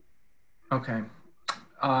 Okay.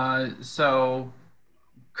 So,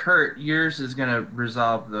 Kurt, yours is going to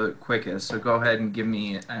resolve the quickest, so go ahead and give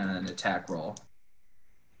me an attack roll.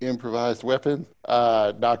 Improvised weapon?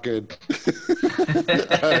 Not good.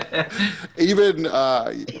 Even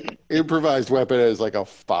improvised weapon is like a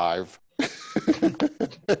 5.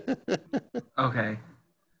 Okay.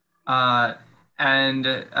 And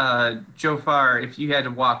Jofar, if you had to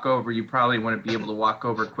walk over, you probably wouldn't be able to walk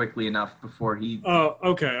over quickly enough before he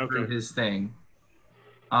threw his thing.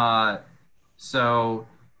 So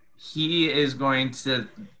he is going to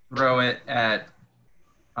throw it at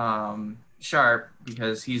Sharp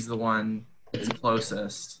because he's the one that's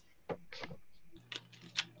closest.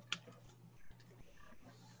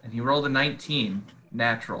 And he rolled a 19,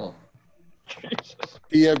 natural. Jesus.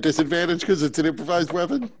 Do you have disadvantage because it's an improvised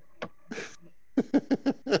weapon?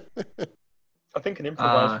 I think an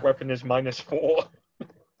improvised weapon is -4.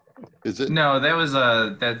 Is it? No, that's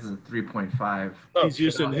a 3.5. He's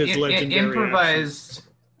using his legendary action.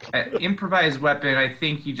 Improvised weapon, I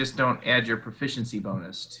think you just don't add your proficiency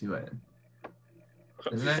bonus to it.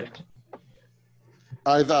 Isn't it?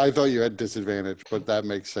 I thought you had disadvantage, but that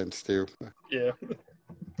makes sense too. Yeah.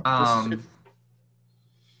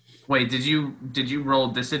 Wait, did you roll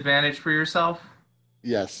disadvantage for yourself?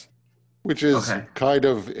 Yes, which is Okay. kind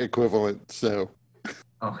of equivalent. So.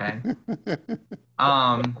 Okay.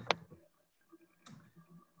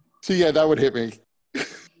 So yeah, that would hit me.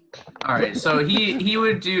 All right. So he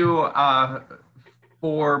would do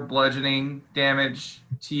 4 bludgeoning damage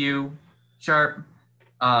to you, Sharp,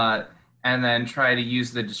 and then try to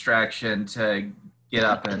use the distraction to get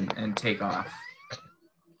up and take off.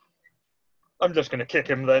 I'm just gonna kick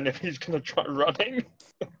him then if he's gonna try running.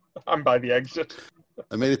 I'm by the exit.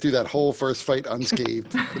 I made it through that whole first fight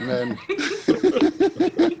unscathed, and then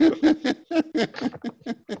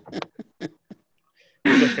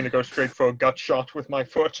I'm just gonna go straight for a gut shot with my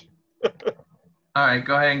foot. All right,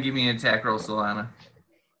 go ahead and give me an attack roll, Solana.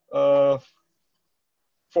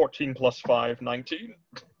 14 plus 5, 19.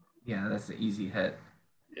 Yeah, that's an easy hit.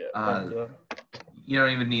 Yeah. You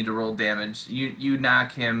don't even need to roll damage. You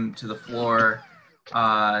knock him to the floor,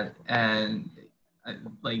 and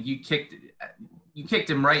like you kicked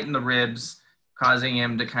him right in the ribs, causing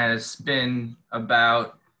him to kind of spin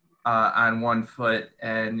about on one foot,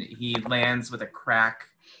 and he lands with a crack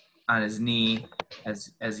on his knee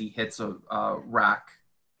as he hits a rock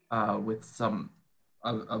with some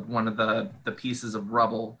of one of the pieces of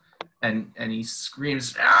rubble, and he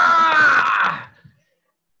screams, "Ah!"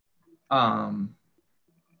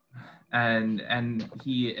 And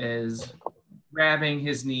he is grabbing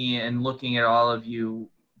his knee and looking at all of you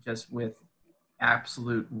just with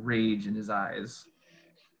absolute rage in his eyes.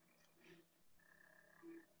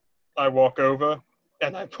 I walk over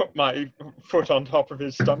and I put my foot on top of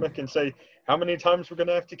his stomach and say, "How many times we're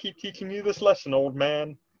gonna have to keep teaching you this lesson, old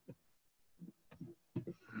man?"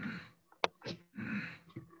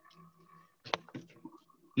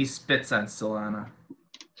 He spits on Solana.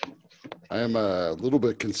 I am a little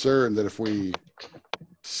bit concerned that if we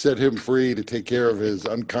set him free to take care of his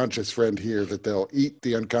unconscious friend here, that they'll eat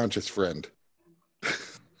the unconscious friend.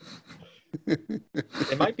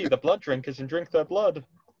 They might be the blood drinkers and drink their blood.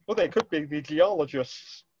 Or they could be the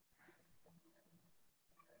geologists.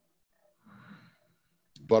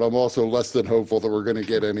 But I'm also less than hopeful that we're going to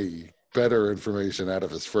get any better information out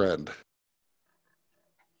of his friend.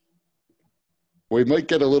 We might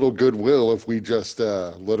get a little goodwill if we just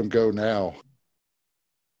let him go now.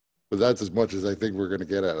 But that's as much as I think we're going to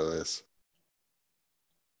get out of this.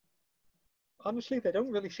 Honestly, they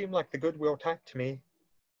don't really seem like the goodwill type to me.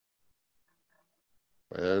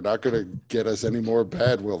 They're not going to get us any more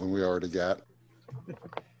bad will than we already got.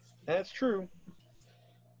 That's true.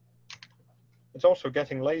 It's also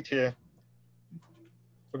getting late here.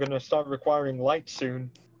 We're going to start requiring light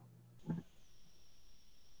soon.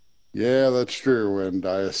 Yeah, that's true. And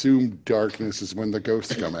I assume darkness is when the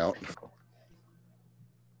ghosts come out.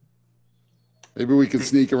 Maybe we can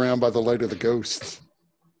sneak around by the light of the ghosts.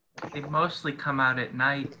 They mostly come out at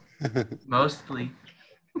night. Mostly.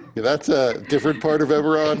 Yeah, that's a different part of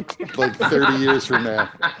Eberron, like 30 years from now.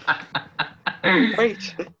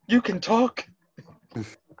 Wait, you can talk?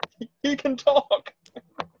 He can talk!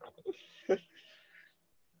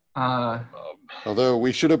 Although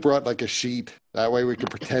we should have brought like a sheet. That way we could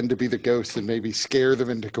pretend to be the ghosts and maybe scare them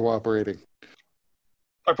into cooperating.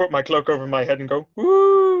 I put my cloak over my head and go,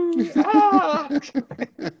 "Woo! Ah!"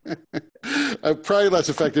 Probably less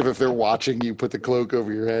effective if they're watching you put the cloak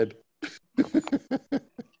over your head.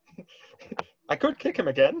 I could kick him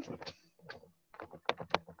again.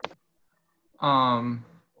 All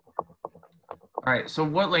right, so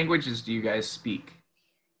what languages do you guys speak?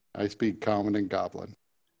 I speak Common and Goblin.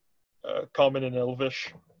 Common and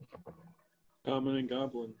Elvish. Common and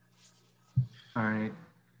Goblin. All right.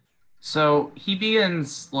 So he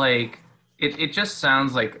begins like it just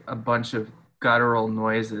sounds like a bunch of guttural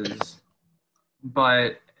noises,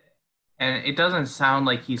 and it doesn't sound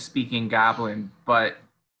like he's speaking Goblin, but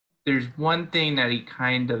there's one thing that he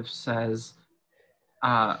kind of says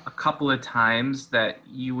a couple of times that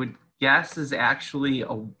you would guess is actually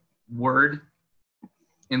a word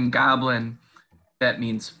in Goblin that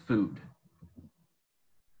means food.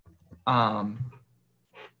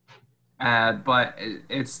 But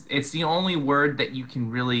it's the only word that you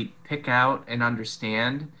can really pick out and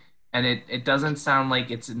understand, and it doesn't sound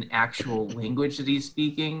like it's an actual language that he's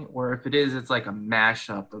speaking, or if it is, it's like a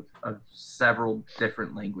mashup of several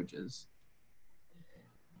different languages.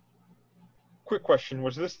 Quick question,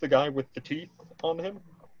 was this the guy with the teeth on him?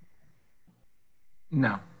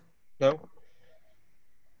 No. No?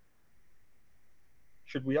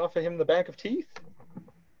 Should we offer him the bag of teeth?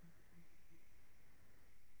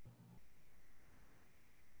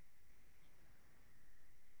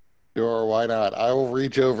 Sure, why not? I will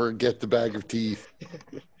reach over and get the bag of teeth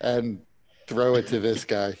and throw it to this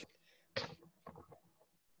guy.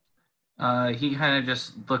 He kind of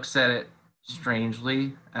just looks at it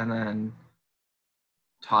strangely and then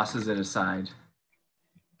tosses it aside.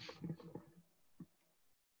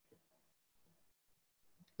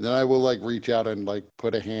 Then I will like reach out and like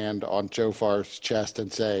put a hand on Jofar's chest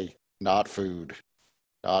and say, "Not food,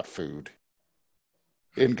 not food."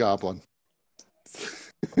 In Goblin.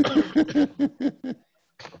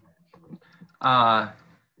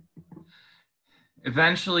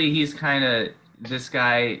 Eventually, this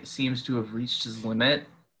guy seems to have reached his limit,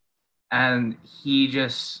 and he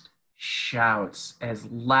just shouts as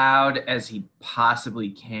loud as he possibly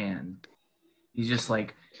can. He's just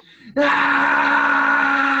like, "Ah!"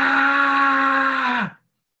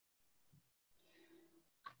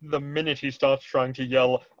 The minute he starts trying to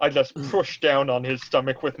yell, I just push down on his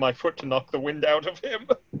stomach with my foot to knock the wind out of him.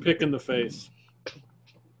 Pick in the face.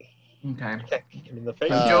 Okay. Kick him in the face.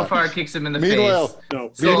 Jofar kicks him in the meanwhile- face. No.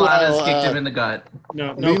 Solana's kicked him in the gut.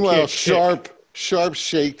 No. Meanwhile, kick. Sharp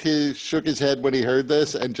shook his head when he heard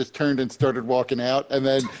this and just turned and started walking out. And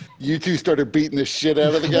then you two started beating the shit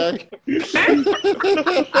out of the guy.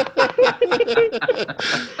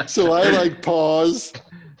 So I pause.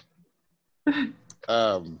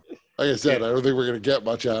 Like I said, I don't think we're going to get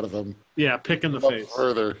much out of him. Yeah, pick in the Up face.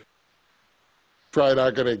 further. Probably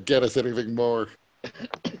not going to get us anything more.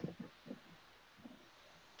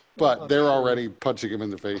 But they're already punching him in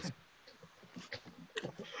the face.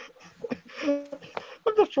 I'm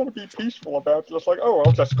just trying to be peaceful about it. Just like,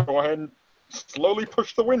 I'll just go ahead and slowly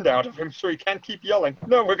push the wind out of him so he can't keep yelling.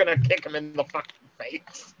 No, we're going to kick him in the fucking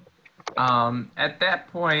face. At that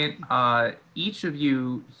point, each of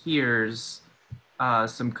you hears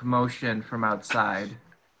some commotion from outside.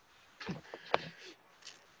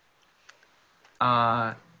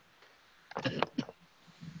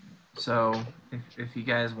 So if you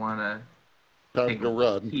guys want to Time to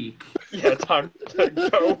run. peek. Yeah, time to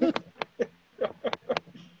go.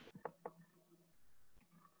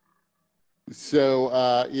 So,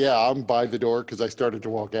 I'm by the door because I started to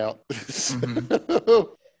walk out.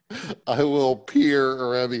 Mm-hmm. I will peer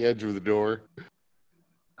around the edge of the door.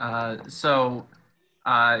 So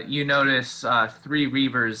you notice 3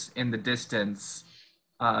 Reavers in the distance,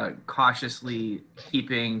 cautiously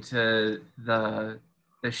keeping to the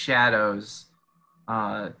shadows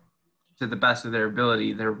to the best of their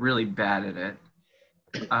ability. They're really bad at it,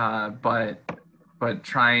 but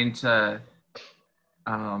trying to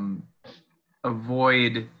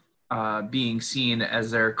avoid being seen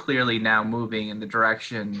as they're clearly now moving in the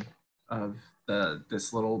direction of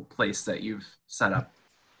this little place that you've set up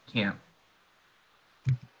camp.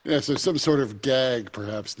 Yeah, so some sort of gag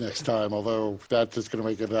perhaps next time, although that's just going to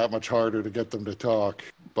make it that much harder to get them to talk.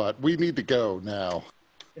 But we need to go now.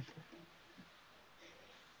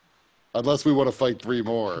 Unless we want to fight 3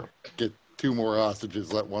 more. Get 2 more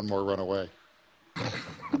hostages, let 1 more run away.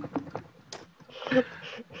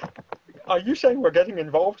 Are you saying we're getting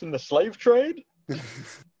involved in the slave trade? Not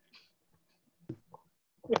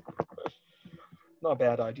a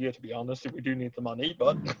bad idea, to be honest, if we do need the money,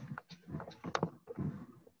 but...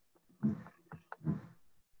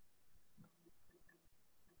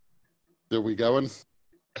 Are we going?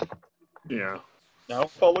 Yeah. Now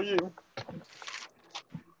follow you.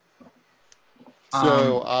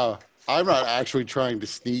 So, I'm not actually trying to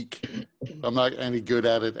sneak. I'm not any good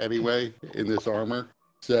at it anyway in this armor.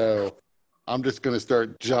 So, I'm just going to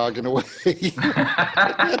start jogging away.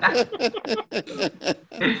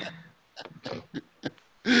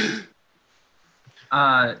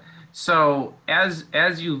 So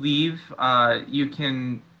as you leave, you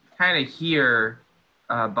can kind of hear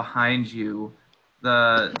behind you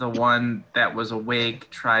the one that was awake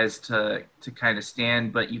tries to kind of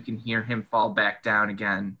stand, but you can hear him fall back down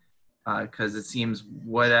again because it seems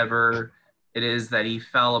whatever it is that he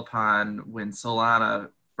fell upon when Solana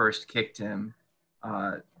first kicked him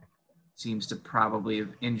seems to probably have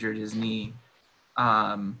injured his knee.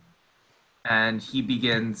 And he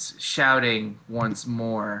begins shouting once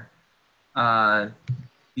more. As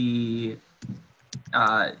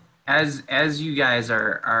you guys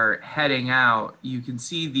are heading out, you can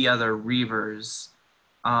see the other Reavers.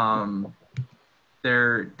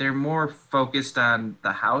 They're more focused on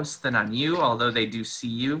the house than on you, although they do see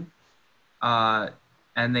you.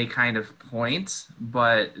 And they kind of point,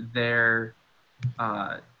 but they're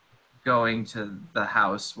going to the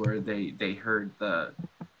house where they heard the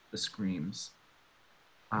screams.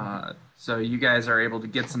 So you guys are able to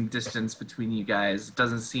get some distance between you guys. It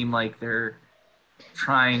doesn't seem like they're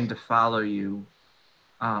trying to follow you.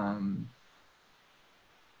 And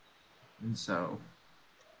so...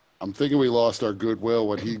 I'm thinking we lost our goodwill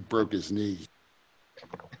when he broke his knee.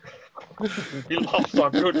 We lost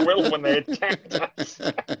our goodwill when they attacked us.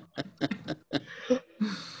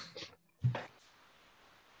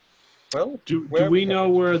 Well, Do we know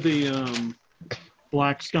where the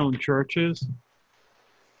Blackstone Church is?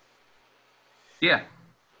 Yeah.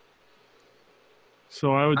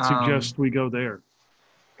 So I would suggest we go there.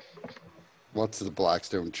 What's the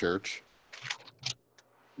Blackstone Church?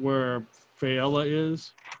 Where Faela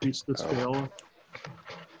is, Priestess Faela.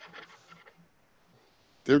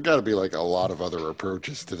 There's got to be like a lot of other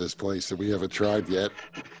approaches to this place that we haven't tried yet.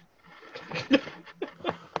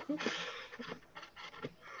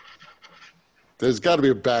 There's got to be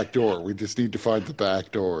a back door. We just need to find the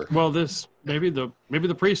back door. Well, maybe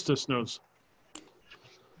the priestess knows.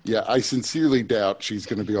 Yeah, I sincerely doubt she's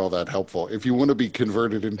going to be all that helpful. If you want to be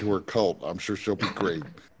converted into her cult, I'm sure she'll be great.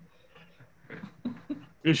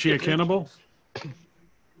 Is she a cannibal?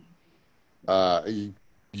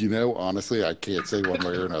 Honestly, I can't say one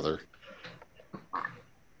way or another.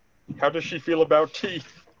 How does she feel about tea?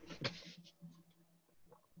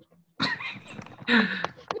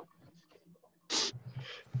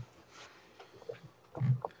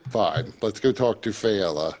 Fine, let's go talk to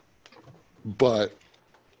Fayella. But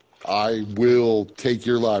I will take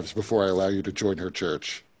your lives before I allow you to join her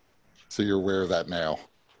church. So you're aware of that now.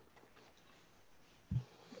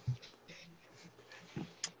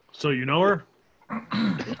 So you know her?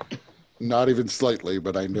 Not even slightly,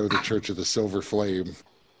 but I know the Church of the Silver Flame.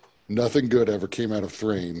 Nothing good ever came out of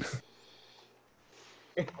Thrain.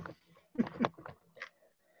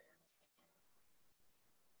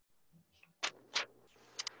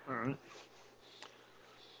 All right.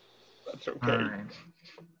 That's okay. All right.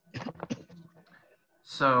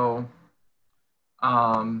 So,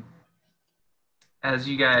 as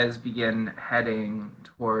you guys begin heading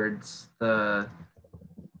towards the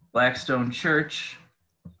Blackstone Church,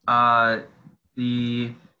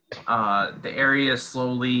 the area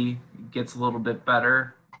slowly gets a little bit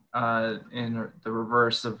better in the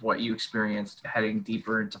reverse of what you experienced heading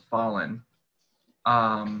deeper into Fallen.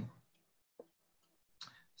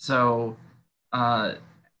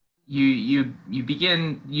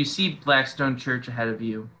 You see Blackstone Church ahead of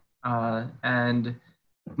you, and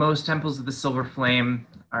most temples of the Silver Flame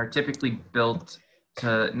are typically built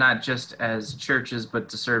to not just as churches, but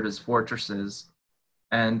to serve as fortresses.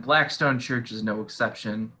 And Blackstone Church is no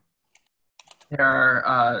exception. There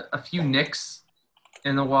are a few nicks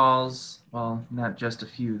in the walls. Well, not just a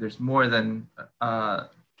few. There's more than a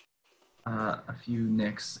few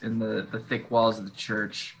nicks in the thick walls of the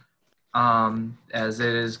church, as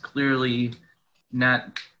it is clearly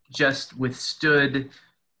not just withstood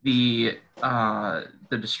the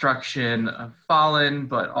destruction of Fallen,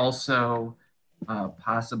 but also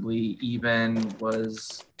possibly even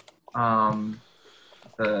was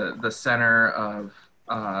the center of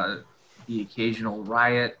the occasional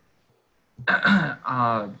riot.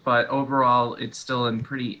 But overall, it's still in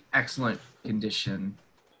pretty excellent condition,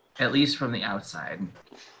 at least from the outside.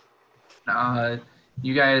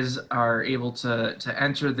 You guys are able to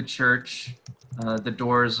enter the church. The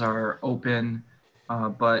doors are open,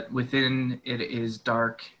 but within it is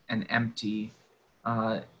dark and empty.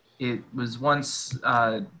 It was once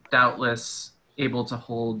doubtless able to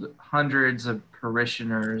hold hundreds of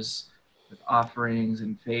parishioners with offerings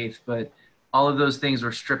and faith, but all of those things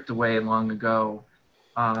were stripped away long ago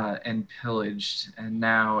and pillaged, and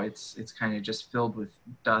now it's kind of just filled with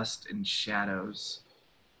dust and shadows.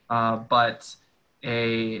 But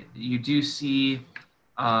you do see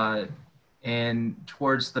and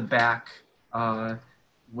towards the back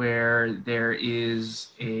where there is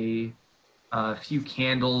a few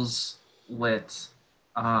candles lit,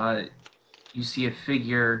 you see a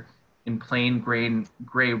figure in plain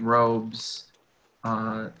gray robes,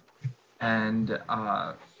 and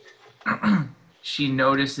she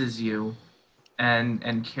notices you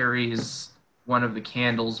and carries one of the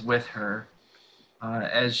candles with her.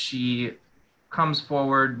 As she comes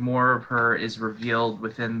forward, more of her is revealed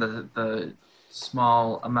within the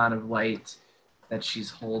small amount of light that she's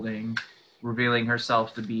holding, revealing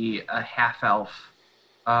herself to be a half-elf,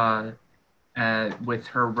 with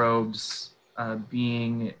her robes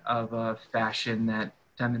being of a fashion that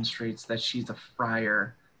demonstrates that she's a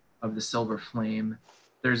friar of the Silver Flame.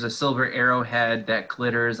 There's a silver arrowhead that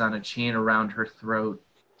glitters on a chain around her throat,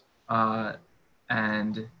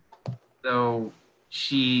 and though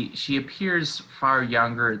she appears far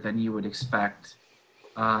younger than you would expect,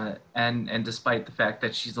 and despite the fact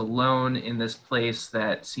that she's alone in this place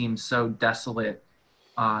that seems so desolate,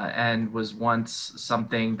 and was once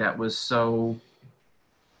something that was so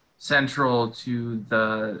central to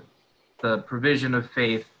the provision of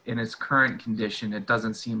faith in its current condition, it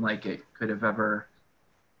doesn't seem like it could have ever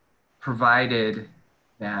provided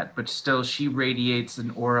that, but still she radiates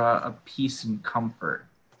an aura of peace and comfort.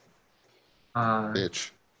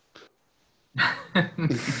 Bitch.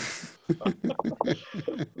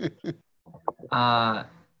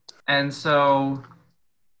 And so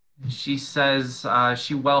she says,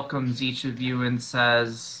 she welcomes each of you and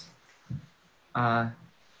says,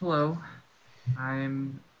 hello,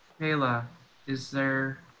 I'm Kayla. Is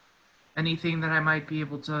there anything that I might be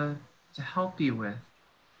able to help you with?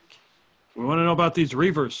 We want to know about these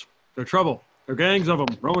reavers. They're trouble. There are gangs of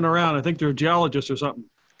them roaming around. I think they're geologists or something.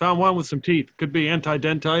 Found one with some teeth. Could be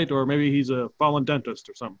anti-dentite, or maybe he's a fallen dentist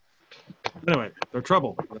or something. Anyway, they're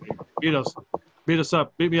trouble. They beat us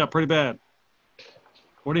up, beat me up pretty bad.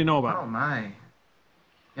 What do you know about Oh them? my.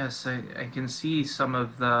 Yes, I can see some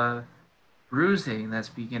of the bruising that's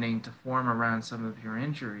beginning to form around some of your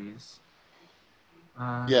injuries.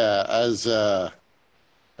 Yeah, as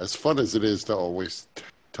fun as it is to always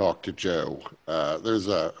talk to Joe, there's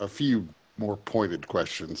a few more pointed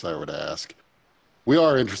questions I would ask. We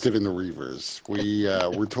are interested in the Reavers.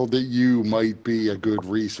 We're told that you might be a good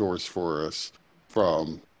resource for us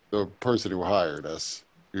from the person who hired us,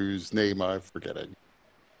 whose name I'm forgetting.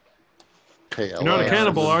 You're not a KLS.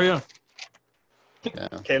 cannibal, are you? Yeah.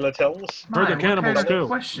 Kayla tells. Heard they're My, what cannibals kind of too.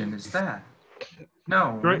 question is that?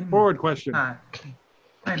 No, Straightforward question. I'm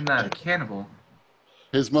not a cannibal.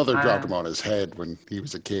 His mother dropped Uh, him on his head when he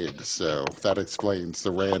was a kid, so that explains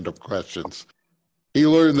the random questions. He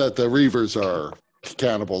learned that the Reavers are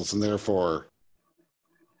cannibals and therefore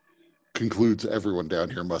concludes everyone down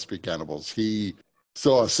here must be cannibals. He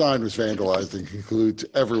saw a sign was vandalized and concludes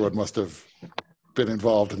everyone must have been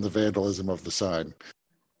involved in the vandalism of the sign.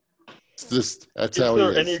 That's Is how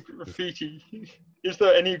there he any is. graffiti? Is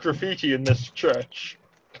there any graffiti in this church?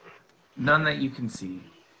 None that you can see.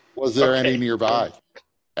 Was there Okay. any nearby?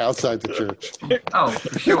 Outside the church. Oh,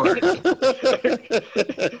 for sure.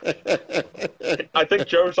 I think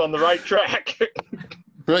Joe's on the right track.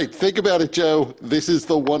 Right. Think about it, Joe. This is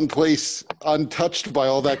the one place untouched by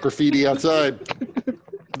all that graffiti outside.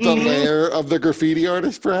 The lair of the graffiti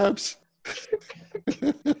artist, perhaps?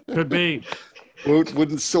 Could be.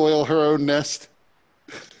 Wouldn't soil her own nest.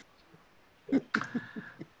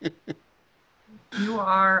 You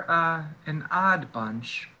are an odd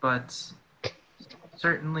bunch, but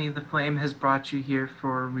certainly the flame has brought you here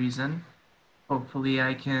for a reason. Hopefully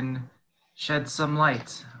I can shed some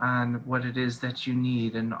light on what it is that you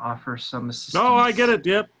need and offer some assistance. No, I get it.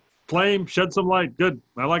 Yep. Flame, shed some light. Good.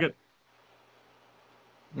 I like it.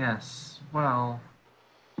 Yes, well,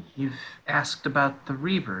 you've asked about the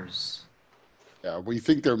Reavers. Yeah, we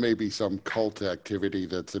think there may be some cult activity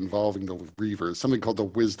that's involving the Reavers, something called the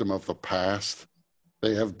wisdom of the past.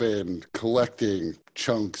 They have been collecting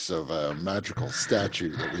chunks of a magical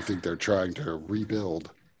statue that we think they're trying to rebuild.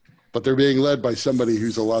 But they're being led by somebody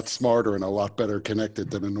who's a lot smarter and a lot better connected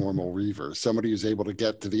than a normal Reaver. Somebody who's able to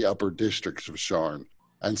get to the upper districts of Sharn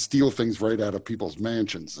and steal things right out of people's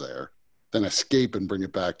mansions there, then escape and bring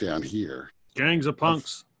it back down here. Gangs of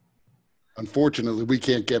punks. Unfortunately, we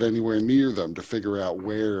can't get anywhere near them to figure out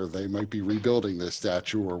where they might be rebuilding this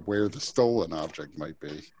statue or where the stolen object might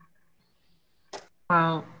be.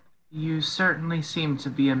 Well, you certainly seem to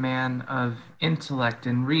be a man of intellect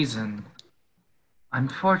and reason.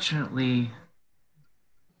 Unfortunately,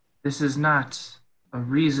 this is not a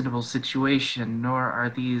reasonable situation, nor are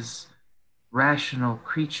these rational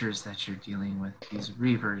creatures that you're dealing with, these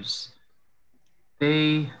Reavers.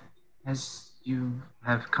 They, as you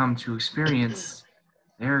have come to experience,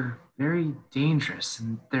 they're very dangerous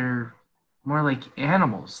and they're more like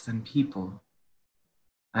animals than people.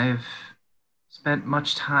 I've spent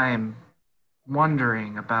much time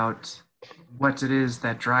wondering about what it is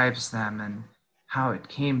that drives them and how it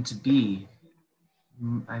came to be.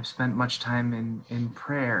 I've spent much time in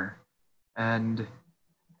prayer and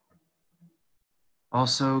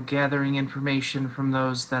also gathering information from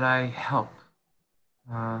those that I help.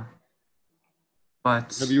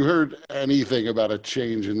 But Have you heard anything about a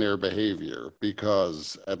change in their behavior?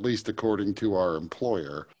 Because, at least according to our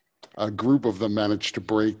employer, a group of them managed to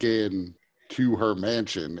break in to her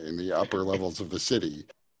mansion in the upper levels of the city,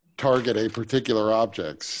 target a particular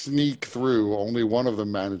object, sneak through, only one of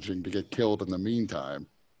them managing to get killed in the meantime,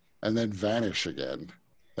 and then vanish again.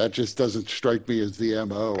 That just doesn't strike me as the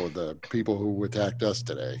MO of the people who attacked us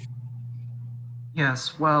today.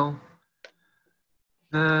 yes, well,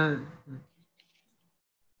 the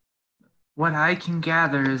what I can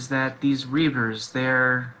gather is that these Reavers,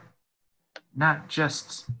 they're not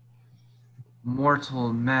just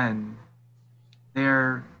mortal men,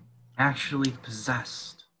 they're actually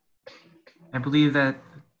possessed. I believe that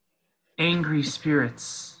angry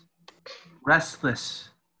spirits, restless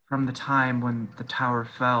from the time when the tower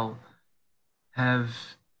fell, have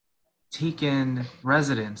taken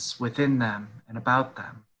residence within them and about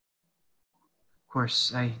them. Of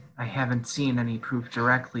course, I haven't seen any proof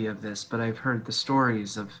directly of this, but I've heard the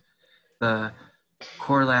stories of the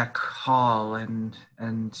Korlak Hall and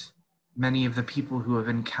many of the people who have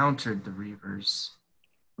encountered the Reavers.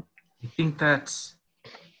 I think that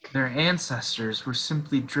Their ancestors were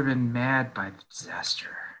simply driven mad by the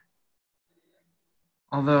disaster.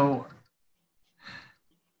 Although,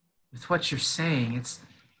 with what you're saying, it's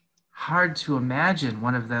hard to imagine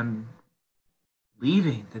one of them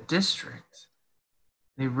leaving the district.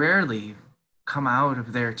 They rarely come out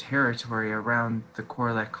of their territory around the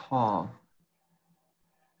Korlek Hall.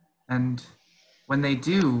 And when they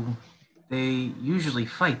do, they usually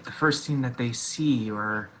fight the first thing that they see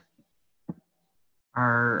or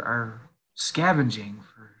are scavenging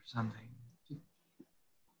for something.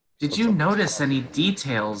 Did you notice any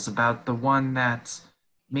details about the one that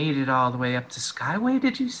made it all the way up to Skyway,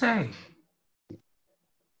 did you say?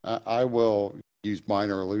 I will use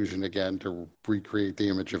minor illusion again to recreate the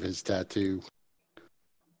image of his tattoo.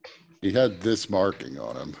 He had this marking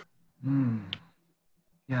on him.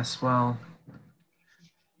 Yes, well,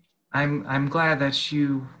 I'm glad that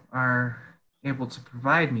you are able to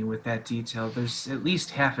provide me with that detail. There's at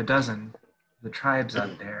least half a dozen of the tribes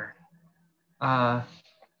out there.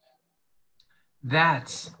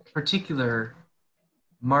 That particular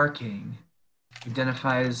marking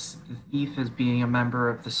identifies the thief as being a member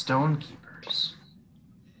of the Stonekeepers.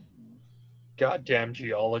 Goddamn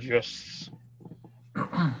geologists.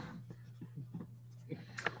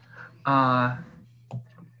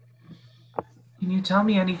 Can you tell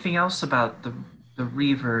me anything else about the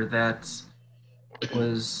Reaver that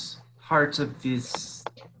was part of the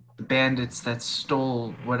bandits that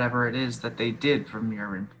stole whatever it is that they did from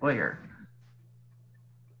your employer?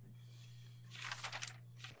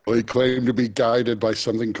 Well, he claimed to be guided by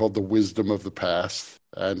something called the wisdom of the past,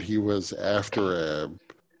 and he was after a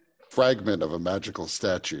fragment of a magical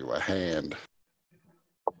statue, a hand.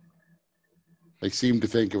 They seemed to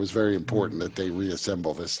think it was very important that they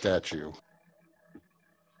reassemble this statue.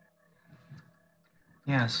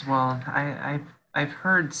 Yes, well, I've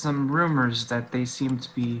heard some rumors that they seem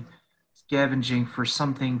to be scavenging for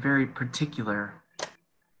something very particular.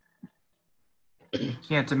 I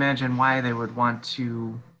can't imagine why they would want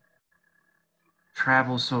to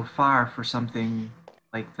travel so far for something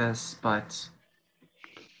like this, but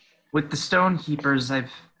with the Stonekeepers,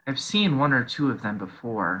 I've seen one or two of them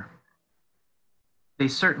before. They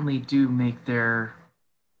certainly do make their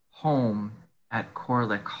home at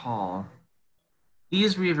Korlek Hall.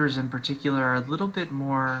 These Reavers in particular are a little bit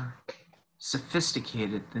more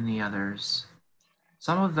sophisticated than the others.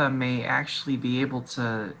 Some of them may actually be able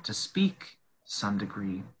to speak to some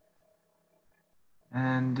degree.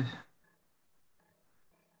 And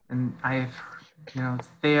I've,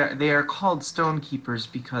 they are called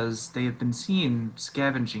Stonekeepers because they have been seen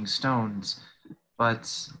scavenging stones,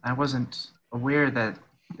 but I wasn't aware that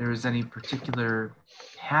there was any particular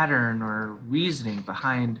pattern or reasoning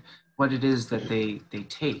behind what it is that they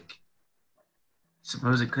take.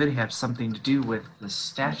 Suppose it could have something to do with the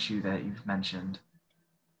statue that you've mentioned.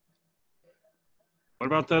 What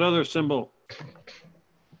about that other symbol?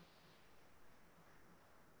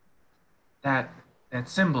 That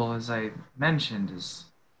symbol, as I mentioned, is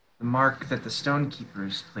the mark that the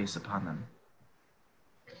Stonekeepers place upon them.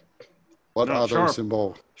 What No, other sharp.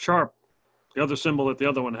 symbol? Sharp. The other symbol that the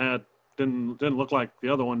other one had didn't look like the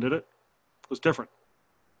other one, did it? It was different.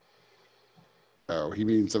 Oh, he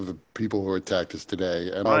means of the people who attacked us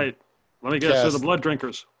today. And Right. Let me guess, they're the cast- blood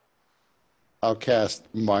drinkers. I'll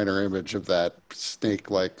cast minor image of that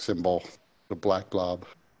snake-like symbol, the black blob.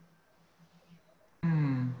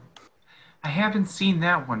 I haven't seen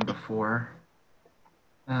that one before.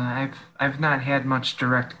 I've not had much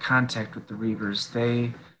direct contact with the Reavers.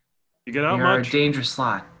 They You get out are a much? dangerous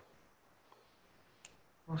lot.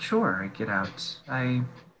 Well, sure, I get out.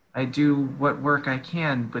 I do what work I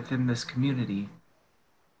can within this community.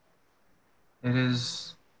 It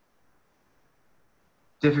is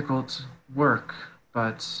difficult work,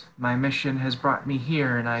 but my mission has brought me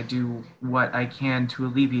here, and I do what I can to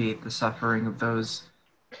alleviate the suffering of those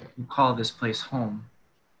who call this place home.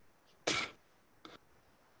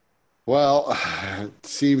 Well, it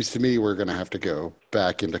seems to me we're going to have to go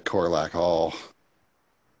back into Korlak Hall.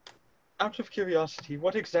 Out of curiosity,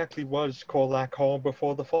 what exactly was Korlak Hall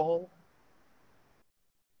before the fall?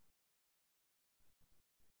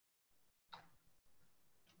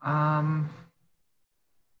 I'm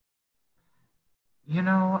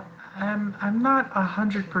not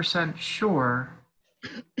 100% sure.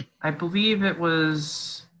 I believe it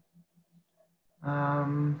was,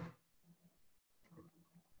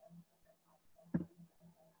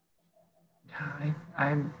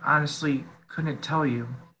 I honestly couldn't tell you.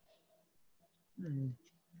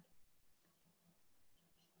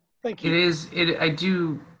 Thank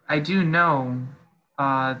you. I do know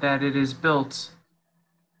that it is built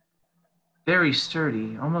very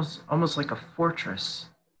sturdy, almost like a fortress.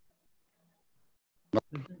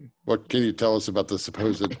 What can you tell us about the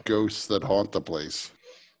supposed ghosts that haunt the place?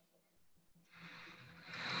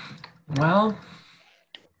 Well,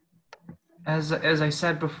 as I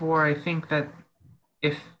said before, I think that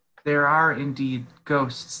if there are indeed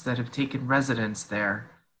ghosts that have taken residence there,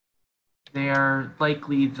 they are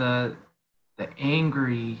likely the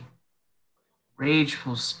angry,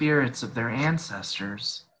 rageful spirits of their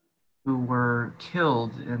ancestors who were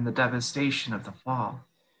killed in the devastation of the fall.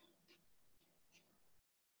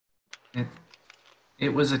 It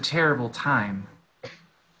it was a terrible time.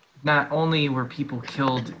 Not only were people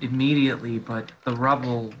killed immediately, but the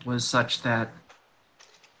rubble was such that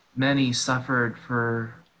many suffered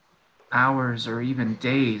for hours or even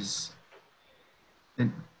days,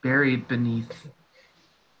 buried beneath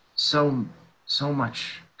so so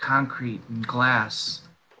much concrete and glass.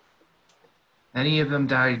 Many of them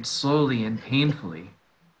died slowly and painfully.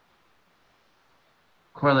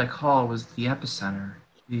 Corlick Hall was the epicenter.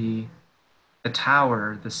 The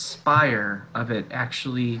tower, the spire of it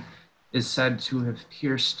actually is said to have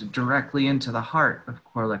pierced directly into the heart of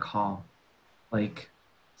Corlick Hall, like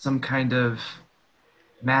some kind of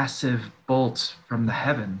massive bolt from the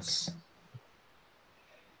heavens.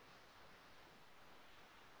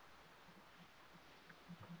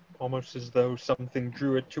 Almost as though something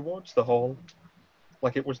drew it towards the hall,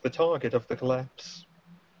 like it was the target of the collapse.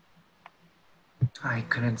 I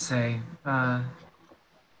couldn't say.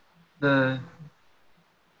 The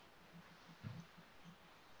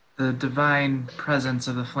the divine presence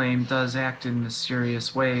of the flame does act in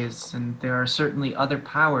mysterious ways, and there are certainly other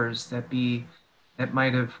powers that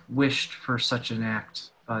might have wished for such an act,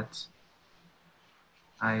 but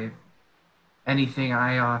I anything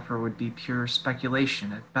I offer would be pure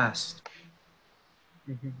speculation at best.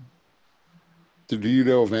 So do you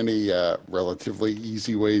know of any relatively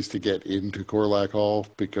easy ways to get into Corlac Hall?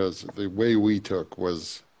 Because the way we took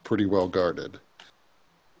was pretty well guarded.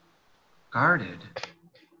 Guarded.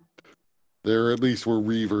 There at least were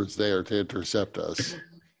reavers there to intercept us,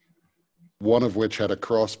 one of which had a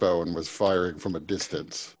crossbow and was firing from a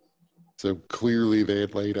distance. So clearly they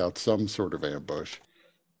had laid out some sort of ambush.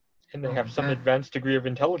 And they have some advanced degree of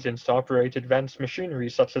intelligence to operate advanced machinery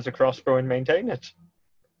such as a crossbow and maintain it.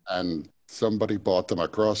 And somebody bought them a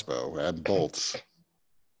crossbow and bolts.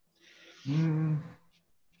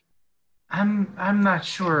 I'm not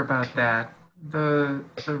sure about that. The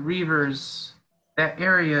Reavers, that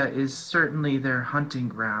area is certainly their hunting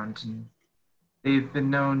ground, and they've been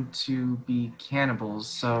known to be cannibals,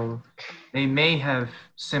 so they may have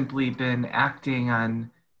simply been acting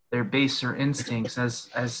on their baser instincts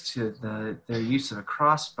as to their use of a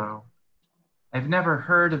crossbow. I've never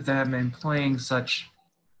heard of them employing such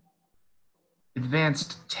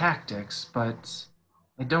advanced tactics, but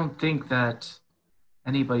I don't think that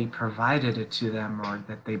anybody provided it to them or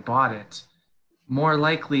that they bought it. More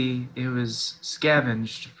likely, it was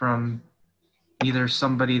scavenged from either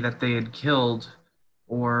somebody that they had killed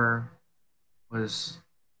or was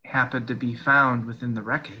happened to be found within the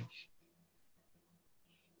wreckage.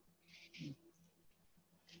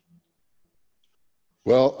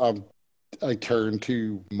 Well, I turn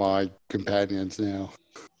to my companions now.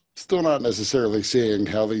 Still not necessarily seeing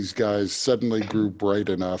how these guys suddenly grew bright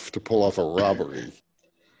enough to pull off a robbery.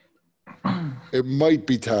 It might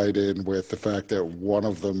be tied in with the fact that one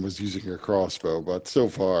of them was using a crossbow, but so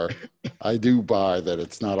far, I do buy that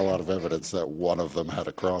it's not a lot of evidence that one of them had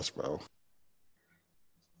a crossbow.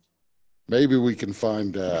 Maybe we can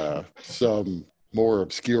find some more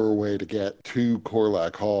obscure way to get to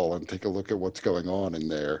Corlac Hall and take a look at what's going on in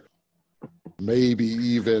there. Maybe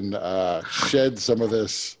even shed some of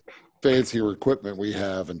this fancier equipment we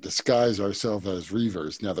have and disguise ourselves as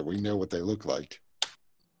Reavers now that we know what they look like.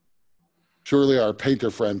 Surely our painter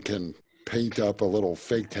friend can paint up a little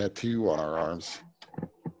fake tattoo on our arms.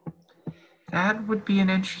 That would be an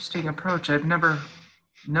interesting approach. I've never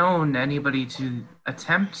known anybody to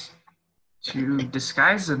attempt to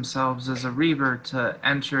disguise themselves as a Reaver to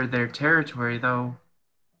enter their territory, though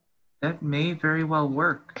that may very well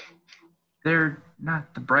work. They're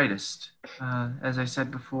not the brightest. As I said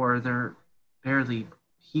before, they're barely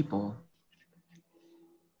people.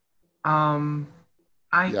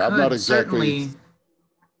 I Yeah, I'm could not exactly. certainly,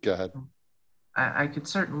 Go ahead. I could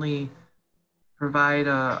certainly provide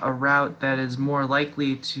a route that is more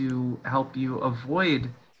likely to help you avoid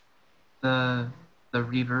the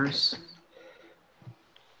Reavers.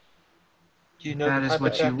 Do you If know that the is type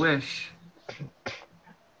what of you wish.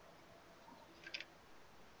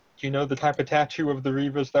 Do you know the type of tattoo of the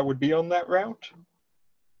Reavers that would be on that route?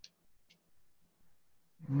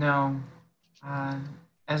 No, Uh,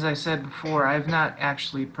 as I said before, I've not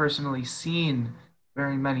actually personally seen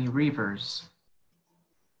very many reavers.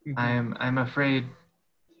 I'm afraid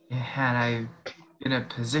had I been in a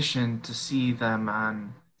position to see them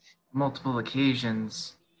on multiple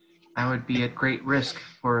occasions, I would be at great risk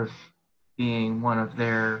for being one of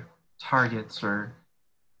their targets or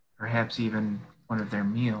perhaps even one of their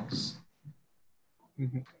meals.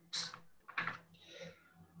 Mhm.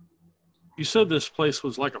 You said this place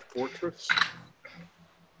was like a fortress?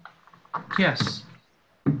 Yes.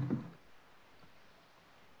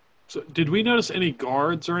 So did we notice any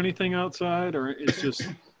guards or anything outside, or it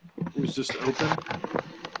was just open?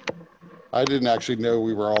 I didn't actually know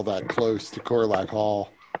we were all that close to Corlac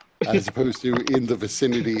Hall, as opposed to in the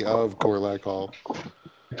vicinity of Corlac Hall.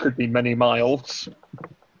 It could be many miles.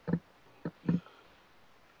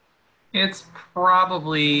 It's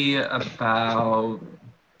probably about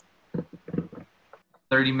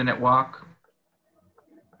 30-minute walk.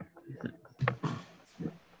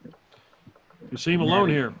 You seem alone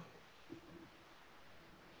here.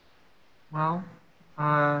 Well,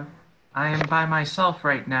 I am by myself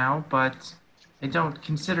right now, but I don't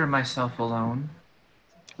consider myself alone.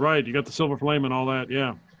 Right, you got the silver flame and all that,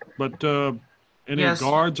 yeah. But any Yes.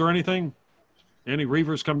 guards or anything? Any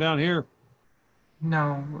reavers come down here?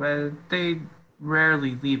 No, they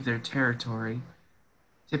rarely leave their territory.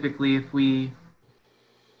 Typically, if we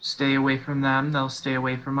stay away from them, they'll stay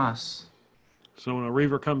away from us. So when a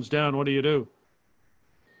reaver comes down, what do you do?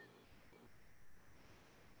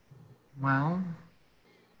 Well,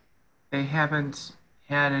 they haven't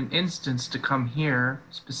had an instance to come here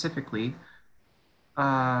specifically.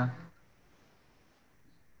 But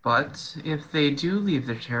if they do leave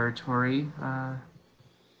their territory,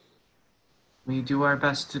 we do our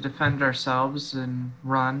best to defend ourselves and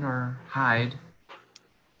run or hide.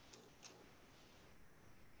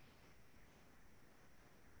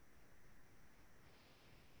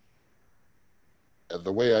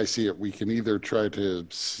 The way I see it, we can either try to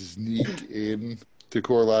sneak in to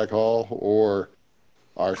Corlac Hall, or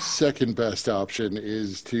our second best option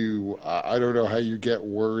is to, I don't know how you get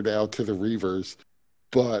word out to the Reavers,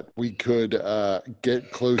 but we could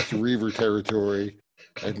get close to Reaver territory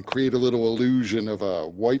and create a little illusion of a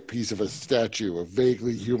white piece of a statue, a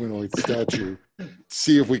vaguely humanoid statue,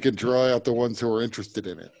 see if we can draw out the ones who are interested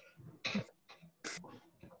in it.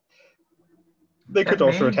 They could That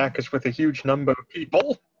also may- attack us with a huge number of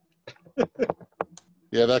people.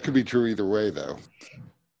 Yeah, that could be true either way, though.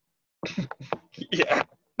 Yeah.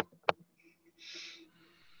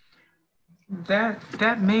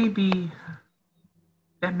 That may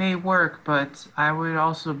work, but I would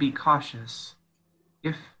also be cautious.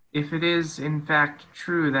 If it is in fact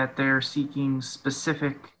true that they're seeking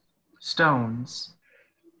specific stones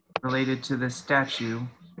related to this statue,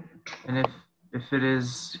 and if it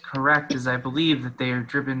is correct, as I believe that they are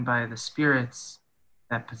driven by the spirits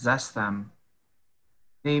that possess them,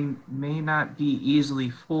 they may not be easily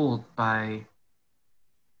fooled by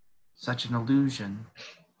such an illusion.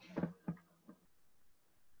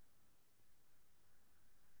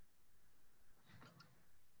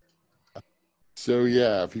 So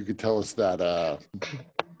yeah, if you could tell us that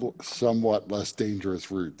somewhat less dangerous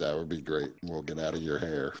route, that would be great. We'll get out of your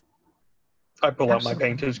hair. I pull out my Absolutely.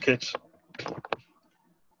 painter's kit.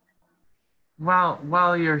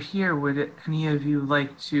 While you're here, would any of you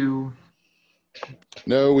like to?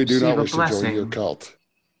 No, we do Receive not a wish to join your blessing. cult.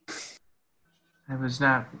 I was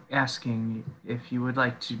not asking if you would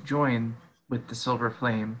like to join with the Silver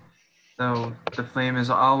Flame, though the flame is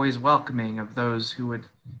always welcoming of those who would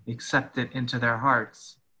accept it into their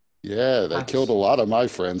hearts. Yeah, they But- killed a lot of my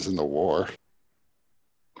friends in the war.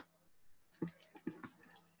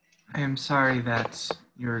 I am sorry that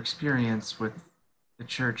your experience with the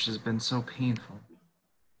church has been so painful.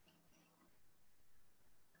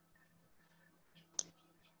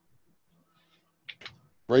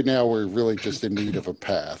 Right now, we're really just in need of a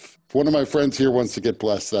path. If one of my friends here wants to get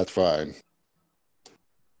blessed, that's fine.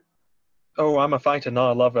 Oh, I'm a fighter,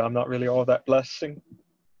 not a lover. I'm not really all that blessing.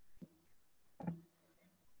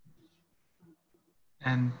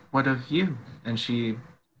 And what of you? And she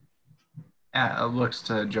looks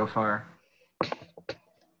to Jofar.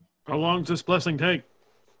 How long does this blessing take?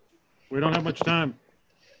 We don't have much time.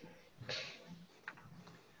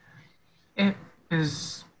 It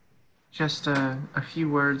is just a few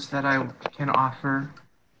words that I can offer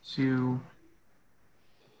to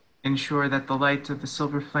ensure that the light of the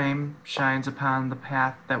silver flame shines upon the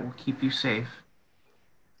path that will keep you safe.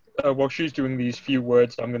 While she's doing these few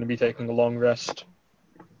words, I'm going to be taking a long rest.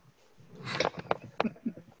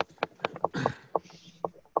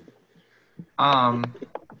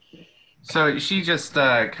 So she just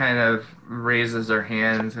kind of raises her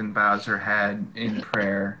hands and bows her head in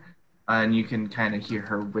prayer, and you can kind of hear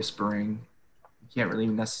her whispering. You can't really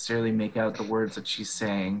necessarily make out the words that she's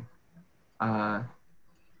saying. Uh,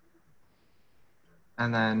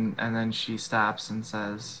 and then she stops and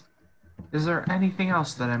says, "Is there anything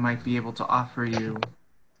else that I might be able to offer you?"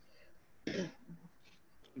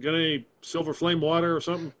 Got any silver flame water or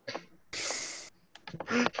something?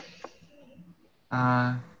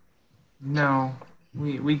 No,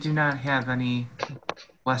 we do not have any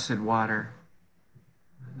blessed water.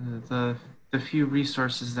 The few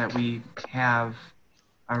resources that we have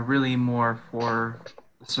are really more for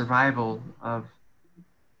the survival of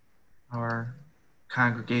our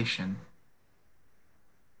congregation.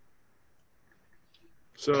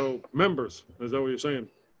 So, members, is that what you're saying?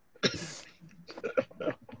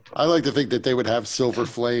 I like to think that they would have Silver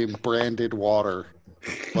Flame branded water,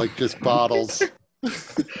 like just bottles.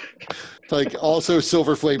 Like also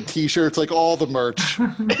Silver Flame T-shirts, like all the merch.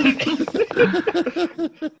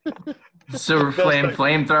 Silver flame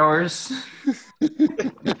flamethrowers.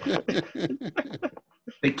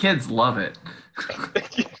 The kids love it.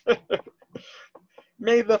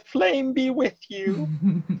 May the flame be with you.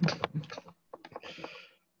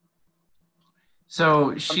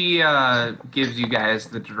 So she gives you guys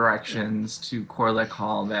the directions to Corlick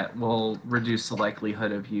Hall that will reduce the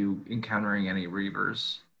likelihood of you encountering any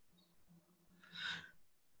reavers.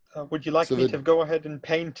 Would you like So me the- to go ahead and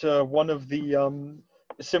paint one of the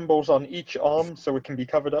symbols on each arm so it can be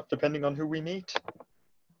covered up depending on who we meet?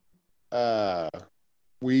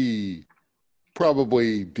 We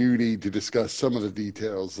probably do need to discuss some of the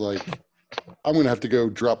details. Like, I'm going to have to go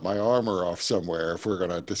drop my armor off somewhere if we're going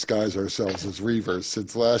to disguise ourselves as Reavers,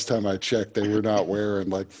 since last time I checked, they were not wearing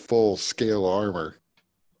like full scale armor.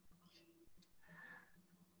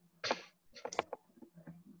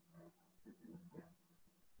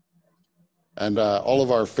 And all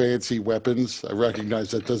of our fancy weapons, I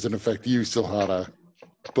recognize that doesn't affect you, Silhana,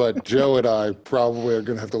 but Joe and I probably are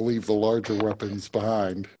going to have to leave the larger weapons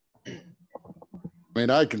behind. I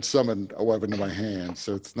mean, I can summon a weapon to my hand,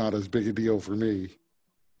 so it's not as big a deal for me.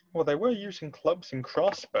 Well, they were using clubs and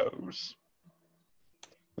crossbows.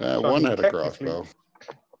 So, I One mean, had a technically- crossbow.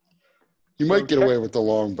 You So might get away with the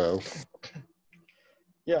longbow.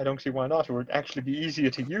 Yeah, I don't see why not. It would actually be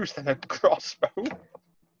easier to use than a crossbow.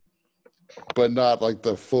 But not like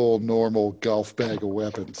the full normal golf bag of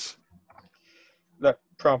weapons. That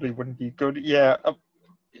probably wouldn't be good. Yeah.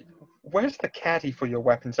 Where's the caddy for your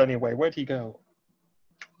weapons anyway? Where'd he go?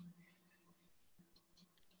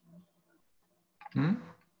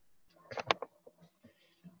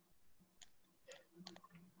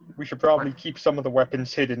 We should probably keep some of the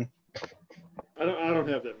weapons hidden. I don't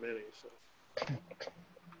have that many. So.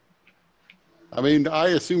 I mean, I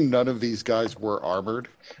assume none of these guys were armored.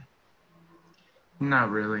 Not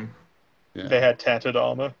really. Yeah. They had tattered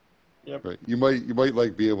armor. Yep. Right. You might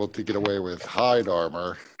like be able to get away with hide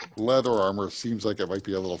armor. Leather armor seems like it might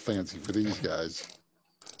be a little fancy for these guys.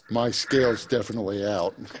 My scale's definitely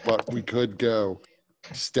out, but we could go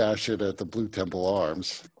stash it at the Blue Temple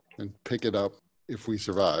Arms and pick it up if we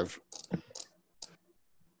survive.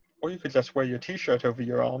 Or you could just wear your t-shirt over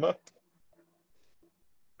your armor.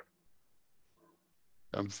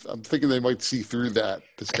 I'm thinking they might see through that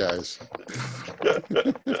disguise.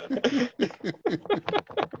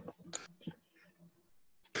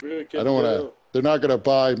 I don't want to. They're not going to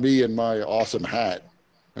buy me and my awesome hat.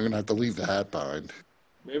 I'm going to have to leave the hat behind.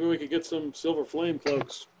 Maybe we could get some silver flame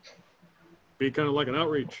cloaks. Be kind of like an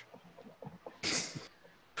outreach.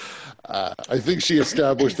 I think she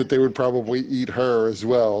established that they would probably eat her as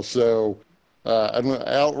well. So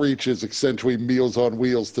outreach is essentially Meals on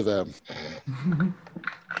Wheels to them.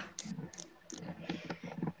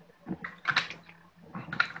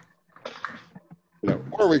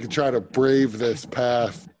 Or we could try to brave this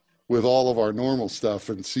path with all of our normal stuff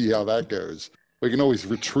and see how that goes. We can always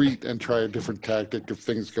retreat and try a different tactic if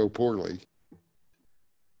things go poorly.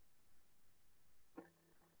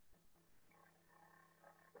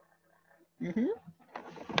 Mm-hmm.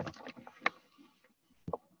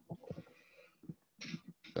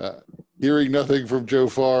 Hearing nothing from Joe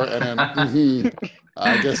Farr and then,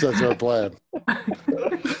 I guess that's our plan. I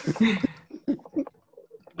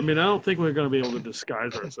mean, I don't think we're going to be able to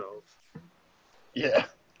disguise ourselves. Yeah.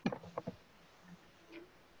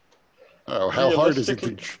 Oh, how hard is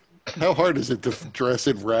it to dress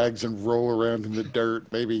in rags and roll around in the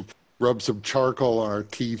dirt? Maybe rub some charcoal on our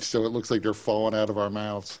teeth so it looks like they're falling out of our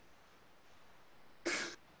mouths.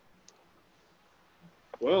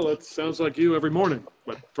 Well, that sounds like you every morning,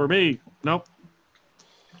 but for me, nope.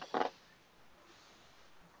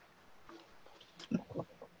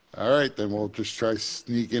 All right, then we'll just try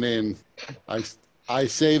sneaking in. I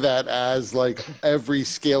say that as like every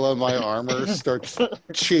scale of my armor starts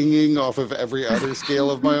chinging off of every other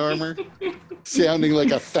scale of my armor, sounding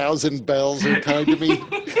like 1,000 bells are tied to me.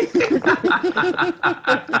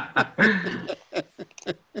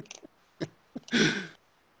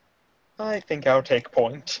 I think I'll take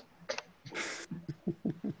point.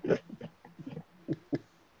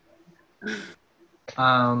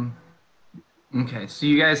 Okay, so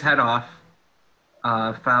you guys head off,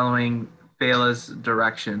 following Bela's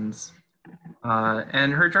directions.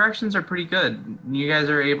 And her directions are pretty good. You guys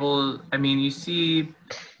are able, I mean, you see,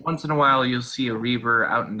 once in a while you'll see a reaver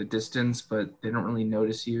out in the distance, but they don't really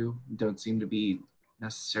notice you, don't seem to be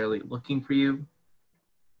necessarily looking for you.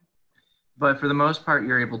 But for the most part,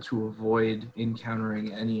 you're able to avoid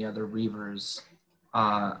encountering any other reavers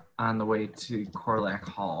on the way to Corlac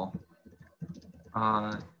Hall.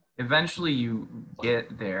 Eventually you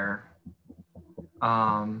get there,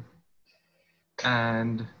 and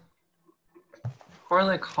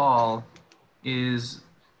Corlac Hall is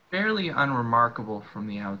fairly unremarkable from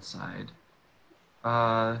the outside.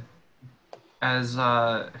 As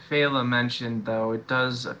Phala mentioned, though, it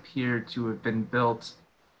does appear to have been built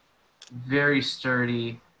very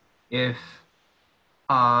sturdy. If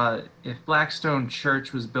Blackstone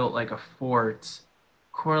Church was built like a fort,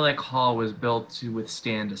 Corlac Hall was built to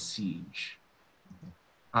withstand a siege.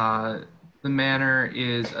 The manor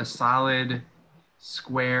is a solid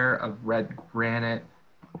square of red granite,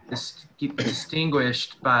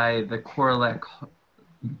 distinguished by the Corlac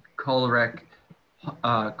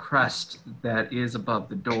crest that is above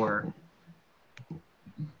the door.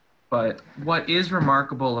 But what is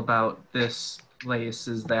remarkable about this place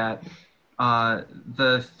is that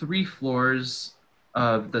the 3 floors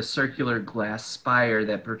of the circular glass spire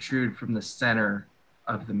that protrude from the center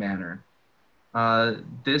of the manor.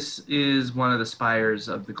 This is one of the spires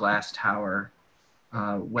of the glass tower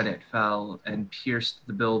when it fell and pierced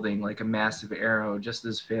the building like a massive arrow, just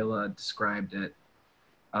as Phala described it,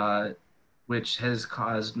 which has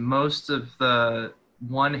caused most of the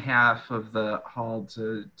one half of the hall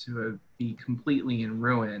to be completely in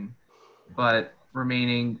ruin, but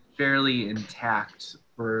remaining fairly intact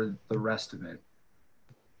for the rest of it.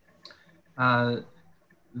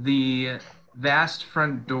 The vast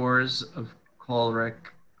front doors of Corlac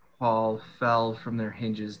Hall fell from their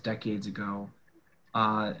hinges decades ago,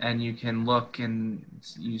 and you can look and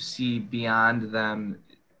you see beyond them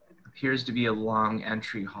appears to be a long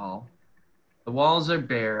entry hall. The walls are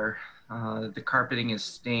bare, the carpeting is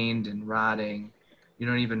stained and rotting. You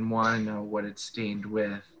don't even want to know what it's stained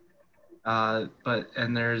with.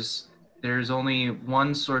 And there's only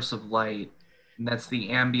one source of light, and that's the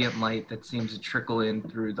ambient light that seems to trickle in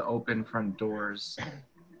through the open front doors.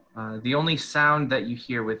 The only sound that you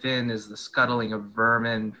hear within is the scuttling of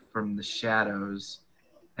vermin from the shadows,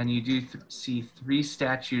 and you do see 3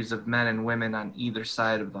 statues of men and women on either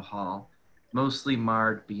side of the hall, mostly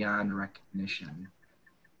marred beyond recognition.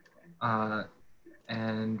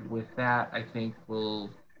 And with that, I think we'll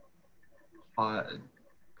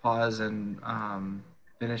pause and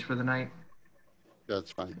finish for the night.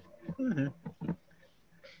 That's fine. Mm-hmm.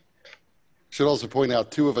 Should also point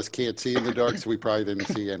out 2 of us can't see in the dark, so we probably didn't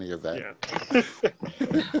see any of that.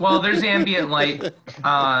 Yeah. Well, there's ambient light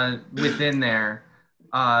within there.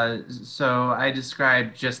 So I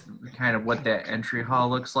described just kind of what that entry hall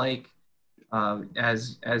looks like.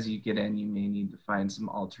 As you get in, you may need to find some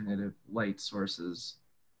alternative light sources.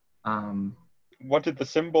 What did the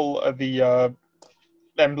symbol of the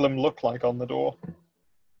emblem look like on the door?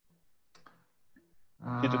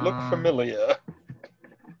 Did it look familiar?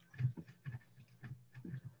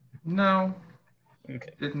 No,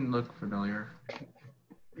 Okay. didn't look familiar. Okay.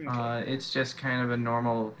 It's just kind of a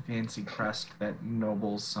normal fancy crest that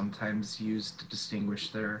nobles sometimes use to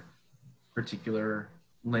distinguish their particular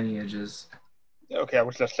lineages. Okay, I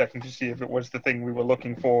was just checking to see if it was the thing we were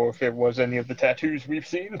looking for, if it was any of the tattoos we've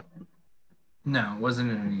seen. No, it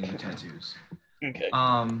wasn't in any of the tattoos. Okay.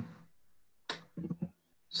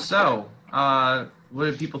 So, what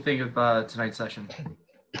did people think of tonight's session?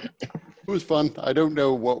 It was fun. I don't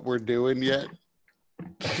know what we're doing yet.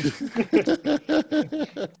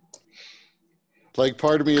 Like,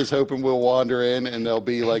 part of me is hoping we'll wander in and there'll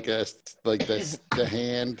be like the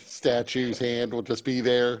hand, statue's hand will just be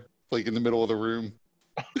there, like in the middle of the room.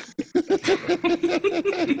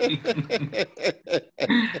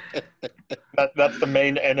 That's the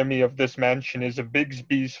main enemy of this mansion, is a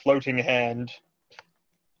Bigsby's floating hand.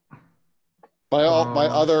 My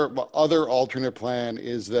other alternate plan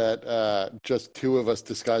is that just 2 of us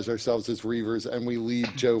disguise ourselves as Reavers and we lead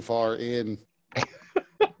Jofar in.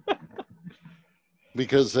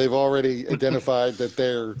 because they've already identified that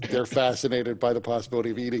they're fascinated by the possibility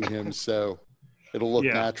of eating him, so it'll look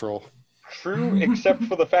natural. True, except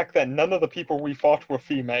for the fact that none of the people we fought were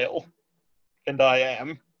female. And I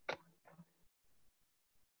am.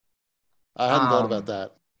 I hadn't thought about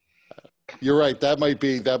that. You're right. That might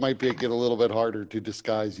make it a little bit harder to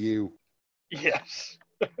disguise you. Yes.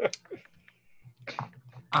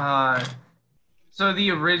 So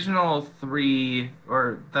the original three,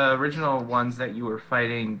 or the original ones that you were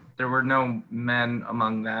fighting, there were no men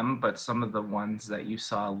among them, but some of the ones that you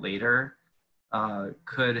saw later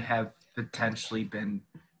could have potentially been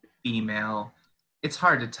female. It's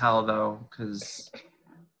hard to tell, though, because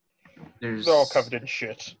they're all covered in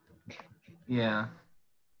shit. Yeah.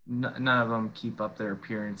 None of them keep up their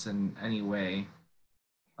appearance in any way.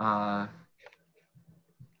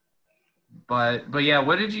 But yeah,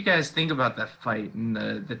 what did you guys think about that fight and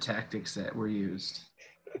the tactics that were used?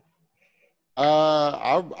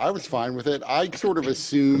 I was fine with it. I sort of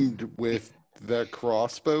assumed with the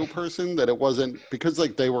crossbow person that it wasn't, because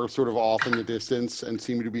like they were sort of off in the distance and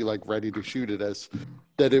seemed to be like ready to shoot at us,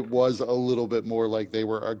 that it was a little bit more like they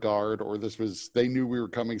were a guard, or they knew we were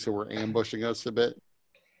coming, so we're ambushing us a bit.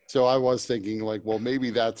 So I was thinking like, well,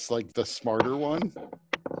 maybe that's like the smarter one.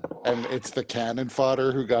 And it's the cannon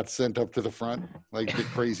fodder who got sent up to the front. Like the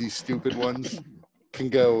crazy, stupid ones can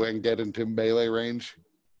go and get into melee range.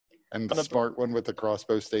 And the smart one with the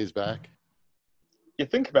crossbow stays back. You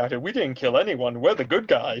think about it, we didn't kill anyone. We're the good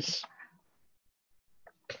guys.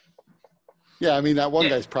 Yeah, I mean, that one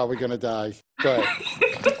guy's probably going to die. But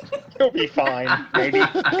he'll be fine, maybe.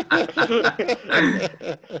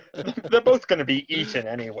 They're both going to be eaten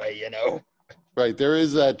anyway, you know. Right, there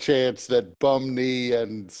is that chance that Bum Knee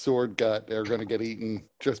and Sword Gut are going to get eaten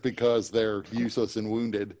just because they're useless and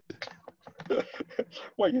wounded.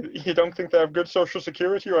 What, you don't think they have good social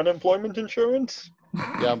security or unemployment insurance?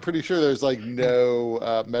 Yeah, I'm pretty sure there's like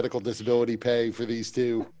no medical disability pay for these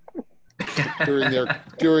two during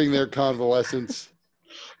their convalescence.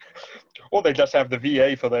 Or they just have the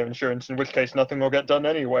VA for their insurance, in which case nothing will get done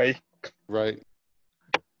anyway. Right.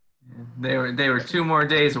 They were 2 more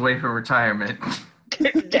days away from retirement.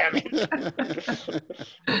 Damn it.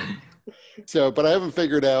 So, but I haven't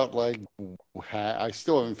figured out I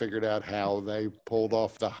still haven't figured out how they pulled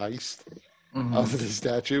off the heist of the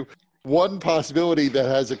statue. One possibility that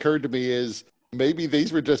has occurred to me is maybe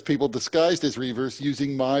these were just people disguised as Reavers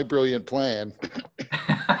using my brilliant plan.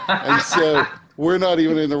 And so we're not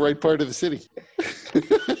even in the right part of the city.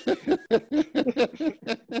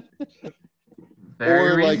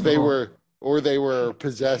 Very or like reasonable. they were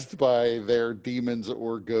possessed by their demons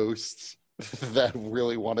or ghosts that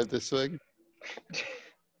really wanted this thing.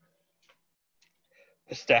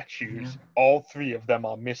 The statues, all 3 of them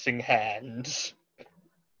are missing hands.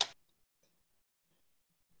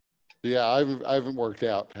 Yeah, I haven't worked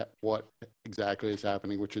out what exactly is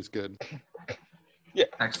happening, which is good. Yeah.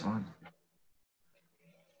 Excellent.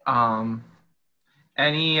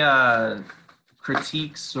 Any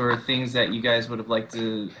critiques or things that you guys would have liked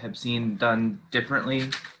to have seen done differently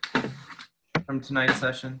from tonight's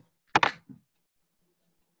session?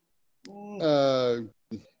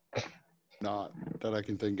 Not that I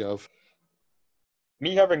can think of.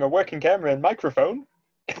 Me having a working camera and microphone.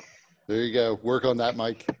 There you go. Work on that,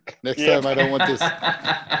 Mike. Next time I don't want this.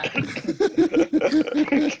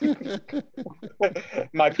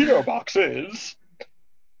 My P.O. box is...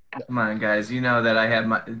 Come on, guys. You know that I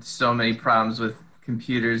have so many problems with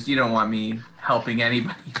computers. You don't want me helping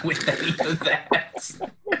anybody with any of that.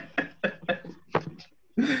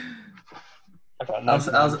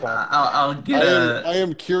 I'll get I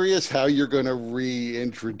am curious how you're going to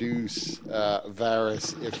reintroduce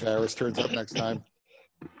Varys if Varys turns up next time.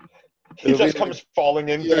 He just comes falling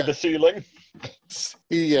in through the ceiling.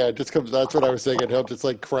 Yeah, it just comes. That's what I was thinking. He'll just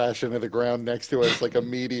like crash into the ground next to us like a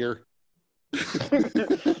meteor.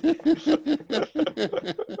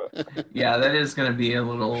 Yeah, that is going to be a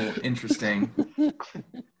little interesting.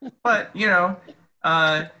 But, you know,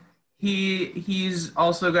 he's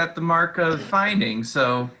also got the mark of finding,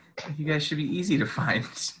 so you guys should be easy to find.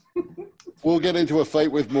 We'll get into a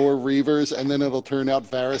fight with more Reavers, and then it'll turn out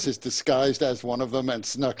Varys is disguised as one of them and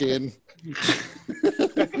snuck in.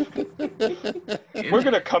 We're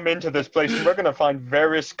going to come into this place and we're going to find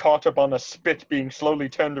Varys caught up on a spit being slowly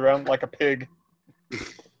turned around like a pig.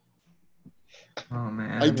 Oh,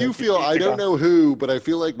 man. I do feel, I don't know who, but I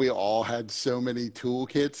feel like we all had so many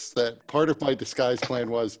toolkits that part of my disguise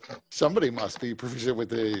plan was somebody must be proficient with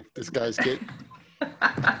the disguise kit.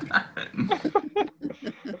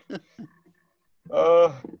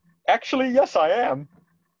 Actually, yes, I am.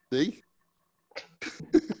 See?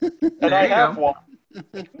 And I have one.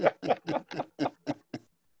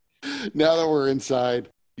 Now that we're inside,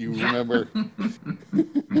 you remember.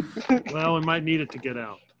 Well, we might need it to get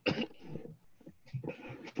out.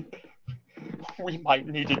 We might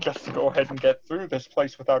need it just to go ahead and get through this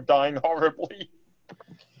place without dying horribly.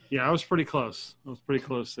 Yeah, I was pretty close. I was pretty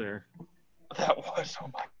close there. That was, oh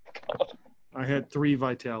my god. I had 3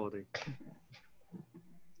 vitality.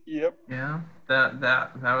 Yep. Yeah,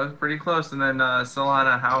 that was pretty close. And then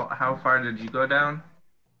Solana, how far did you go down?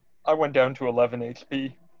 I went down to 11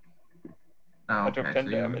 HP. Oh, I took okay, 10 so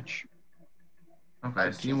you- damage.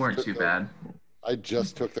 Okay, so you weren't too bad. I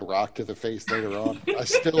just took the rock to the face later on. I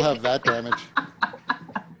still have that damage.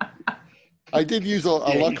 I did use a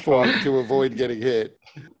Yeah, luck you point to avoid getting hit.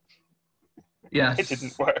 Yes, It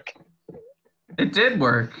didn't work. It did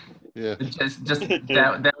work. Yeah. It just It did.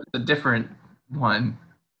 that was a different one.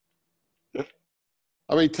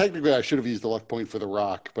 I mean, technically, I should have used the luck point for the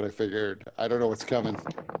rock, but I figured I don't know what's coming.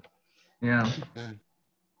 Yeah.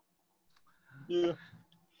 Yeah.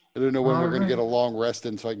 I don't know when we're going to Alright. get a long rest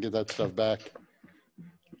in so I can get that stuff back.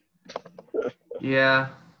 Yeah.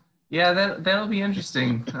 Yeah, that'll be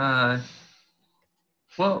interesting.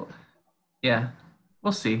 Well, yeah,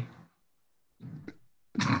 we'll see.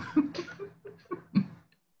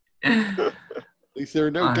 At least there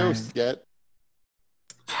are no Alright. ghosts yet.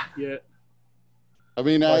 Yeah. I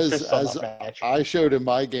mean, My as fists on that match. I showed in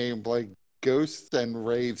my game, like ghosts and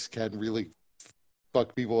wraiths can really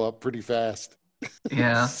fuck people up pretty fast.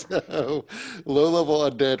 Yeah. So low-level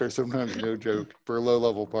undead are sometimes no joke for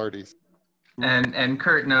low-level parties. And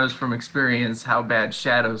Kurt knows from experience how bad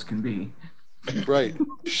shadows can be. Right.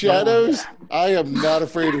 Shadows? I am not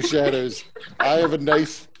afraid of shadows. I have a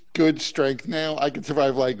nice, good strength now. I can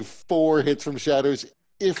survive like 4 hits from shadows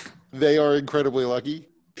if they are incredibly lucky.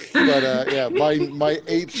 But yeah, my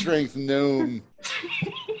 8 strength gnome.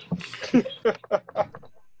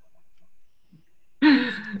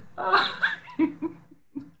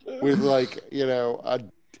 With like, you know, a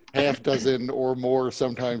half dozen or more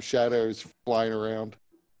sometimes shadows flying around.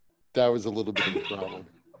 That was a little bit of a problem.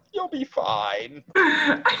 You'll be fine.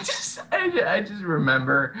 I just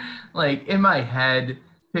remember, like, in my head,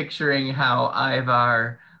 picturing how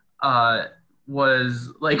Ivar was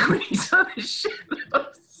like when he saw the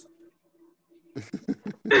shadows.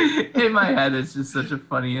 In my head, it's just such a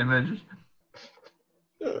funny image.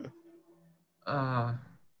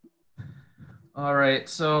 All right,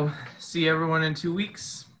 so see everyone in 2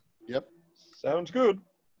 weeks. Yep. Sounds good.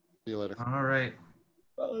 See you later. All right,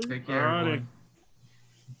 Bye. take care, Alrighty. everyone.